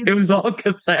Yeah. if you, It was all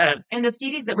cassettes. and the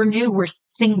CDs that were new were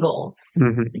singles.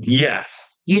 Mhm. Yes.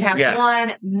 You'd have Yes.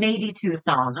 one, maybe two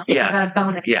songs. Yes. You got a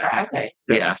bonus Yes. track.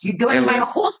 Yes. You'd go It and buy a was-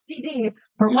 whole CD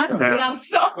for one Yeah. damn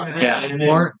song. Yeah. And then,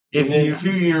 Or if and then you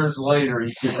 2 years later,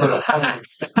 you could put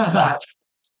a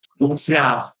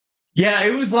Yeah. Yeah,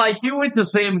 it was like you went to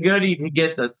Sam Goody to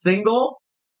get the single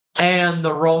and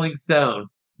the Rolling Stone.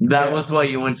 That Yeah. was what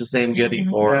you went to Sam Goody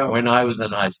for Yeah. when I was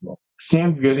in high school.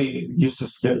 Sam Goody used to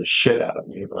scare the shit out of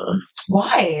me, man.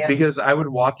 Why? Because I would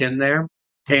walk in there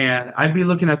and I'd be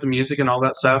looking at the music and all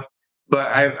that stuff, but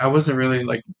I wasn't really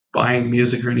like buying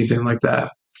music or anything like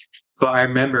that. But I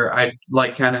remember I'd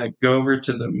like kind of go over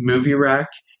to the movie rack,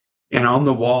 and on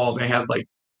the wall they had like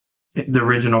the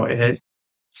original It,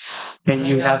 and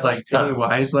you had like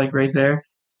Pennywise like right there.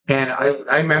 And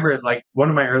I remember like one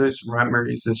of my earliest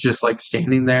memories is just like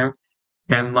standing there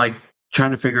and like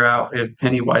trying to figure out if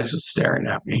Pennywise was staring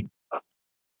at me.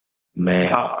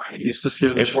 Man. I used to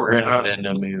scare the If shit we're out gonna of get me.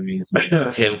 into movies,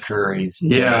 Tim Curry's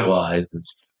Yeah. Pennywise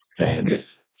is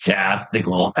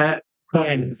fantastical.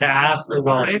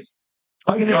 Fantastical.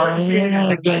 I never seen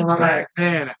it again back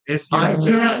then. It's I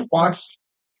can't watch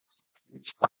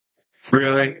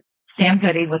really. Sam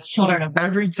Goody was Children of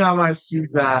every time I see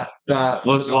that.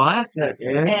 Was what?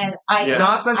 and I Yeah.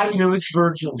 Not that the newest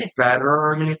version's better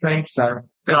or anything. So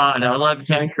God, I love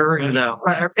Tim Curry though.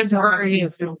 every time I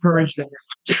see Tim Curry's in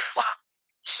it,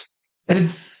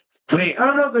 it's. Wait, I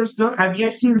don't know. There's no. have you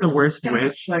seen The Worst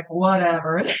Witch? like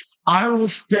whatever. I will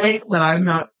state that I've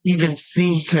not even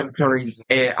seen Tim Curry's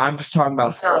It. I'm just talking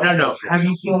about. No. Have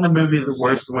you seen the movie The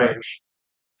Worst Witch?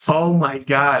 Oh my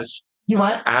gosh. You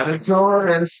what? Add it to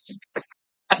our list.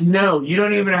 No, you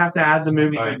don't even have to add the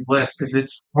movie to the list because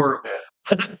it's horrible.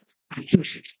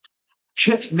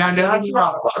 Now, That's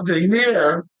not fucking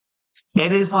here.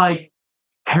 it is like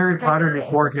Harry Potter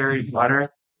before Harry Potter.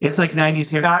 It's like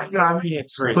 90s Harry Not Potter. got me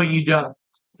intrigued. But you don't.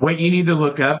 What you need to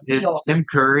look up is Tim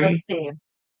Curry Let's see.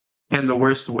 and The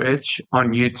Worst Witch on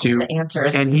YouTube. The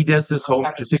answers. And he does this whole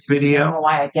music I don't video know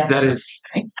why I guess that is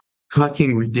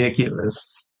fucking ridiculous.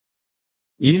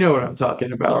 You know what I'm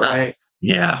talking about, right?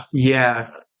 Yeah. Yeah.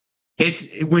 It's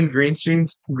when green screen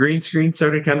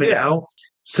started coming out.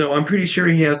 So I'm pretty sure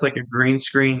he has like a green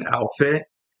screen outfit.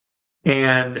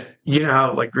 And you know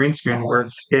how like green screen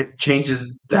works, it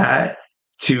changes that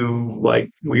to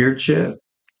like weird shit.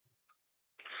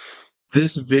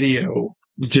 This video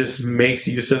just makes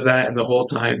use of that, and the whole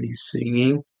time he's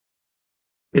singing.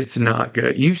 It's not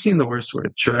good. You've seen The Worst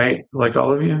Witch, right? Like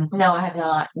all of you? No, I have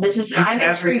not. This is You've I'm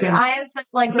never intrigued. seen- I am such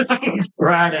like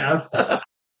Right out.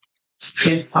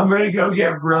 I'm gonna go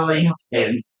get really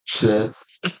anxious.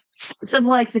 of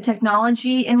like the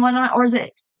technology and whatnot, or is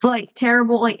it like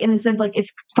terrible, like in the sense like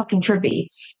it's fucking trippy?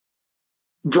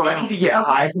 Do I need to get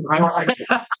high?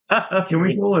 Can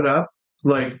we pull it up?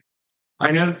 Like,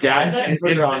 I know Yeah,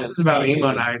 this is about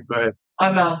EMO Night, but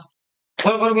I'm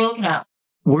what are we looking at?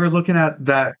 we're looking at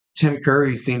that Tim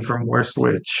Curry scene from Worst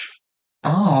Witch.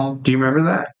 Oh Do you remember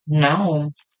that?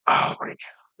 no. Oh my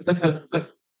god.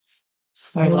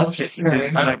 I love this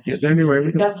series. Like, is there any way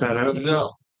we can look that up?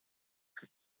 No.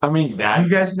 I mean, You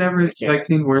guys never like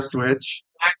seen Worst Witch?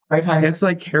 It's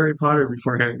like Harry Potter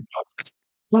before Harry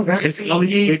Potter. It's all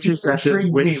these pictures that this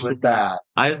intrigued me witch with that.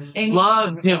 I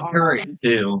love Tim Curry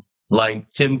too.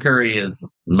 Like Tim Curry is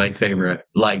my favorite.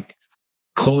 Like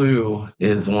Clue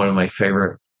is one of my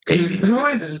favorite. Who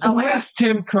is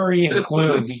Tim Curry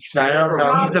include? Because I don't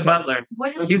know. He's the butler.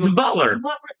 What is He's a butler.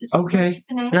 what is Okay.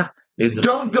 the name? Yeah. He's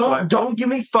Don't give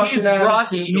me fucking. He's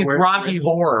Rocky. He's Rocky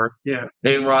Horror Yeah.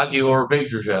 in Rocky Horror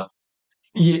Picture Show.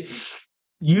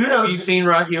 You know, Have you seen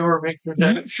Rocky Horror Picture Show?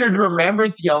 you should remember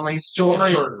the only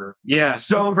story. Yeah.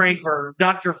 So Frankfurt,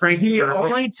 Dr. Frank. the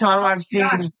only time I've seen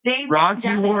Gosh, they Rocky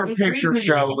definitely Horror agreed Picture with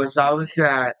Show me. was I was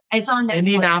at It's on Netflix.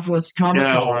 Indianapolis Comic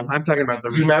No, Con. I'm talking about the.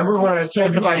 Do you remember when I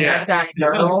told you I Yeah. met that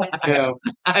girl? No.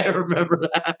 I remember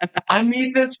that. I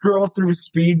meet this girl through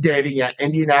speed dating at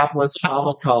Indianapolis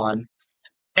Comic Con,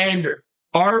 and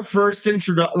our first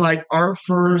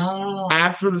Oh.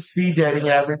 after the speed dating and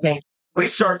everything, we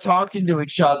start talking to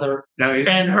each other, No.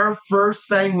 and her first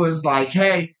thing was like,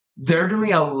 "Hey, they're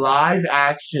doing a live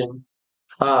action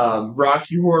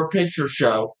Rocky Horror Picture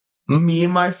Show. Me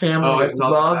and my family Oh, I saw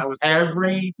that. love That was-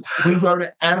 we go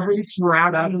to every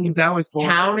surrounding That was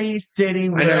horrible. county, city, I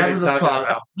know what whatever he's the talking fuck.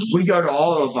 about. We go to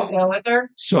all of Should them. I go with her?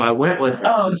 So I went with her.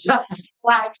 Oh,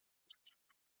 wow.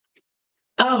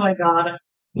 Oh my god.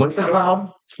 What's it called?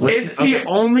 It's the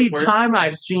only Where's- time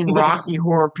I've seen Rocky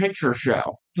Horror Picture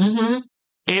Show. Mm-hmm.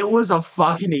 It was a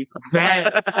fucking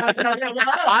event.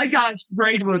 I got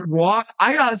sprayed with what?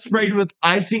 I got sprayed with,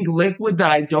 I think, liquid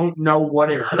that I don't know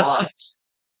what it was.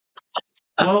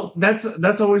 Well,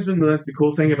 that's always been the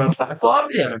cool thing about I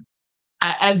loved it.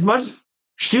 As much,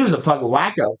 she was a fucking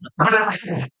wacko.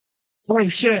 Holy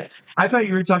shit. I thought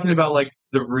you were talking about like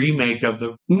the remake of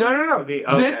the No. movie.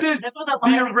 This is This was a the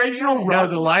live original No,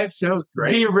 the live show is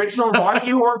great. the original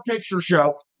Rocky Horror Picture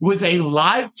Show with a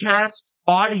live cast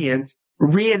audience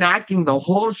reenacting the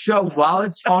whole show while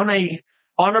it's on a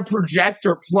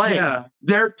projector playing. Yeah.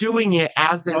 They're doing it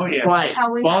as it's Oh, yeah. playing.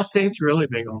 How we Ball State's really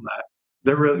big on that.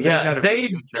 They're really Yeah, got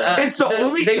they. It's the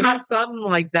only they time- do something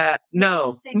like that.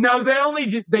 No, No,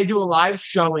 they do a live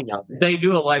showing of it they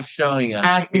do a live showing of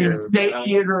at it here, the State but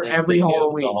Theater they every do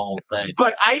Halloween. The whole thing.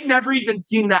 But I've never even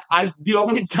seen that. The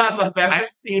only time I've ever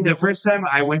seen the it. first time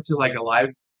I went to like a live.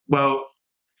 Well,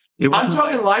 it I'm was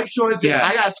talking live shows. Yeah.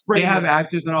 I got they sprayed. have with-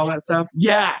 actors and all that stuff.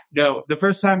 Yeah. No, the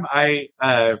first time I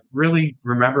really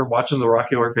remember watching the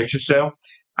Rocky Horror Picture Show,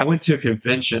 I went to a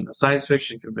convention, a science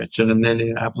fiction convention in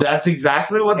Indianapolis. That's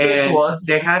exactly what this And was.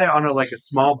 they had it on a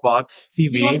small box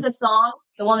You want TV. the song?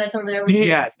 The one that's over there?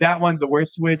 Yeah, that one, The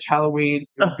Worst Witch, Halloween.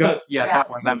 Yeah, that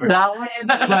one. That one. That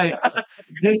one. Like,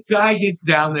 this guy gets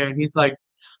down there and he's like,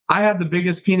 I have the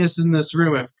biggest penis in this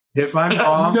room. If I'm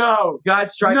wrong, No.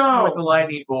 God strikes No. me with a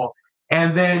lightning bolt.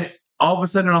 And then all of a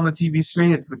sudden on the TV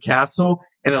screen, it's the castle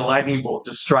and a lightning bolt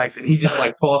just strikes and he just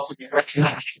falls.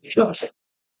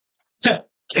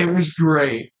 It was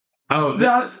great. Oh,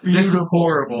 That's this is beautiful.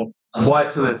 horrible.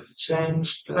 Watch this.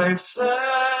 Change places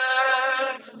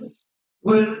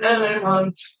with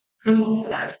anyone.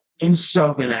 I'm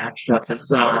so gonna act up the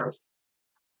song.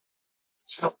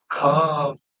 So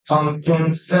call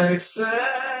pumpkin faces.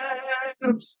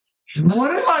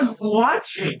 What am I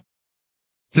watching?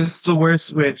 This is The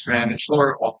Worst Witch, man. It's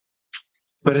horrible.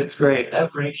 But it's great.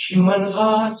 Every human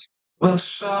heart will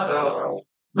shudder.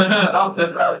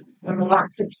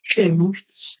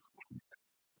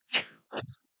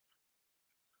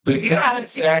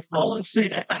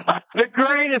 The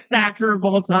greatest actor of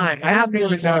all time. I don't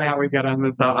even know how we got on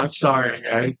this stuff. I'm sorry,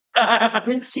 guys.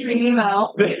 It's pretty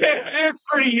email. It's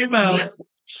pretty emo.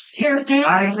 Here, dude.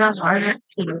 Can't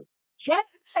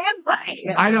say I'm right.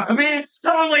 I mean, it's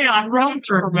totally ironic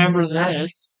to remember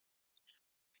this.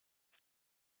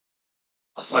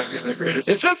 That's like the greatest.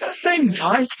 It's just the same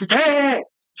time. Hey,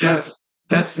 Yes.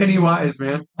 That's Pennywise,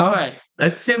 man. all right.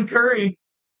 That's Tim Curry.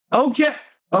 Okay.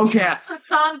 The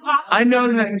song pop. I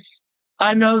know this.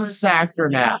 I know this actor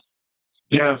now.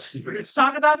 Yes. Let's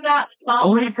talk about that.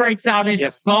 Oh, he breaks out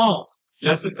into songs.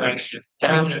 Just a precious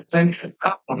down attention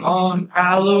on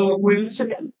Halloween.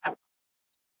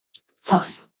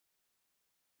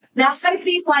 Now,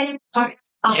 Stacey, why?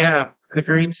 Yeah. The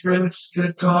green spirits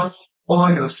good talk. Oh,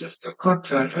 your sister cooked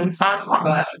her and I'm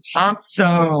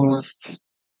so.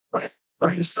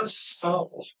 so.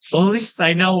 At least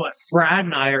I know what Brad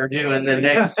and I are doing the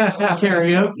next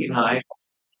karaoke night.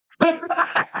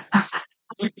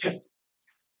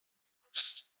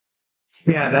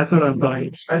 Yeah, that's what I'm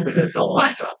going.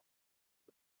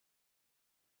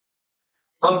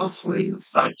 Honestly,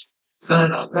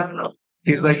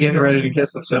 He's like getting ready to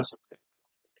kiss himself.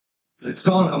 it's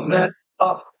gonna let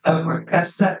up every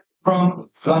asset from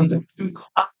London to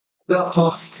the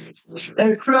top.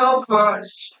 And crowd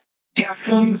first.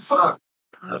 Getting fun.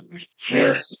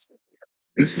 Yes.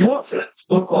 What's it?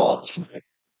 Football.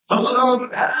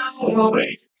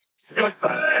 Halloween.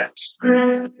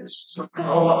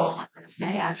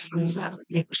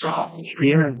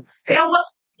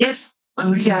 Yes.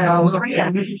 Oh,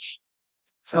 yeah.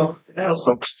 So,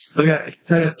 folks. Look at it.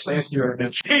 Thanks you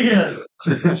right Yes.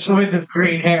 With the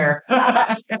green hair.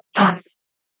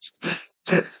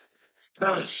 Just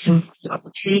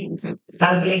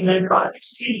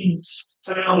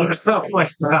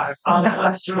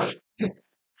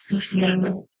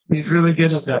He's really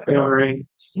good at that. Right?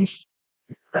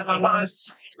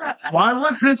 Why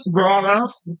was this brought up?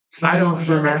 I don't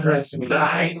remember.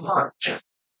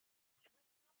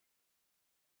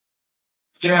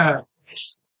 Yeah.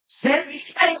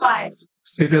 Pennywise.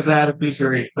 Because I had a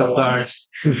feature. I'm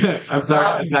sorry. I'm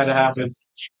sorry. This had to happen.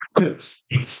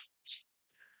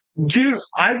 Dude,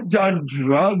 I've done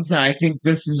drugs and I think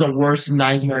this is a worse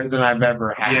nightmare than I've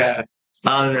ever had. Yeah.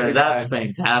 Oh no, that's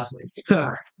fantastic.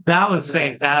 That was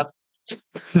fantastic.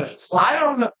 I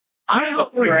don't know. I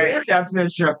don't know your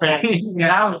definition of fantasy.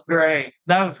 That was great.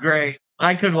 That was great.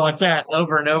 I could watch that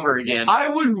over and over again. I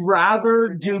would rather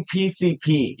do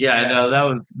PCP. Yeah, I know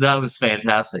that was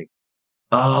fantastic.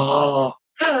 Oh,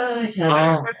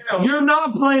 You're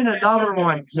not playing another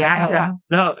one, yeah.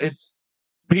 no, it's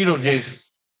Beetlejuice.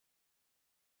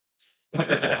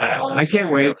 I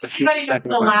can't wait to see the Everybody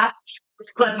second the one. last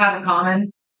this clip have in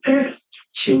common.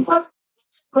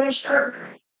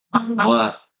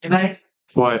 What? Anybody?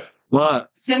 What?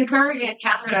 Tim Curry and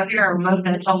Catherine O'Hara are both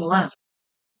in Home Alone.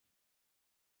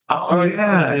 Oh,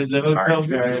 yeah. The hotel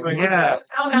guy. Yeah.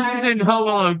 Oh, He's in Home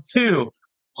Alone 2.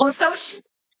 well, so she,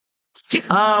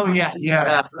 Oh, yeah.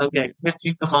 Okay.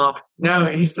 She's the mom. No,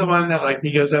 he's the one that like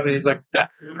he goes up and he's like,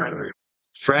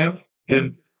 Frank?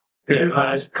 If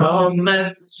I come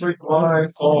and sweet my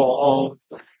home.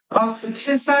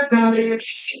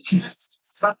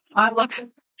 I look.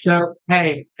 so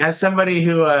hey, as somebody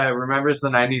who remembers the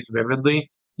 '90s vividly,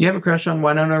 you have a crush on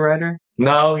Winona Ryder?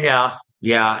 No, yeah.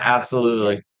 Yeah,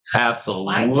 absolutely.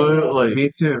 Absolutely. Me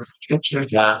too.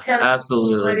 Yeah,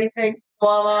 absolutely. Anything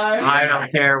while I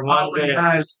don't care one bit.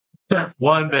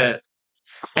 One bit.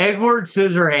 Edward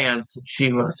Scissorhands.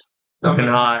 She was fucking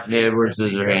hot in Edward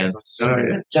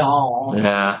Scissorhands. doll.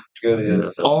 Yeah.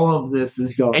 All of this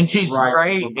is going. And she's right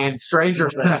great over my- in Stranger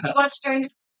Things. Watch Stranger.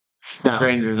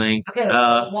 Stranger Things. Okay,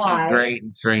 She's why? great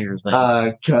in Stranger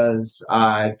Things. Because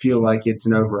I feel like it's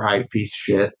an overhyped piece of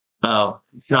shit. Oh,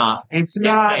 it's not. It's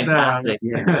not fantastic.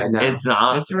 Yeah, I know. It's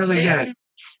not. It's really good.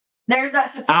 There's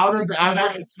that. out of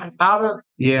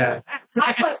Yeah.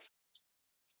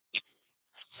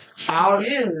 out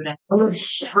Dude.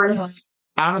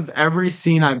 out of every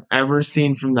scene I've ever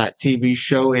seen from that TV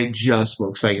show, it just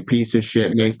looks like a piece of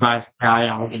shit. Goes by guy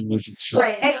out and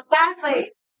Right,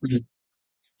 exactly.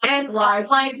 And like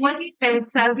what he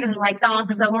says in like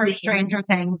songs over Stranger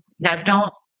Things. No,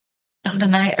 don't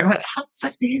deny it. Or what? How the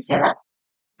fuck did he say that?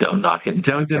 Don't knock it.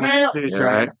 Don't deny it till you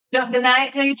try it. Don't deny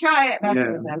it till you try it. That's Yeah.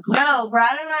 what he says. No,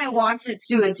 Brad and I watched it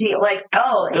to a T. Like,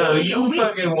 oh, No, it- you we-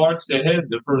 fucking watched ahead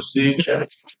the first season.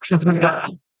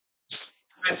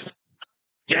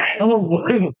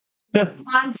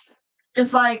 I'm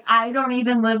just like, I don't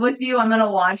even live with you. I'm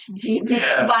gonna watch TV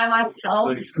Yeah. by myself.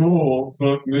 Like, cool,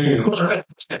 fuck me.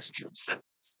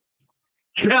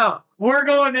 No, we're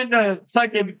going into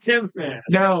fucking Tim's.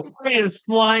 No, He is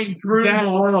flying through the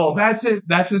world. that's it.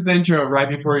 That's his intro right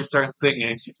before he starts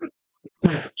singing.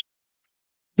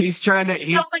 He's trying to.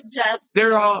 He's. Don't suggest.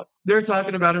 They're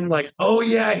talking about him like, oh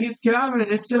yeah, he's coming.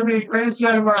 It's gonna be a great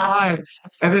time of our lives.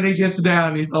 And then he gets down.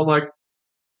 And he's all like,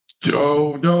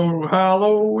 "Don't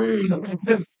Halloween."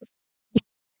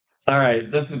 All right,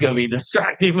 this is gonna be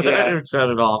distracting. But Yeah. I didn't shut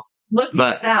it off. Look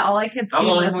But- at that. All I could see I'm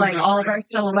was only like gonna- all of our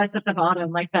silhouettes at the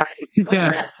bottom, like that.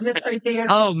 Yeah. Mystery Theater.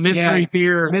 Oh, Mystery Yeah.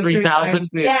 Theater Mystery 3000. Science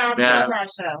Theater. Yeah, I Yeah. love that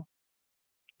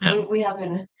show. We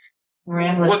haven't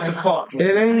ran with What's the her. clock? It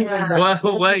ain't even that,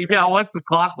 What's the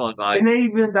clock look like? it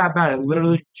ain't even that bad. It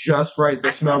literally just right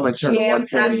this moment turned Yeah,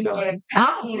 1:49.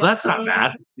 Oh, that's not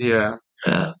bad. Yeah.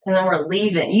 Yeah. And then we're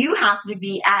leaving. You have to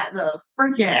be at the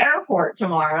freaking airport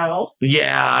tomorrow.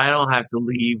 Yeah, I don't have to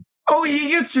leave. Oh, he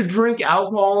gets to drink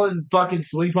alcohol and fucking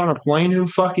sleep on a plane. Who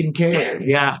fucking cares?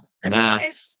 Yeah. Yeah.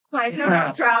 It's like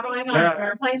not traveling on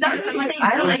airplanes. I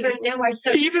don't understand why it's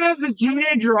so. Even as a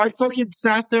teenager, I fucking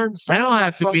sat there and I don't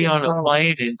have to be on a Fucking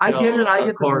plane until I get it. I get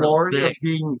the quarter to glory of 6.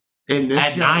 being in this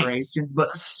At night. generation,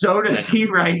 but so does he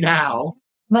right now.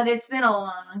 But it's been a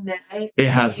long day. It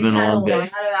has You've been a had long day. lot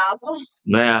of alcohol.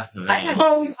 Yeah. I had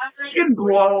Oh, fucking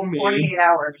blow me. 48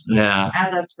 hours Yeah.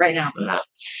 as of right now.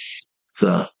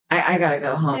 So, I gotta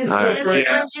go home. Dude, All right.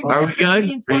 once you Are we get good?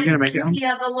 between Are you gonna make it? 20, You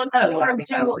have to look forward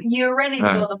to. You're ready to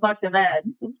All go the fuck to bed.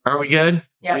 are we good?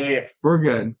 Yeah. We're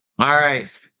good. All right.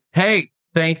 Hey,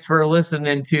 thanks for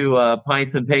listening to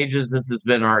Pints and Pages. This has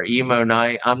been our emo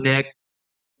night. I'm Nick.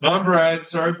 I'm Brad.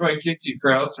 Sorry if I kicked you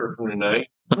crowd surfing tonight.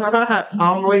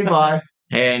 I'm Levi.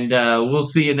 And we'll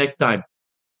see you next time.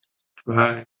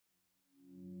 Bye.